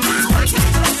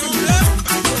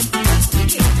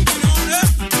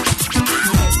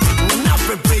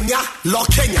 Lord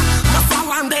Kenya,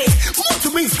 Mafalande,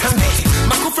 Mutuminskande,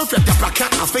 Makufra, the Braka,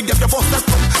 I fed the boss,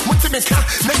 Mutimeka,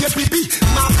 Naya Bibi,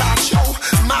 my bad show,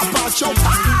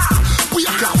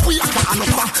 Puyaka,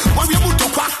 Anoka,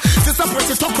 Wayamutoka, the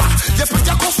Sabrati Toka, the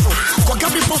Pajako,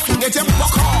 Kogabi Postu, Najem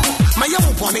Boko, my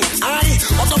young pony, I,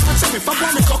 or the Pacific,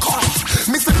 Fabani Coco,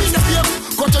 Mr. Mina Pio,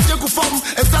 Kotajaku Fom,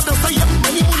 and Sada Sayam,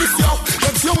 Mani Munisio,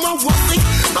 and Fioma Wasi,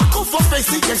 Makufa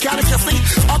Facing, and Caracasi,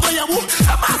 Abayamu,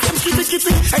 Amasam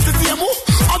Kitty, and the Diamu,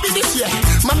 I'll be this year,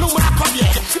 Manu Rapavia,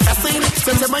 a saying,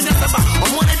 Sentamania Saba, or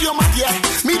one of your Madia,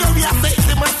 Mido,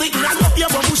 the Masti, Nagopia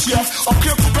Babushia, or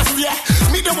Kirku Prestia,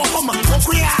 Mido Homa,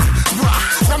 Okia, Bra,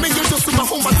 Namin to my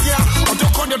home, or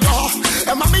Dock on the door,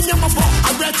 and my minion of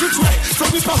I read you to it, so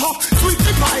we for hop, sweet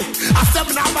pie, I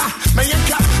 7 hour,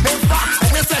 Mayanka, and Ba,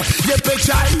 and I say, yeah, big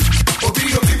child, or be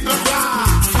your people,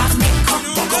 fast me,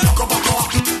 Boko,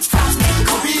 fast me,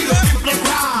 be your people,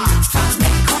 fast me,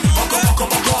 Boko,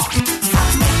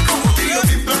 fast me, be your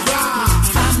people,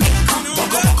 fast me,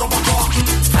 Boko,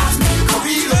 fast me,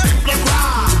 be your people,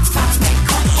 fast me,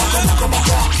 Boko, fast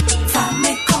me,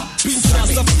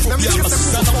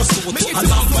 I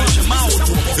love my mouth.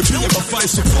 If you ever find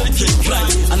some fucking cry,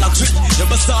 and I drink the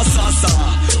Bassa.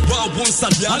 Well, once I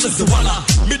be honest, the one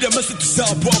made a message to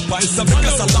sell Bombay, some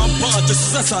because a lamp,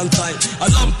 just a sometime. A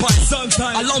lamp, that's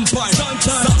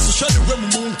a shot of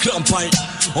moon clampine.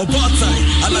 Or bar time,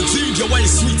 and I drink your white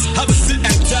sweet. Have a seat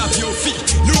and tap your feet.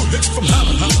 No hit from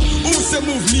Hammer. Who say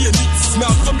move me and eat?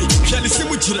 Smell for me. Can you see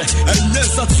what you like? And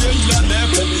yes, I tell you, I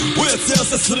never. Where it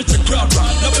tells us to crowd,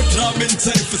 never drop in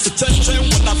time for attention.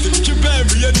 When I think you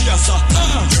bury any answer.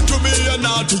 You do me and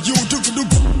I do you do.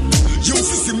 You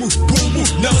see move, boom.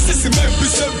 Now see man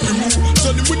be sempre move.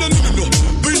 So the winner no.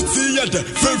 Binti at the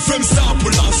from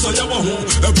sample. So you want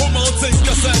a woman take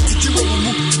a side to you.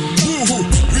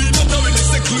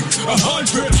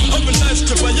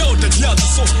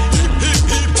 so hip hip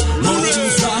hip.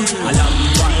 Monza,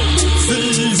 alambai,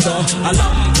 Caesar,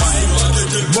 alambai,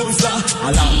 Monza,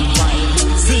 alambai,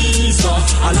 Caesar,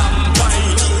 alambai,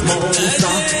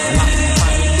 Monza,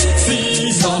 alambai,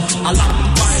 Caesar,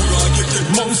 alambai,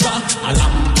 Monza,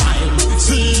 alambai,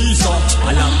 Caesar,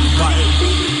 alambai.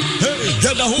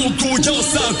 Yada huku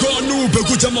jausa konu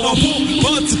begu jama wapu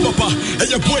party papa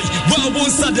eye boy wa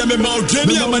wonsa de me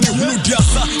maudeni amani hunu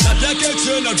diasa na deke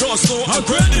chena doso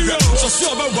akwedi so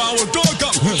so ba wa doga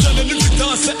shane ni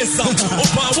dance esa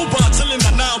opa wo ba chile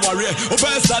na ware oba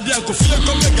sade akofie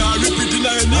ko me ga repeat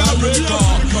na ni areka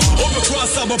oba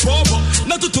cross aba popo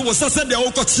na tutu wo sase de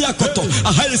okochi akoto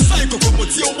a high cycle ko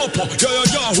moti omopo yo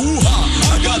hu ha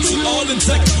I got you all in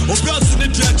tech oba sine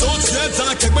de don't get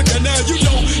like na you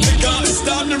know nigga it's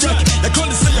time to wreck. I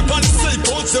couldn't say a bad say,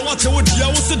 don't say what you would do. I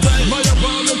was a day. My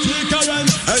apartment, current,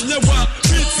 and you were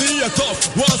pretty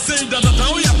tough. Was saying that I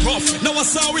know you're prof. Now I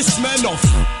saw we smell off.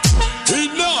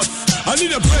 Enough. I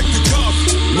need to break the cuff.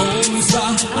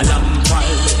 Monza,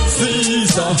 alambai,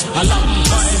 Caesar,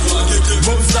 alambai,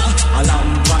 Monza,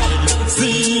 alambai,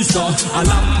 Caesar,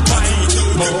 alambai,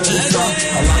 Monza,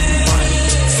 alambai,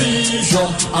 Caesar,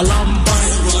 alambai,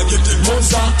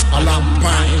 Monza,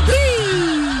 alambai.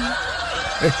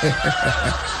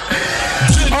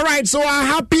 All right, so a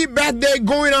happy birthday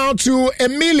going out to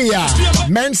Emilia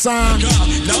Mensah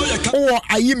or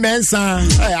Ayi Mensah.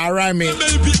 Hey, all right, me.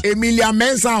 Emilia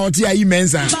Mensah or Ayi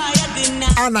Mensah.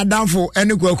 Anna Danfo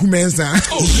and Kwaku Mensah.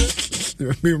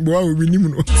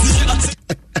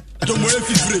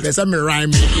 There's something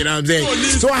rhyme, you know what I'm saying?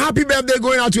 So a happy birthday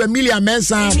going out to Emilia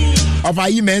Mensah of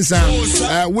Ayi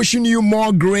Mensah. Wishing you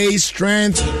more grace,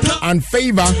 strength, and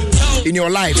favor in your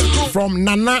life from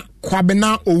Nana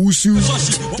Kwabena Owusu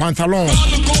Pantalon.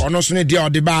 Onosune dia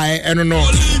Odebae, I don't know.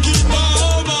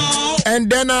 And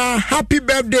then happy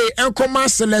birthday, Enkoma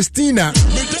Celestina,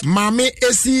 Mami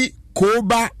Esi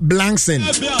Koba Blankson.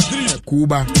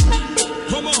 Kuba.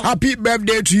 Happy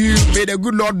birthday to you. May the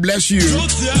good Lord bless you.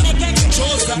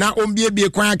 Na ombie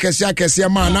kwa kesia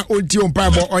ma na onti ompa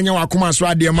bo onye wakoma so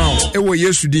ade ma o. Ewo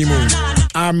Yesu din mu.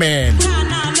 Amen.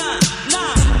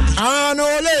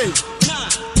 Anole.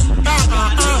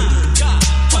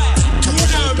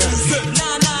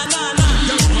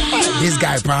 This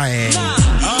guy pie.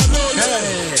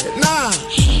 Nah.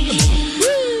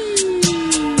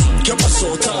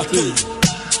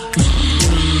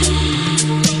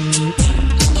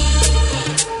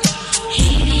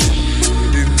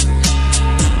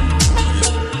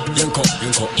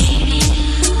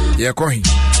 Yenko.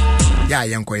 Yeah,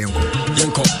 yenko.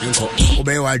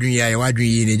 Obey wadun ya wadun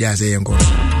yi ne ja say yenko.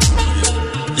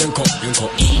 Yenko.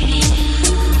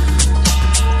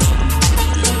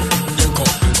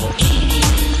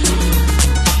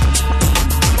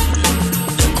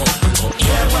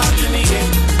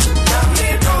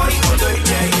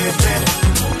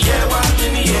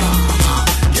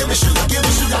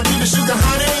 Give me sugar,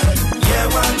 honey. Yeah,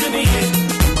 what in the end?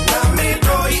 Now me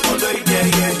boy,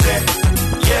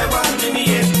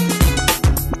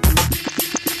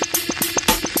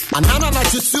 Anana na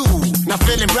tutu, na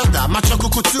feeling brother, my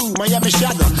chokuku too, my yummy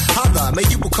shadow, other, may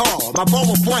you call, my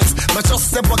ball points, my just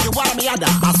simple, get what me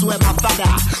other, I swear my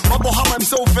father, what how I'm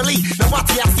so Philly, now what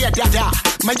I see dada,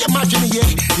 my imagine ye,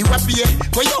 you will be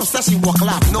where your session walk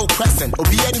up, no question, or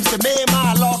be any to me,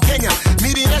 my law Kenya,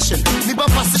 mediation, Niba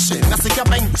position, Nasika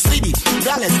Bank City,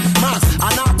 Dallas, Mars,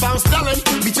 and I found Stalin,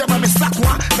 whichever me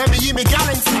Sakwa, maybe you me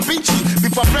gallons, a pinchy,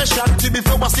 before pressure, to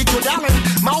before was equal darling,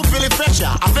 my Philly pressure,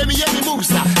 I feel me any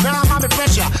moves. Now I'm under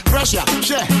pressure, share,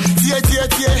 tie,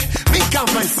 me can't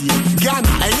fancy, Ghana,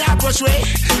 and ya push way,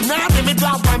 now let me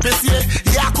drop and piss here,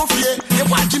 ya coffee, you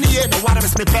watching here, the water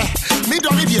is me pay, me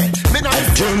don't live here, me not all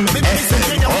the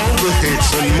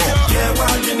hits and more. Yeah,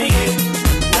 watching here,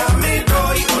 now me do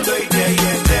it,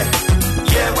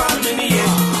 yeah, watching here,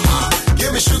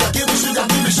 give me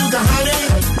sugar, honey,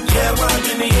 yeah,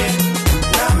 watching here,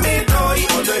 now me do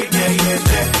it,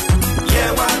 yeah,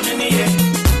 watching here.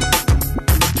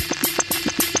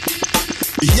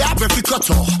 Yeah,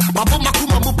 Beficoto, Babu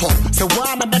Makuma Mupo, so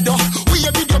one a meadow, we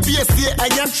have video BSC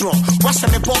and Yantro, wash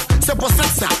and pop, simple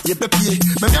sensa, ye baby,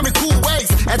 Miami cool ways,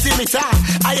 and Timmy time.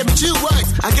 I am 2 words,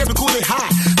 I get me cool high.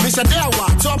 Mr. Dewa,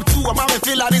 top 2, a mama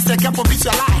feel like this a couple beach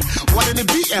alive. What in the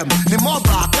BM, the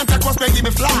mobile, can't cross me, give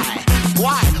me fly.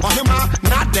 Why? On him,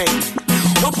 not day.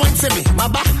 What point to me, my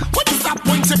back? What is that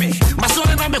point to me? My son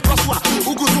and I'm a crosswa,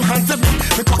 who go to hand to me,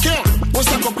 the cocaine, what's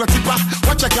that cockatipa?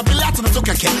 Watch a cabinet to the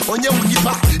toka, on your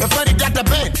unipa. If I did that, the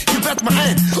band, you bet my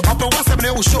hand. Up a WhatsApp,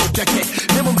 they will show, check it.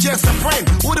 Name of just a friend,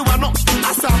 who do I know?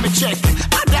 I saw me check.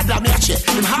 I did that, me check.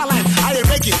 In Highline, I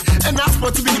reggae. And that's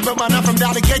what to be the man from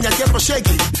down again, I get for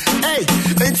shaky. Hey,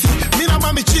 ain't me na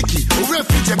mommy cheeky. Real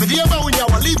feature, but the other when you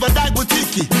will leave a die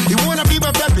boutique. You wanna be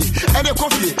my baby, and a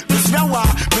coffee. Miss Rawa,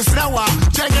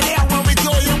 check it out when we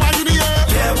go. You want to be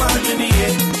yeah, want to be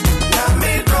now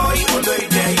me go, you will do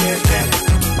it,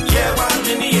 yeah, want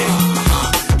to be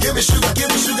give me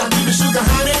sugar,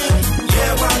 honey.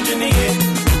 Yeah, want to be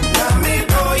now me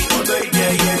go, you will do it,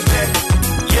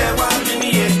 yeah, want to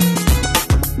be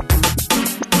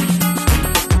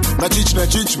na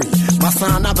teach me,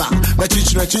 masana ba,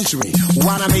 teach me.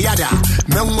 Wana me yada,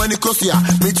 men when kosia,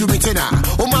 me to me tena.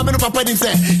 O mama no papa din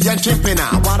say, yan chimpena.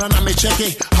 Wana na me check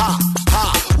it, ha,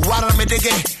 wana me dig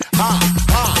it, ha,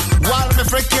 wana me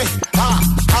freak it, ha,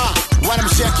 wana me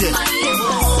shake it.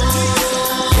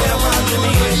 Yeah, wana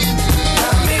me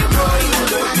me boy,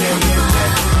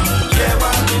 yeah,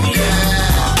 wana me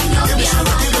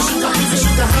give me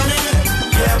sugar, honey.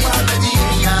 Yeah, wana me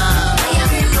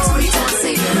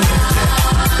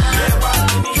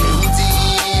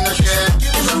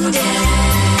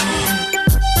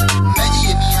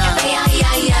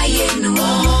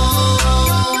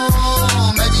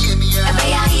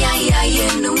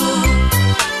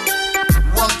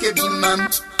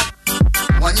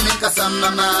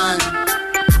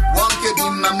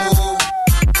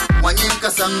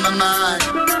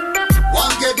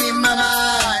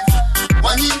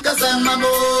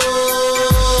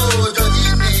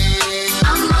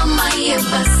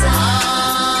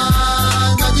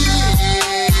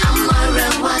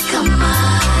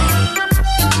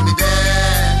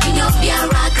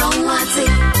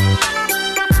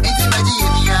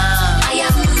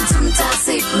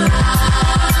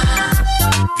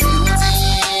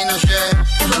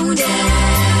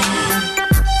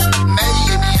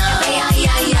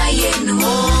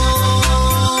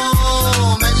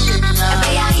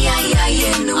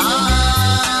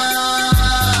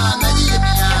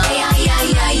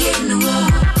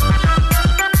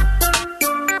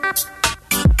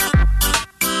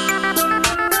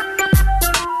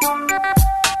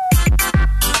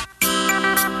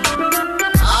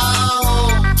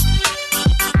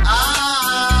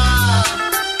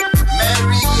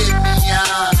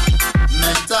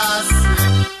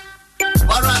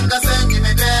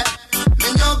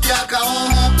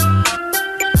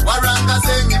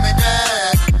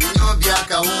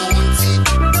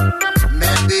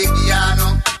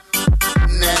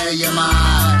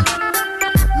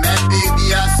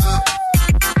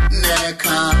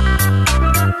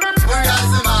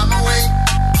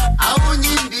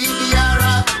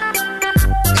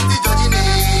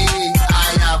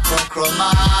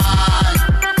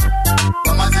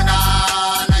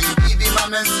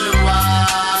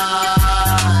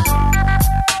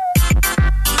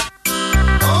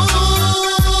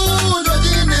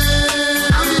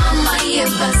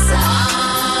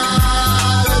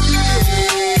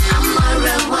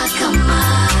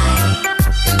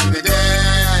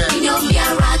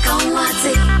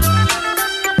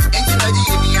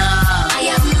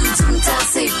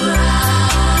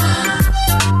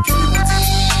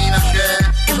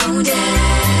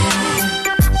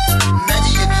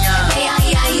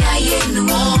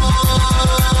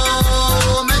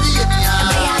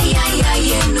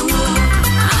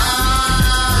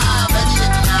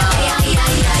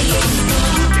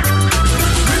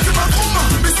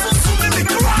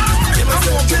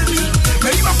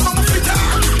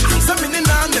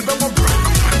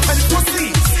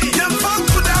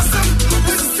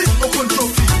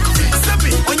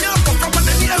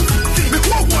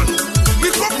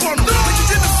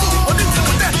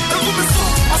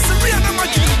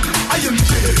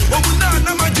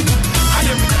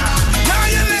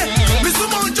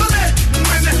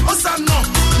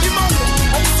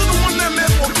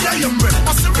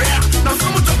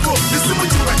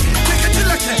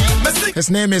His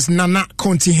name is Nana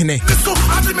Kontihine.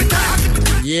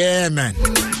 Yeah, man.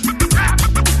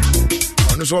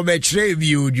 On so be trade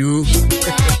you.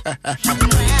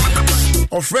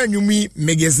 Or friend you me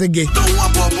Megezege.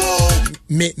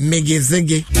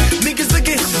 Megezege.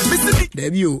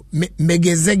 Debut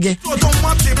Megezege.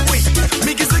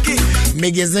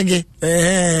 Megezege.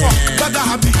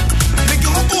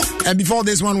 And before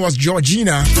this one was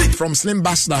Georgina from Slim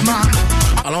Bastard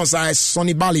alongside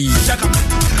Sonny Bali.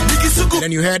 And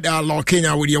then you heard Lord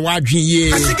Kenya with your wife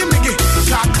G.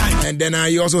 And then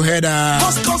you also heard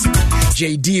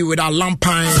JD with our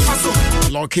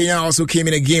Lampine. Lord Kenya also came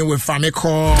in again with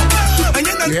Famiko.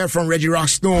 You heard from Reggie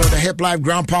Rockstone, the Hip Life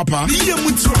Grandpapa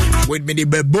with me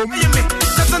the Boom.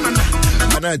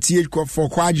 And I teach for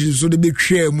Quadri so the big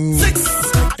share move.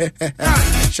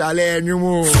 Chalet and you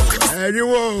move. And you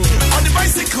move. On the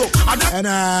bicycle. And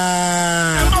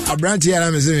a brand here,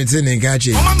 I'm saying, in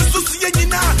catching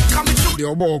the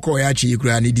Obo you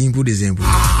could need put example.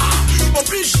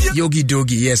 Yogi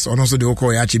Dogi, yes, and also the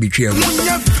Okoyachi betrayal.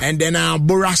 And then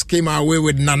Boras came away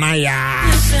with Nanaya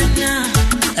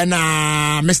and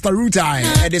Mr. Rutai,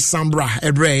 Eddie Sambra,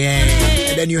 Ebre,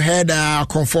 and then you had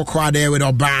Comfort Quad there with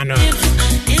Urbana.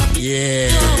 Yeah.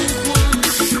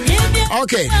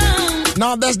 Okay.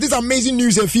 Now there's this amazing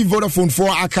news if you Vodafone for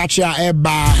Akacha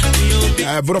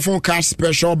Eba Vodafone Cash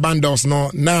Special Bundles. No,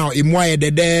 now Imwaye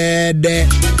de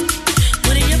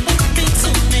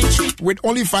with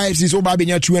only 5 G's over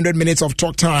 200 minutes of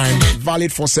talk time,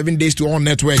 valid for 7 days to all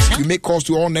networks. You make calls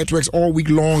to all networks all week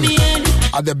long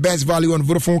at the best value on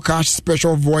Vodafone Cash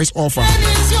Special Voice offer.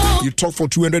 You talk for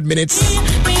 200 minutes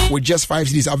with just 5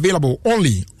 G's available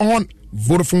only on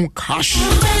Vodafone Cash.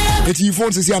 If your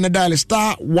phone says on the dial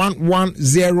star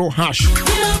 110 hash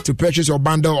to purchase your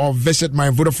bundle or visit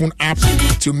my Vodafone app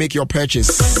to make your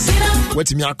purchase. Wait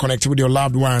till me are connected with your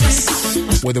loved ones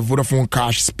with the Vodafone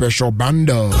Cash Special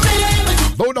Bundle.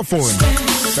 Vodafone,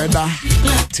 better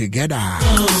together.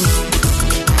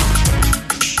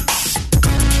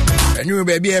 And you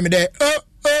baby, I'm there.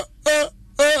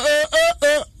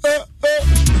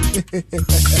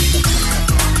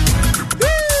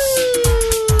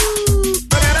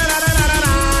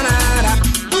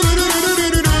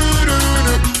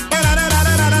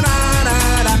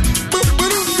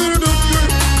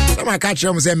 I catch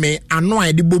them say me, I know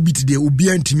I did Bobby today, will be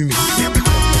anti me.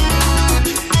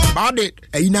 About it,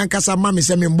 a Inankasa mammy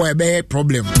send me boy a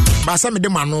problem. But some of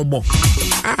them are no bo.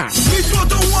 I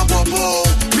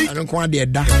don't quite dare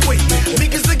that.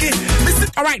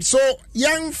 All right, so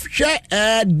young share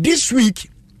this week,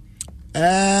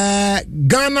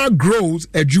 Ghana grows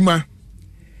a Juma,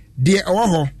 dear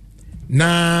Oho,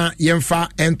 na Yemfa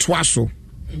and Twaso,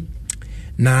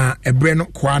 na a Breno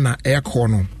Kwana air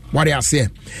corner. What I say?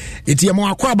 It's a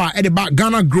more aquaba at the back.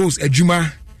 Ghana grows a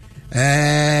Juma,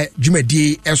 Juma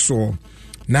D. Eso.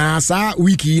 Now, sa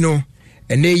wiki, you know,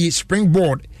 and they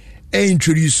springboard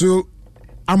introduce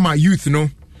my youth, you know,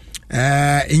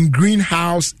 in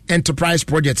Greenhouse Enterprise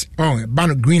Project. Oh,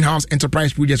 Greenhouse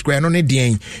Enterprise Project Square. No need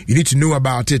you need to know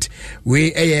about it.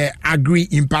 We Agri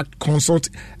Impact Consult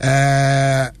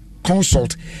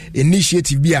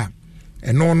initiative here,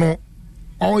 and no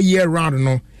all year round, you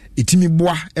know. Itimi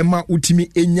boa ema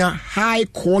utimi enya high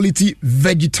quality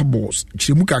vegetables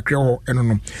chimuka kreo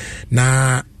eno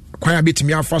na kwanya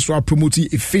bitimi afa so promote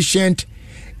efficient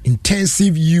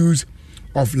intensive use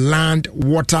of land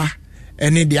water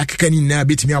ene de akekani na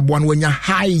bitimi aboa no nya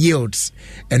high yields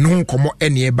eno nkomo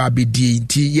ene eba bedi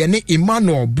nti ye ne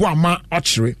Emmanuel Boama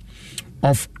Ochre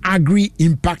of Agri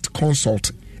Impact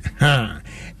Consult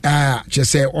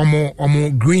just say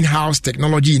omo Greenhouse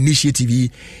Technology Initiative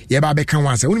ye ba be kan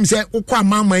wan say unim say ukwa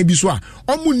mama bi so a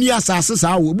omo ni asase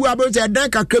sa wo bu abon say dan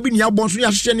kakra bi ni abon so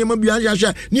ya hye ne ma bi ya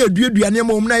hye ni aduadua ne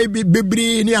ma omna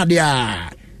bebre ni ade a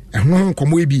ehun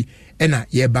komo bi ena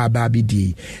ye ba bi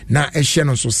di na ehye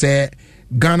no so say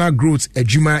Ghana Growth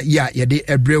Ejuma ya ye de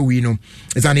ebrewi no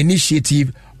is an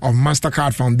initiative of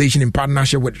MasterCard Foundation in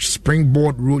partnership with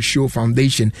Springboard Roadshow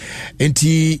Foundation.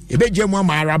 Enti ebeje mu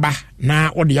amaraba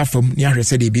na ode afam ni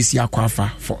ahwese de besi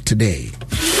akwafa for today.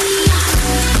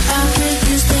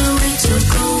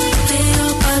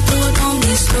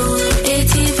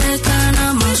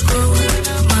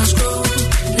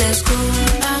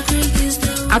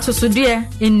 Atosodie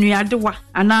enuadewa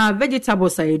ana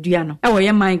vegetables ayedua no ewo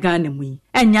ye man Ghana mu yi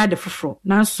enya de foforo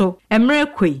nanso emre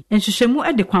kwei enhwehwemu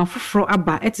ede kwan foforo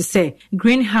aba ete se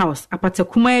greenhouse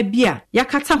apatakuma bia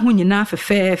yakata ho nyina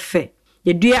fefeefe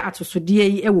yedua atosodie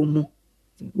yi ewo mu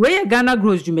we ye Ghana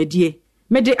Grows Dwumadie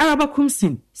mede araba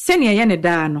kumsin sene ye ne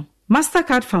daa no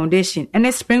MasterCard Foundation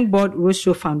and Springboard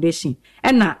Roadshow Foundation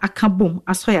ena akabom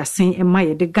asoyasen ema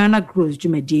ye de Ghana Grows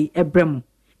Dwumadie ebremu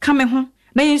kame ho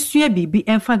na yensua bibi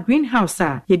enfa greenhouse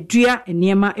a yedua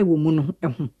eniema ewo mu no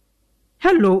eho.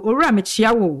 Hello, ora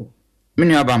mechia wo.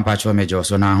 Menu aba mpacho mejo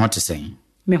so na ho tesen.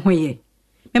 Me hoye.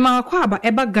 Me ma akwa aba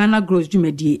eba Ghana Grows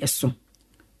Dwumadie eso.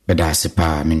 Beda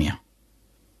sepa menu.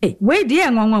 We die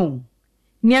enwanwa wo.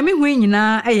 Nia me hu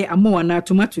nyina eye amo na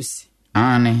tomatoes.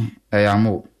 Ane,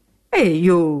 amo.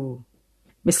 Yo.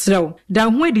 Mesraw, da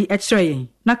hu edi ekire yen.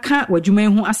 Na ka wadwuma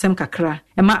hu asem kakra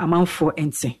ema amanfo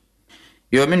ente.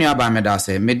 Yo menu aba meda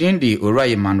se medindi ora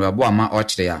Emmanuel Boama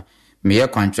Ochre ya meye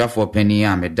kwantrafo pani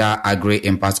a meda Agri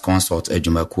Impact Consult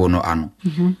adwumakuo no ano.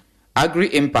 Agri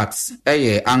Impacts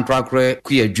eye ankrakre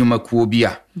ku adwumakuo bi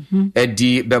a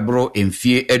edi bebro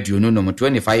emfie aduonu no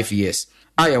 25 years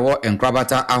ayewo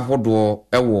enkrabata ahodo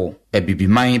ewo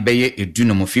ebibiman beye edu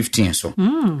no 15 so.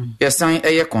 Yesan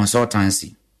eye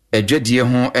consultancy adwadie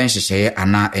ho enhyehyeye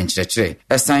ana enkyerɛkyerɛ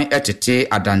ɛsan ɛtete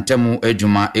adantamu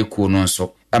adwuma ekuo no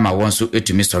nso ɛma wɔn nso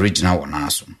etumi sɔre gyina wɔn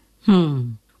aso.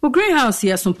 O greenhouse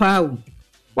yɛ so paa o.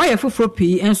 Wayɛ foforo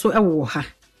pii nso ɛwɔ ha.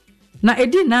 Na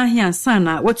edi na ahia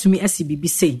sana watumi asi bibi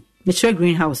sei. Ne kyerɛ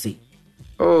greenhouse.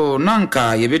 Oh,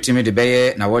 nanka yebetumi de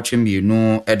bɛyɛ na wɔtwe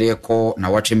mienu ɛde kɔ na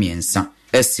wɔtwe miensa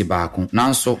asi baako.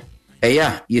 Nanso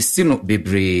ɛya yesi no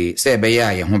bebree sɛ ɛbɛyɛ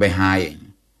a yɛ ho bɛha yɛ.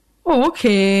 Oh,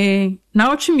 okay.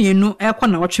 Na wɔtwe mienu ɛkɔ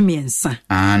na wɔtwe miensa.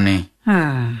 Ane.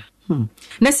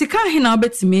 Na sika hena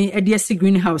obetumi ɛde asi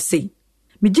greenhouse sei.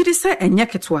 Mejidi sɛ ɛnyɛ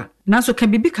ketwa. Nanso ka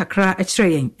bibi kakra ɛkyerɛ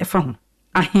yɛn ɛfa ho.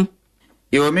 Ahe.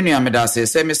 Yo menu amedase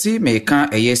sɛ mesi meka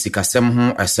ɛyɛ sikasɛm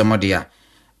ho ɛsɛm de a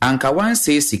anka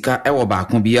wanse sika ɛwɔ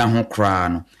baako bia ho kraa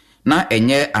no na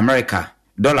ɛnyɛ America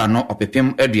dollar no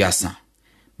opepem aduasa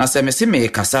na sɛ mesi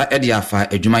mekasa ɛde afa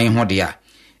adwuma yi ho de a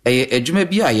ɛyɛ adwuma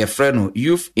bi a yɛfrɛ no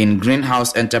Youth in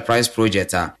Greenhouse Enterprise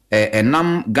Project a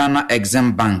ɛnam Ghana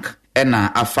Exim Bank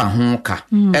ɛna afa ho ka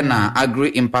ɛna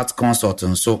Agri Impact Consult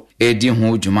nso ɛdi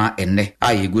ho dwuma ɛnɛ a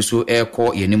yɛgu so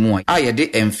ɛkɔ yɛnimu a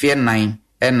yɛde mfie 9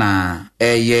 ɛna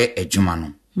ɛyɛ adwuma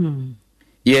no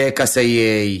yɛ kasa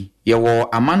yɛwɔ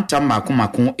amantam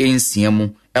mako ensia mu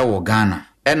ɛwɔ Ghana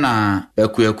ɛna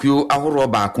akuakuo ahoroɔ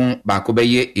baako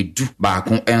bɛyɛ edu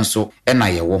baako enso ɛna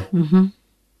yɛwɔ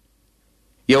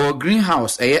yɛwɔ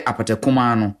greenhouse ɛyɛ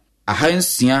apatakuma no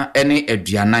ahansia ɛne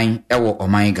aduanan ɛwɔ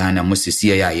ɔman Ghana mu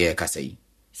sisiɛ yɛ kasa yi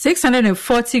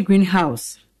 640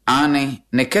 greenhouse ane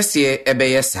ne kɛseɛ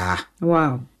ɛbɛyɛ saa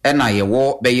wow ɛna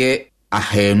yɛwɔ bɛyɛ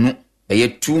ahanu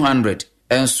ɛyɛ 200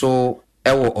 enso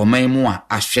ɛwɔ ɔman mu a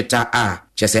ahweta a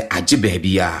kyɛsɛ agye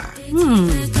baabi a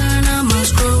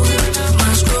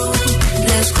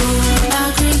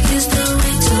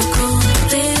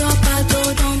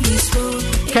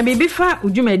ka bibi fa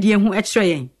udwumadie ho ɛkyerɛ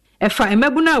yɛn ɛfa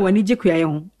emabu na wani gye kuaye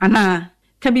ho ana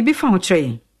ka bibi fa ho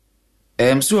kyerɛ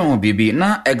yɛn so ho bibi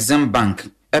na Exim Bank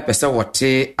ɛpɛsɛ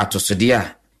wɔte atosode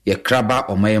a yɛkraba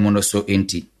ɔman mu no so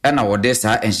enti ɛna wɔde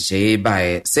saa enhyehyɛ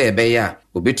bae sɛ ɛbɛyɛ a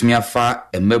obetumi afa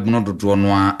emabu no dodoɔ no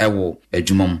a ɛwɔ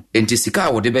adwuma mu enti sika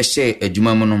a wɔde bɛhyɛ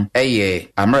adwuma mu no ɛyɛ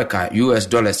America US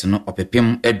dollars no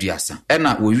opepem aduasa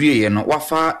ɛna wɔwie no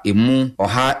wafa emu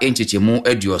ɔha enkyechemu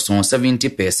aduoson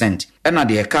 70% ɛna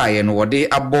de ɛkaayɛ no wɔde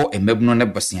abɔ emabu no ne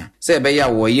bosia sɛ ɛbɛyɛ a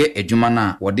wɔyɛ adwuma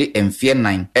na wɔde mfie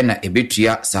 9 ɛna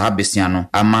ebetua saa besia no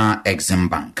ama Exim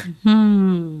Bank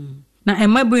na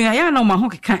emabu ya na ɔmo ho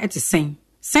keka ɛte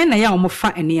sen na ya ɔmo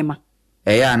fa enema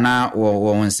ɛyɛ na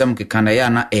wɔ nsɛm keka na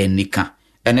ɛyɛ na ɛnika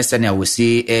ɛne sɛ na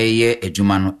wɔsi ɛyɛ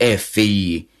adwuma no ɛfɛ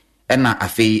yie ɛna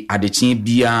afei adekye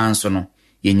bia nso no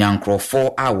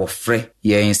yɛnyankrɔfo a wɔfrɛ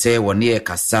yɛn sɛ wɔne yɛ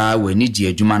kasa wɔni gye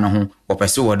adwuma no ho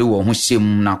wɔpɛsɛ wɔde wɔn ho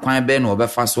hyɛm na kwan bɛ na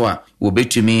wɔbɛfa so a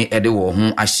wɔbɛtumi ɛde wɔn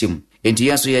ho ahyɛm enti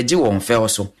yɛn so yɛgye wɔn fɛw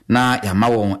so na yɛama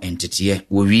wɔn enteteɛ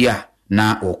wɔwie a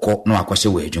na wɔkɔ na wakɔhyɛ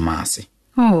wɔ adwuma ase.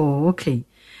 Oh, okay.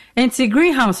 Enti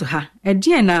greenhouse ha,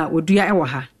 ɛdeɛ na odua ɛwɔ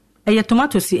ha. Ɛyɛ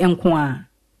tomatoes enko a.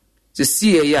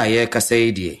 Sisi ɛyɛ a yɛ kasa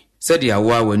yi deɛ. Sɛde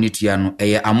awo a wani tua no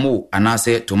ɛyɛ amo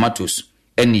anaasɛ tomatoes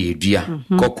ɛne edua,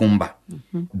 cucumber,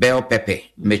 bell pepper,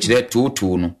 mekyerɛ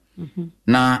tuotuo no.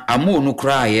 Na amo no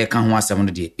kura yɛ ka ho asɛm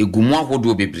no deɛ, egumu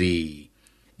ahodoɔ bebree.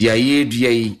 Deɛ yɛ dua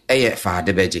yi ɛyɛ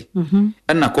faade bɛgye.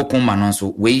 Ɛna cucumber no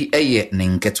nso wei ɛyɛ ne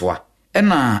nketewa.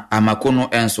 Ɛna amako no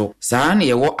enso saa na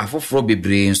yɛwɔ afoforo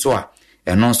bebree nso a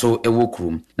ɛno nso ɛwɔ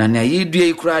kurom na na yɛdua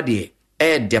yi kura deɛ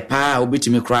ɛde paa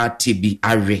obetumi kura te bi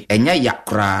awe ɛnya ya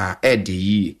kura ɛde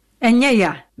yi ɛnya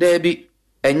ya dabi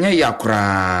ɛnya ya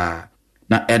kura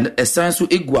na ɛsan so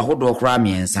egu ahodoɔ kura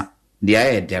miɛnsa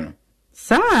deɛ ɛde no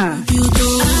saa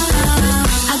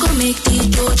I go make the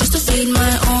dough just to feed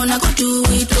my own I go do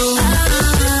it all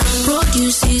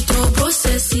produce it all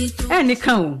process it ɛni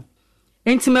kan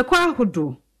Entimekwa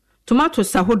ahodo,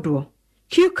 tomatoes ahodo,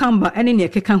 cucumber ene ne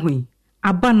keka hoyi.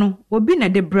 Aba no obi na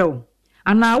de brew.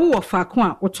 Ana wo faako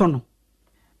a woto no.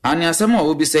 Ani asɛm a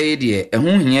obi sɛ de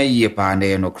ɛho hia yie pa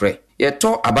na no kre.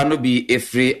 Yɛtɔ aba no bi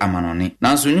efri amanone.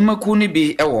 Nanso nyumaku ni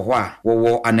bi ɛwɔ hɔ a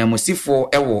wɔwɔ anamosifo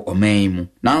ɛwɔ ɔman mu.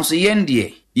 Nanso yɛn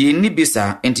de yɛnni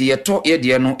bisa enti yɛtɔ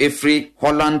yɛde no efri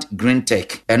Holland Green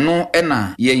Tech. Ɛno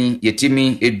ɛna yɛn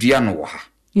yɛtimi edua no wɔ ha.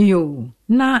 Yo,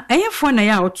 na ɛyɛfo na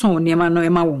ya oton niema no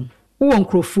ema won. Wo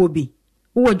nkrofo bi.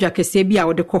 Wo dwakese bi a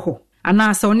wo de kɔ hɔ.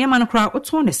 Ana sa niema no kra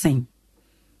oton ne sen.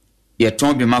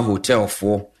 Yɛtɔn bi ma hotel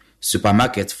fo,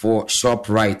 supermarket fo,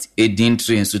 Shoprite, Edin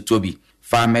Train so tobi,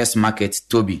 Farmers Market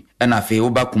tobi. Ɛna fe wo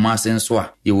ba Kumase nso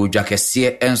a yɛwɔ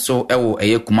dwakese enso ɛwɔ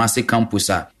ɛyɛ Kumase campus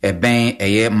a ɛbɛn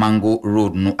ɛyɛ Mango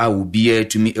Road no a obi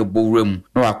atumi ebowura mu.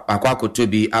 Na akwakoto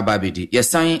bi ababedi.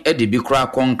 Yɛsan ɛde bi kra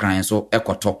konkran so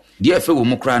ɛkɔtɔ. Die afa wo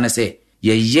mu kra ne sɛ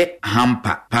yɛyɛ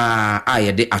hamper pa a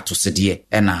yɛde atosedeɛ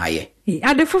ɛna ayɛ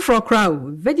ade foforɔ koraa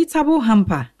vegetable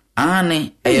hamper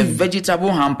ane ɛyɛ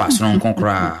vegetable hamper sononko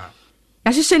koraa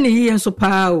yɛahyehyɛ ne yie nso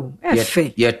paa o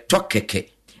ɛfɛ yɛtɔ kɛkɛ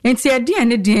enti ɛdeɛ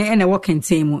ne deɛ ɛna ɛwɔ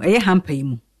kɛntɛn mu ɛyɛ hamper yi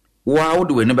mu wa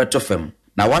wode w'ani bɛtɔ fam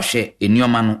na wahwɛ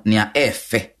nneɛma no nea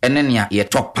ɛfɛ ɛne nea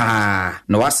yɛtɔ paa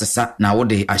na wasesa na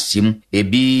wode ahyɛ mu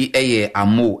ebi ɛyɛ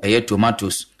amo ɛyɛ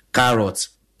tomatoes carrots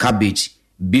cabbage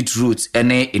beetroot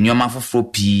ɛne nneɛma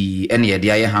foforɔ pii ɛne yɛde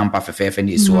ayɛ hamper fɛfɛɛfɛ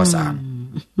ne esi hɔ saa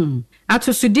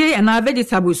atosodie anaa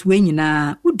vegetables wei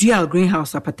nyinaa wodua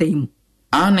greenhouse apata yi mu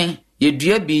ane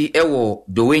yɛdua bi ɛwɔ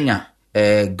dowenya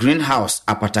greenhouse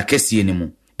apata kɛseɛ ne mu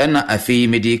ɛna afei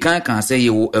mede kan sɛ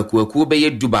yɛwɔ akuakuo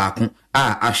bɛyɛ du baako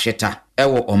a ahweta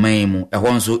ɛwɔ ɔman mu ɛhɔ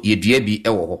nso yɛdua bi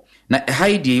ɛwɔ hɔ na ɛha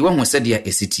yi deɛ wahu sɛdeɛ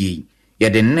ɛsitie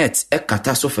yɛde net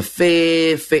ɛkata so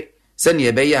fɛfɛɛfɛ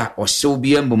sɛnea ɛbɛyɛ a ɔhyew bi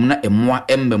mbom na ɛmmoa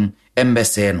mbam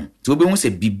mbɛsɛɛ no nti wobɛhu sɛ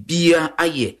bibia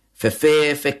ayɛ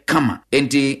fɛfɛɛfɛ kama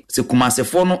enti sɛ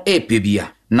kumasefoɔ no ɛpɛ bia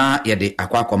na yɛde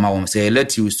akɔakɔma wɔm sɛ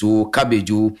lettuce so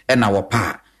cabbage ɛna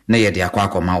wɔpa na yɛde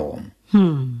akɔakɔma wɔm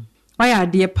ɔyɛ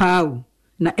adeɛ paa o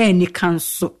na ɛni kan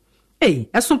so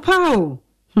ɛso paa o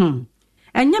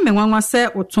ɛnyɛ me nwanwa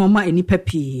sɛ wotɔn ma enipa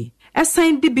pii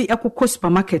ɛsan de bi ɛkokɔ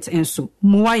supermarket nso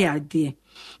mmoa yɛ adeɛ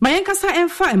ma yɛnkasa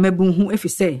ɛmfa mmabun ho efi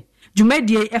sɛ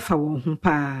dwumadie ɛfa wɔn ho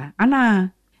paa ana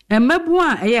mmabun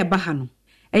a ɛyɛ ɛba ha no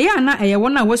ɛyɛ ana ɛyɛ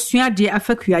wɔn a wɔsua adeɛ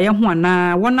afa kuayɛ ho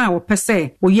ana wɔn a wɔpɛ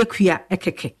sɛ wɔyɛ kuya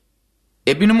ɛkɛkɛ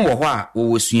ebinom wɔ hɔ a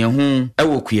wɔwɔ sua ho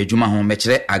ɛwɔ kuya adwuma ho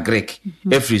mɛkyerɛ agrek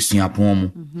ɛfiri suapɔn mu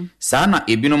saa na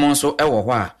ebinom nso ɛwɔ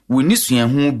hɔ a wɔni sua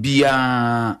ho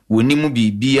biaa wɔni mu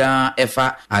biribiaa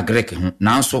ɛfa agrek ho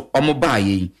nanso ɔmo baa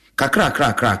yɛn kakra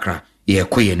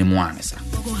yɛkɔ yɛn ne mu ane sa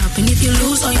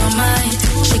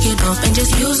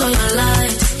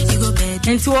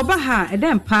enti wɔba ha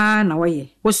ɛdɛn paa na wɔyɛ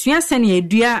wɔsua sɛnea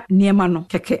adua nneɛma no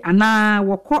kɛkɛ anaa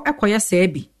wɔkɔ ɛkɔyɛ saa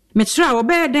bi mekyerɛ a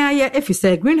wɔbɛyɛ dan ayɛ efi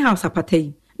sɛ greenhouse apata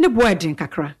yi ne boɔ ɛden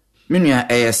kakra menua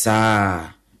ɛyɛ saa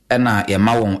ɛna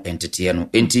yɛma wɔn enteteɛ no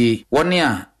enti wɔne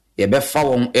a yɛbɛfa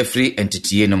wɔn afiri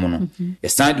enteteɛ no mu no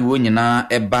yɛsan de wɔn nyinaa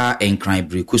ɛba nkran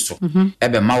breku so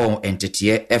ɛbɛma wɔn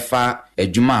enteteɛ ɛfa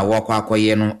adwuma a wɔkɔ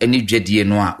akɔyɛ no ɛne dwadie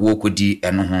no a wɔkɔdi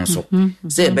ɛno ho nso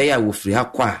sɛ ɛbɛyɛ a wɔfiri ha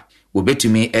kɔ a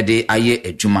wɔbɛtumi ɛde ayɛ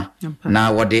adwuma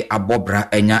na wɔde abɔbra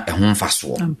anya ɛho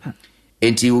mfasoɔ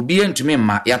enti obi ntumi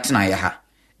mma yɛatena yɛ ha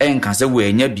ɛnka sɛ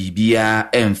wɔanya biribiaa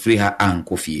ɛmfiri ha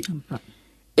ankɔ fie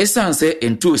ɛsiane sɛ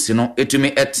ntoosi no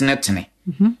ɛtumi ɛtenetene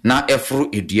na ɛforo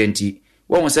edua nti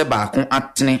wɔn sɛ baako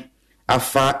atene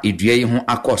afa edua yi ho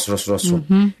akɔ sorosoro so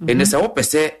ɛne sɛ wɔpɛ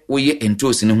sɛ wɔyɛ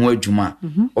ntoosi no ho adwuma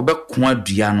wɔbɛko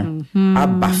adua no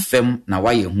aba fam na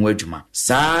wɔayɛ ho adwuma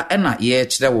saa ɛna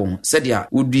yɛkyerɛ wɔn sɛdeɛ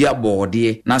wodua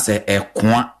bɔɔdeɛ na sɛ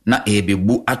ɛkoa na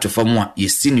ɛbɛbu ato fam a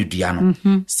yɛsi ne dua no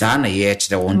saa na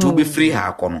yɛkyerɛ wɔn nti wobɛfiri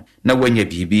ha akɔ no na wɔanya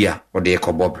biribi a wɔde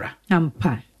kɔbɔ bra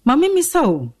ampa mama misa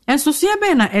o ensosoe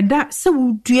bɛn na ɛda sɛ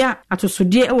wodua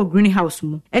atosodeɛ ɛwɔ greenhouse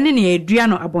mu ɛne ne yɛdua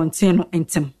no abɔnten no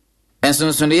ntem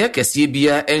ensonsoneɛ kɛseɛ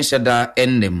bia ɛnhyɛ da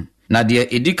ɛnnam na deɛ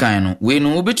edikan no wei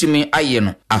no wobɛtumi ayɛ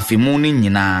no afemu no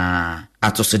nyinaa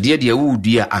atosodeɛ deɛ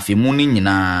wodua afemu no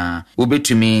nyinaa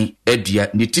wobɛtumi adua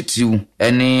ne titiriw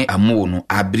ɛne amoo no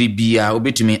abere bia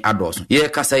wobɛtumi adɔɔso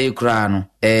yɛkasa yɛ koraa no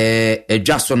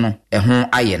adwa so no ɛho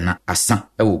ayɛ na asa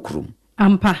ɛwɔ kurom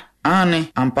ampa ane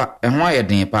ampa ɛho ayɛ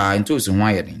den paa nti osi ho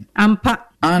ayɛ den ampa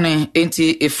ane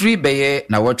enti efiri bɛyɛ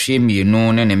na wɔtwe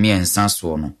mmienu ne mmiɛnsa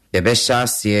soɔ no yɛbɛhyɛ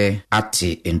aseɛ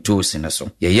ate ntoosi no so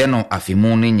yɛyɛ no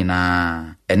afemu no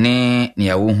nyinaa ɛne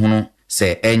nea wohunu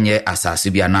sɛ ɛnyɛ asase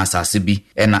bi anaa asase bi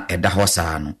ɛna ɛda hɔ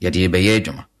saa no yɛde yɛbɛyɛ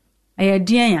adwuma ɛyɛ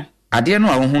deɛn ya adeɛ no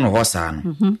a wohunu hɔ saa no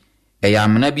ɛyɛ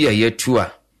amena bi a yɛatu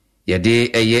a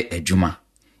yɛde ɛyɛ adwuma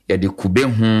yɛde kube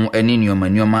ho ɛne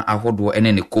nneɛma ahodoɔ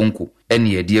ɛne ne konko ɛne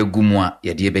yɛde agu mu a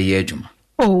yɛde bɛyɛ adwuma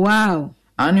oh wow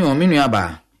ane o menua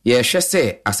ba yɛhwɛ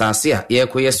sɛ asase a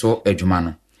yɛkɔyɛ so adwuma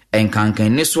no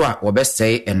enkankan ne so a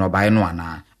wɔbɛsɛe enobae no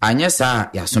ana anyɛ saa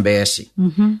yaso bɛyɛ hye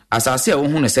asase a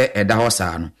wohu ne sɛ ɛda hɔ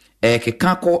saa no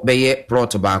keka kɔ bɛyɛ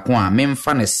plot baako a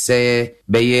memfa ne sɛ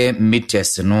bɛyɛ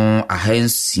meters no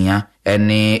ahansia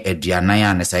ɛne aduanan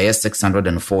a ne sɛ yɛ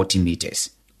 640 meters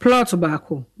plot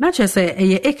baako na kyerɛ sɛ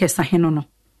ɛyɛ acres aheno no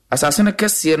asase no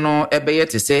kɛseɛ no ɛbɛyɛ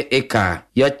te sɛ eka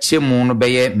yɛakyɛ mu no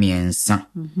bɛyɛ miɛnsa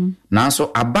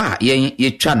nanso aba a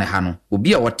yɛtwa ne ha no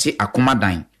obi a wɔte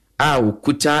akomadan a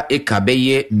okuta eka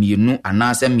bɛyɛ mienu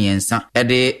anaasɛ miɛnsa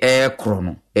ɛde ɛkoro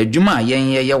no adwuma a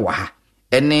yɛyɛ wɔ ha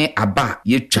ɛne aba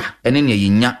yɛtwa ɛne ne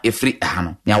yɛnya efiri ha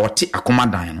no nea wɔte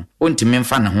akomadan no ontimi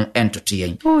mfa ne ho ɛntoto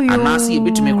yɛn anaasɛ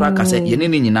yɛbɛtumi kora ka sɛ yɛne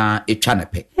ne nyinaa etwa ne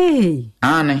pɛ hey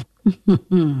ane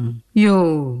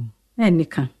yo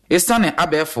enika esane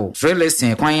abefo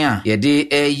freelance kwan a yɛde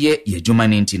ɛyɛ yɛdwuma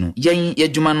no ntino yɛn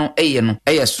yɛdwuma no ɛyɛ no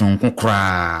ɛyɛ sonko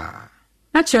koraa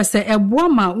na kyerɛ sɛ ɛboa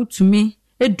ma utumi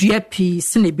edua pii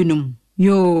sene binom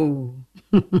yo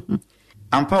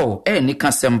ampa o nika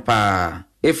sempa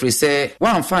efri sɛ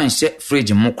wamfa nhyɛ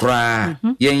fridge mu koraa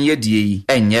yɛn yɛdie yi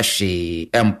ɛnyɛ hwee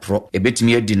ɛmpro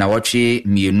ebetumi adi na wɔtwe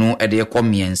mienu ɛde kɔ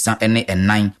miensa ɛne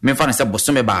ɛnan memfa ne sɛ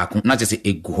bosome baako na kyerɛ sɛ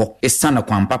egu hɔ esana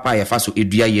kwan papa yɛfa so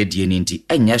edua yɛdie ne nti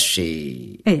ɛnyɛ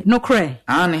hwee nokre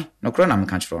ane nokre na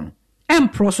meka kyerɛ no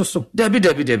ɛmpro so dabi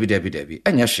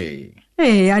ɛnyɛ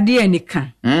hwee ade anika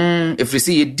efri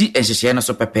sɛ yɛdi nhyehyɛ no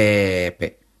so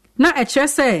pɛpɛɛpɛ na ɛkyerɛ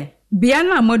sɛ bia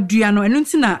na amadua no enu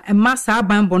ntina ema saa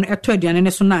banbɔ no eto aduane ne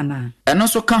so na ana eno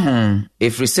so ka ho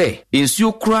efri sɛ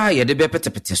nsuo kura yɛde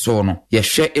bɛpetepete so no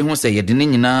yɛhwɛ ehu sɛ yɛde ne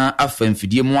nyinaa afa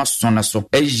mfidie mu asɔne so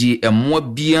ayi ɛmoa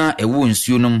bia ɛwɔ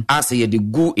nsuo no mu ase yɛde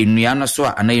gu enua no so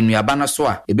a ana enuaba no so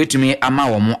a ebetumi ama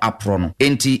wɔ mo apro no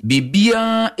enti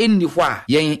bibia enni hɔ a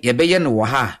yɛn yɛbɛyɛ no wɔ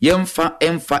ha yɛmfa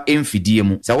mfidie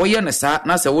mu sɛ wɔyɛ ne saa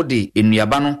na sɛ wode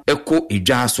enuaba no ɛkɔ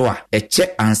edwa so a ɛkyɛ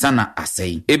ansa na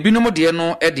asɛi ebinom de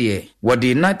no ɛde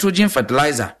wɔde nitrogen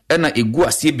fertilizer ɛna egu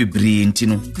asie bebree nti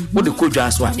no wode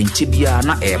kodwa so a enche bia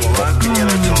na ɛbɔ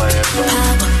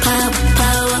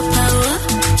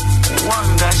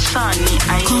wanga shani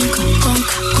ai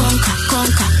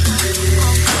konka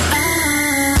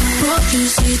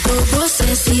Producito,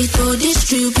 processito,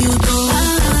 distributo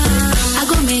I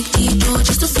go make the dough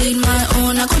just to feed my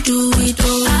own I go do it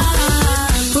all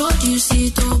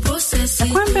Producito,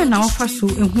 processito Kwambe na ofa so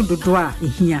ehu dodo a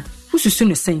ehia ususu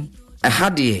ne sen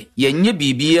ahade yenye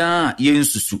bibia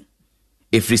yensusu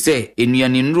efri sɛ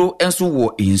enuane nro enso wɔ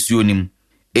ensuo nim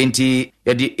enti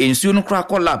yɛde ensuo no kora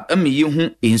kɔ lab ame yehu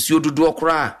ensuo dodo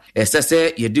kora ɛsɛ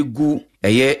sɛ yɛde gu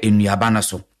ɛyɛ enuaba na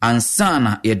so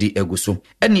ansana yɛde egu so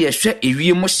ɛne yɛhwɛ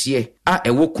ewie mo hye a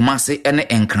ɛwɔ kumase ɛne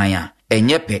enkran a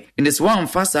ɛnyɛ pɛ ndis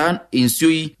wamfa saa ensuo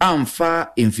yi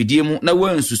amfa emfidie mu na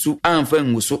wansusu amfa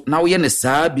nguso na woyɛ ne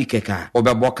saa bi keka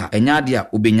obɛbɔka ɛnya ade a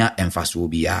obenya emfaso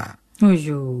bia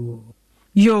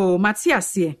yo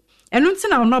Matiasie enu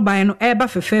ntina onoban no eba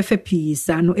fefefe pii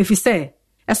sa no efisɛ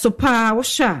ɛsopa wo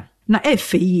hwa na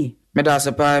efeyi meda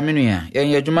sepa menua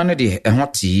yɛn adwuma no de ɛho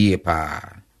tie pa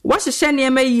wahyehyɛ ne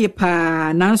ema yie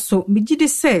pa nanso migide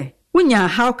sɛ wonya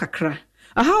haw kakra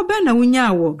ahaw bɛ na wonya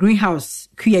wɔ greenhouse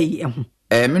kua yi ɛho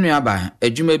menua ba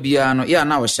adwuma bia no ya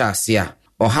na wo hyɛ ase a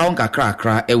ɔhaw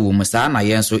nkakrakra ɛwɔ mu saa na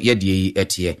yɛn so yɛde yi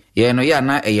ɛteɛ yɛn no ya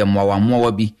na ɛyɛ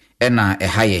mmoawa bi ɛna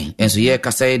ɛha yɛn enso yɛ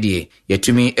kasa yɛ de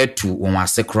yɛtumi atu wɔn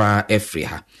ase kora afiri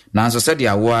ha nanso sɛ de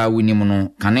awoa wonim no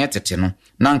kane tete no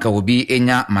na nka obi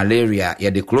enya malaria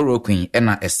yɛde chloroquine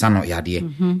ɛna ɛsa no yadeɛ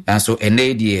enso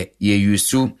ɛnɛ de yɛ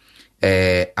yusu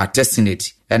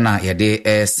artesunate ɛna yɛde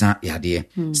ɛsa yadeɛ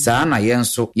saa na yɛn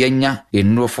so yɛnya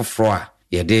ennuro foforo a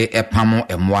yɛde ɛpamo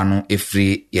ɛmoa no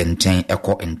efiri yɛn nkyɛn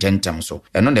ɛkɔ ntɛntɛm so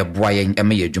ɛno na ɛboa yɛn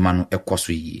ɛma yɛ adwuma no ɛkɔ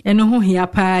so yie ɛno ho hia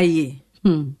paa yie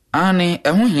ane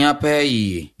ɛho hia paa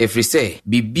yie efiri sɛ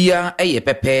bibia ɛyɛ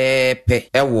pɛpɛɛpɛ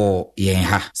ɛwɔ yɛn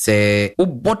ha sɛ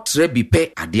wobɔtre bi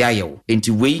pɛ ade ayɛwo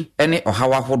enti wei ɛne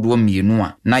ɔhaw ahodoɔ mmienu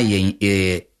a na yɛn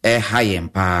ɛha yɛn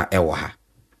paa ɛwɔ ha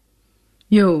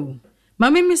yo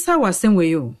mame misa wasɛm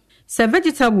wei yo sɛ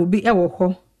vegetable bi ɛwɔ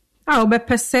hɔ a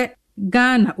wobɛpɛ sɛ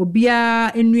Ghana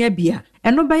obia enua bia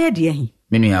ɛno bɛyɛ de ahi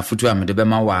menua futu a mede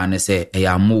bɛma waa ne sɛ ɛyɛ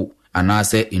amo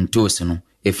anaasɛ ntos no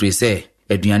efiri sɛ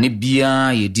aduane bia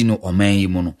yɛdi no ɔman yi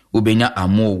mu no wobɛnya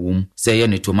amo wom sɛ ɛyɛ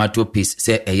ne tomato paste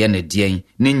sɛ ɛyɛ ne deɛn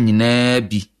ne nyinaa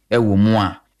bi ɛwɔ mu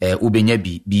a wobɛnya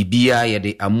bibia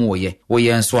yɛde amo yɛ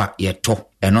woyɛ nso a yɛtɔ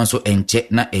ɛno nso ɛnkyɛ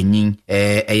na ɛnyin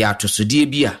ɛyɛ atosodie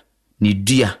bi a ne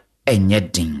dua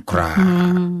ɛnyɛ den koraa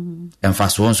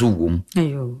ɛmfaso nso wom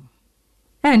ayo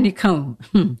ɛni kan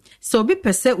so obi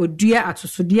pɛsɛ odua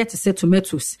atosodeɛ te sɛ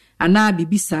tomatoes anaa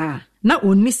bibisa na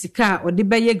onni sika a ɔde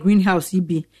bɛyɛ greenhouse yi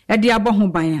bi ɛde abɔ ho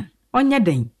ban a ɔnyɛ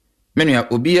den menua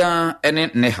obia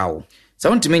ɛne ne haw sɛ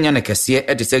wontumi nya ne kɛseɛ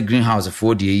ɛte sɛ greenhouse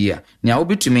fo de yi a nea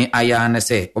wobɛtumi aya ne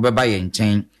sɛ wobɛba yɛ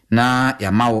nkyɛn na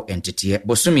yɛma wo enteteɛ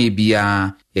bosome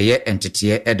bia yɛyɛ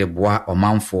enteteɛ ɛde boa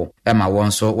ɔmanfo ɛma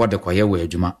wɔn so wɔde kɔyɛ wɔ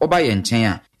adwuma woba yɛ nkyɛn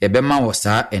a yɛbɛma wɔ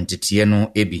saa enteteɛ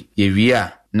no ebi yɛwie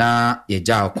a na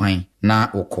yɛgya kwan na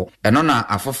wokɔ ɛno na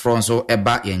afoforo nso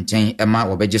ɛba yɛn nkyɛn ɛma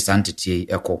wɔbɛgye saa nteteɛ yi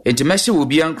ɛkɔ enti mɛhyɛ wo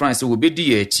bia nkran sɛ wobɛdi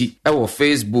yɛ akyi ɛwɔ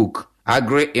Facebook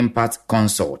Agri Impact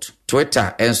Consult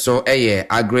Twitter enso eye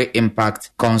Agri Impact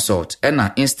Consult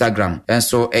ena Instagram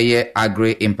enso eye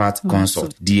Agri Impact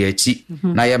Consult DH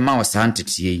na ye ma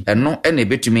osantetie eno ene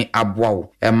betumi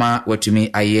aboawo ema watumi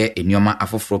aye enyoma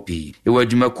afofropi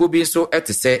ewadwumaku bi nso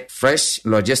etese Fresh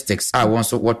Logistics a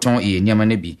wonso woton ye nyama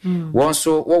ne bi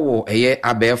wonso wowo eye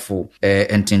abefo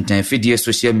ententen fidie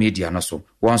social media no so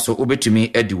wonso obetumi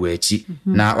ediwachi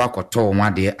na wakoto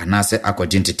wade anase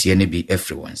akogyentetie ne bi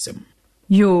everyone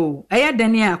Yo, aya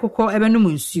dani akoko ebenum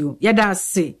nsuo. Yada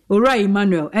ase, Ora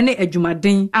Emmanuel ene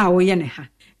adwumaden a woye ne ha.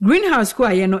 Greenhouse ko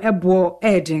aye no ebo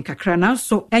eden kakra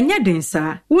nanso enye den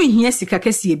sa. Wonhia sika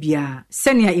kese bia.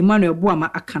 Senia Emmanuel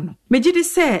boama aka no. Megidi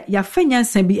se ya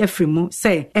fanyansan bi afrimu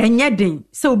se enye den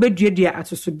se obeduadua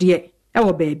atosode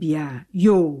ewo baabia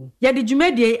yo yade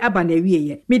dwumadie aba na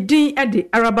wieye medin ede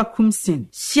Araba Kumsin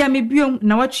hia me biom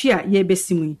na watwea ye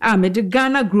besimu a mede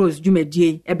Ghana Grows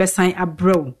dwumadie ebesan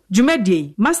abrow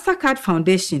dwumadie Mastercard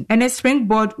Foundation and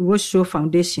Springboard Roadshow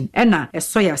Foundation ena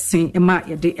esoya sen ema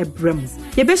yede ebrem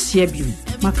ye be hia biom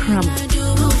makram I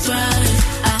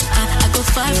go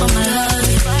fight for my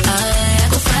love I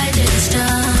go fight this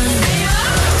time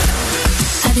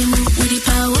I didn't move with the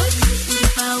power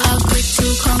I'll quick to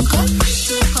conquer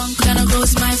Gonna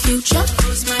grows my future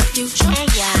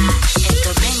yeah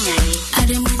I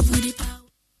didn't move with the power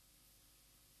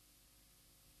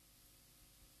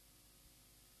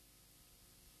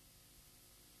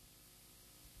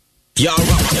Y'all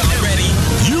ready?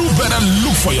 You better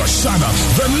look for your shana.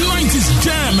 The 90s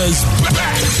jam is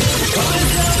back.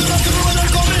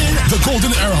 The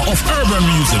golden era of urban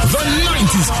music. The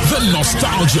 90s, the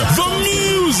nostalgia, the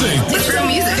music.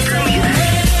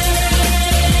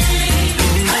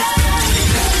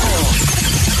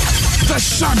 The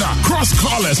Shada, Cross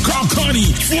Collars, Carcani,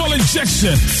 Fuel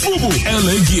Injection, Fubu,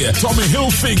 LA Gear, Tommy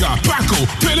Hilfiger, Paco,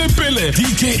 Pele Pele,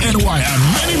 DKNY, and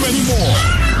many, many more.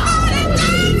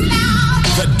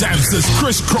 The dancers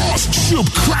crisscross, shoop,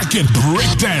 cracking,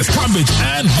 breakdance, cabbage,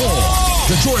 and more.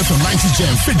 The Joy from 90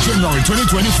 Jam, 5th January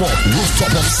 2024.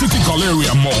 Rooftop of City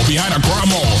Galleria Mall behind Accra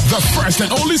Mall. The first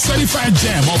and only certified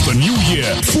jam of the new year.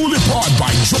 Fully powered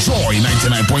by Joy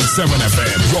 99.7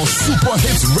 FM. Your super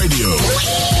hits radio.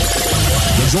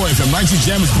 The Joy from 90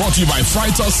 Jam is brought to you by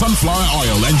Fighter Sunflower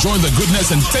Oil. Enjoy the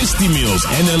goodness and tasty meals.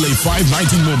 NLA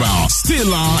 519 Mobile.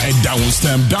 Stella and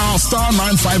Downstem. Dial star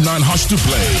 959 hash to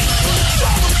play.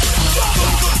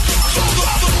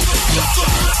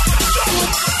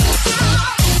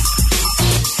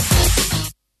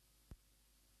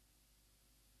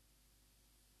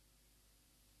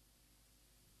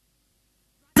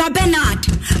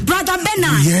 Brother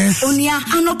Bernard. Yes. Onia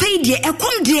anope die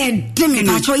ekom die demi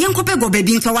pacho yenkope go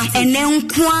baby ntowa ene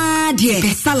nkwa die be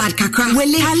salad kakra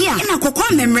wele talia ina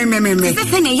kokwa memre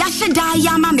se ne ya sheda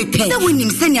ya ma mepe se wonim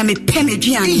se ne mepe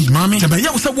meduane mama taba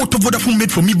ya wo what Vodafone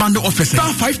made for me bundle officer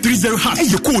star 530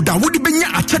 hash e code da wodi benya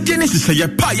achede ne sese ye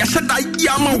pa ya sheda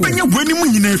ya ma benya weni mu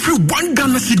nyina free one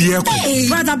Ghana cedi e ko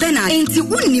Brother Bernard enti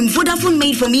wonim Vodafone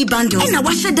made for me bundle ina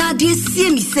wa sheda die sie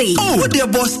mi say oh the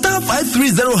boss star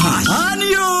 530 hash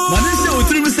anio manese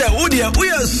otrim say odia we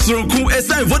sroku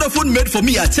esai Vodafone made for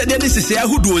me achede ne sese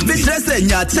ahudu me sese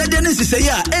nya achede ne sese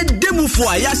ya edemufo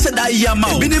a ya sheda ya ma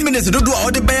bi ni minutes dodo a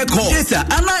odi be call yes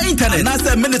ana internet na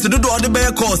say minutes dodo odi be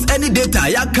calls any data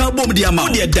ya kan bom dia ma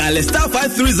odia dial star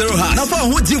 530 hash na fa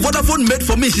ho di Vodafone made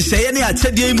for me sese ne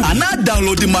achede mu ana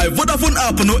download my Vodafone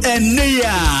app no enne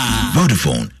ya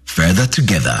Vodafone, further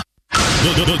together.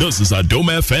 This is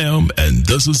Adoma FM and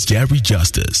this is Jerry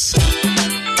Justice.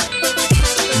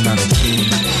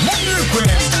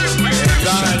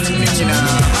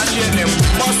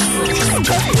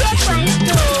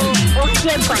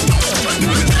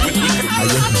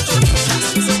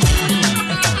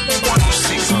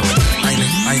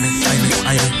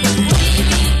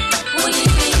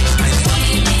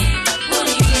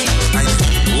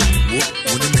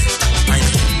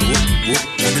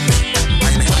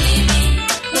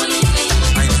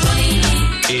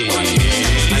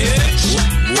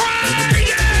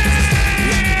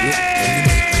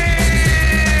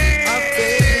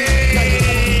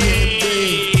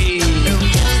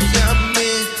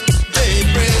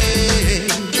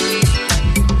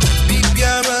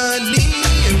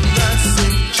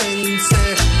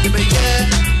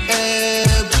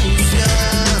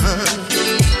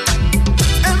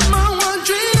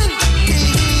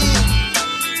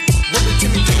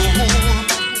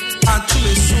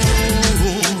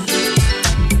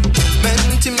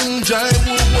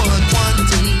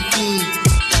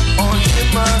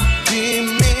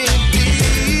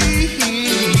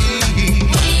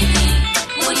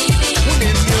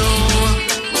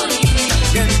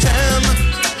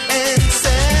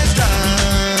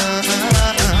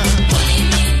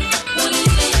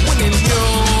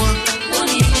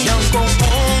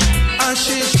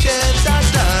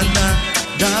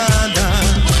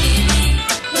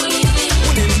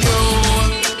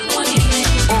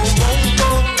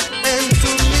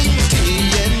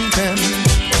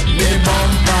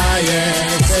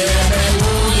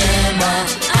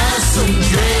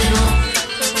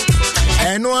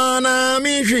 Enwana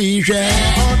Mishisha.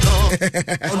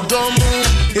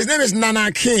 His name is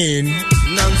Nana King.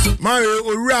 Mario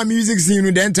Ura music scene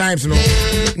with them times no.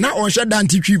 Now on shut down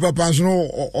teach papa no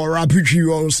or rapidly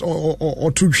or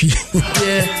tuchi.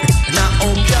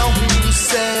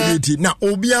 Na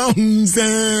obia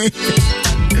hunse.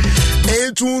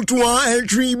 E tu e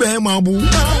tree be mabu.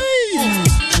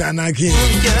 Nana King.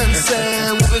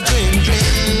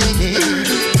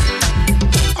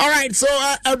 All right, so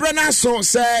Brena so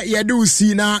say you do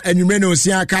see now and you may know see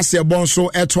Cassia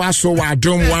Bonso Etwaso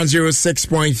Wadom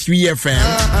 106.3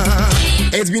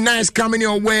 FM. It's been nice coming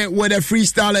your way with a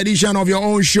freestyle edition of your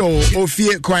own show,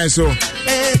 Ophie Kwaso.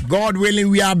 God willing,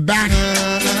 we are back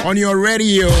on your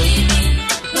radio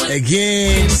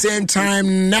again, same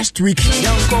time next week.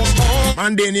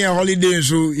 Monday near holiday,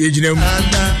 so you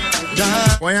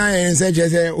when I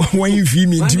say when you feel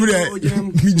me, do that.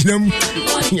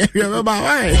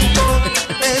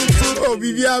 Oh,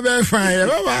 Bibi, I'm fine.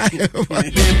 Bye.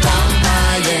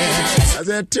 I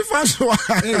said,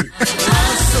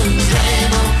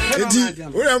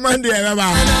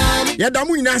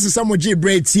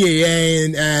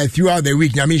 throughout the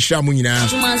week,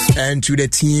 and to the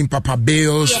team, Papa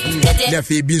Bales,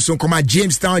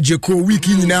 Jamestown, Jaco,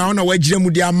 Wiki now, no way, Jim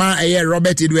Mudiama,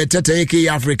 Robert Edward Tete, aka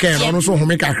African, and also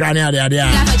Homeka Crania.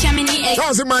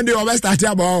 That's Monday, or West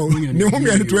Atabo, no home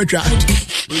to a trap.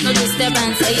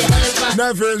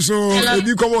 Never so, if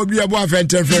you come up, be a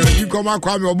boyfriend, you come out,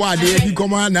 come your body, you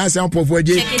come out, and sample for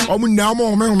J.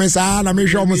 I'm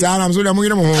sure I'm so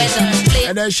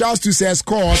and then shouts to say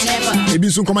score. Maybe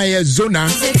soon come here, Zona.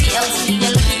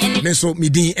 Meso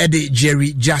Midi Eddie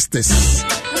Jerry Justice.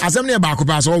 As I'm near back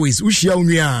as always, we shall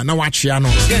now watch Yano,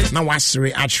 now watch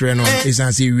Atreno, is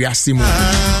as we are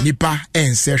Simo, Nipa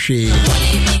and Seshi.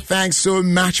 Thanks so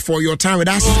much for your time with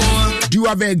us. Do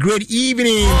have a great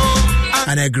evening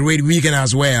and a great weekend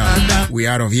as well. We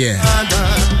out of here.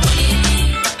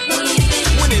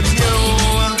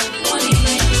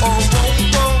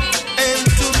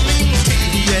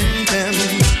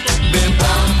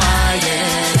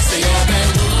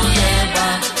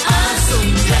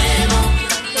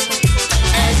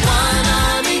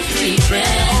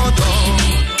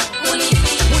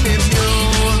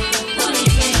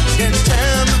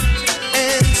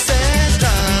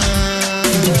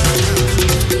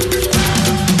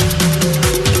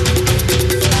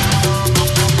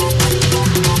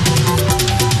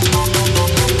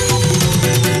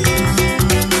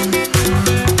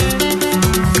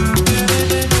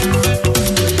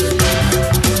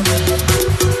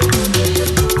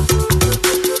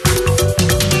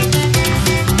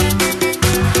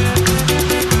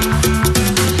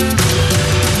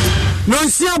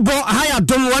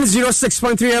 Dom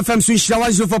 106.3 FM switch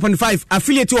 104.5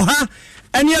 affiliate to her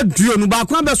any duo no ba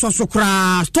kwa be so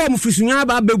kra storm frisunya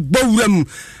ba be bowuram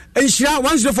enhira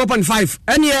 104.5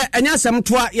 enya asem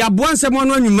toa ya boansem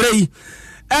no anwumre yi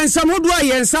ensam hodo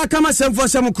ayensa kama semfo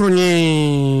sem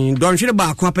kronye don hwere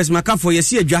ba kwa pesma kafo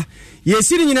yesi adwa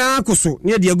yesi nyina koso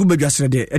ne de agu badwasere de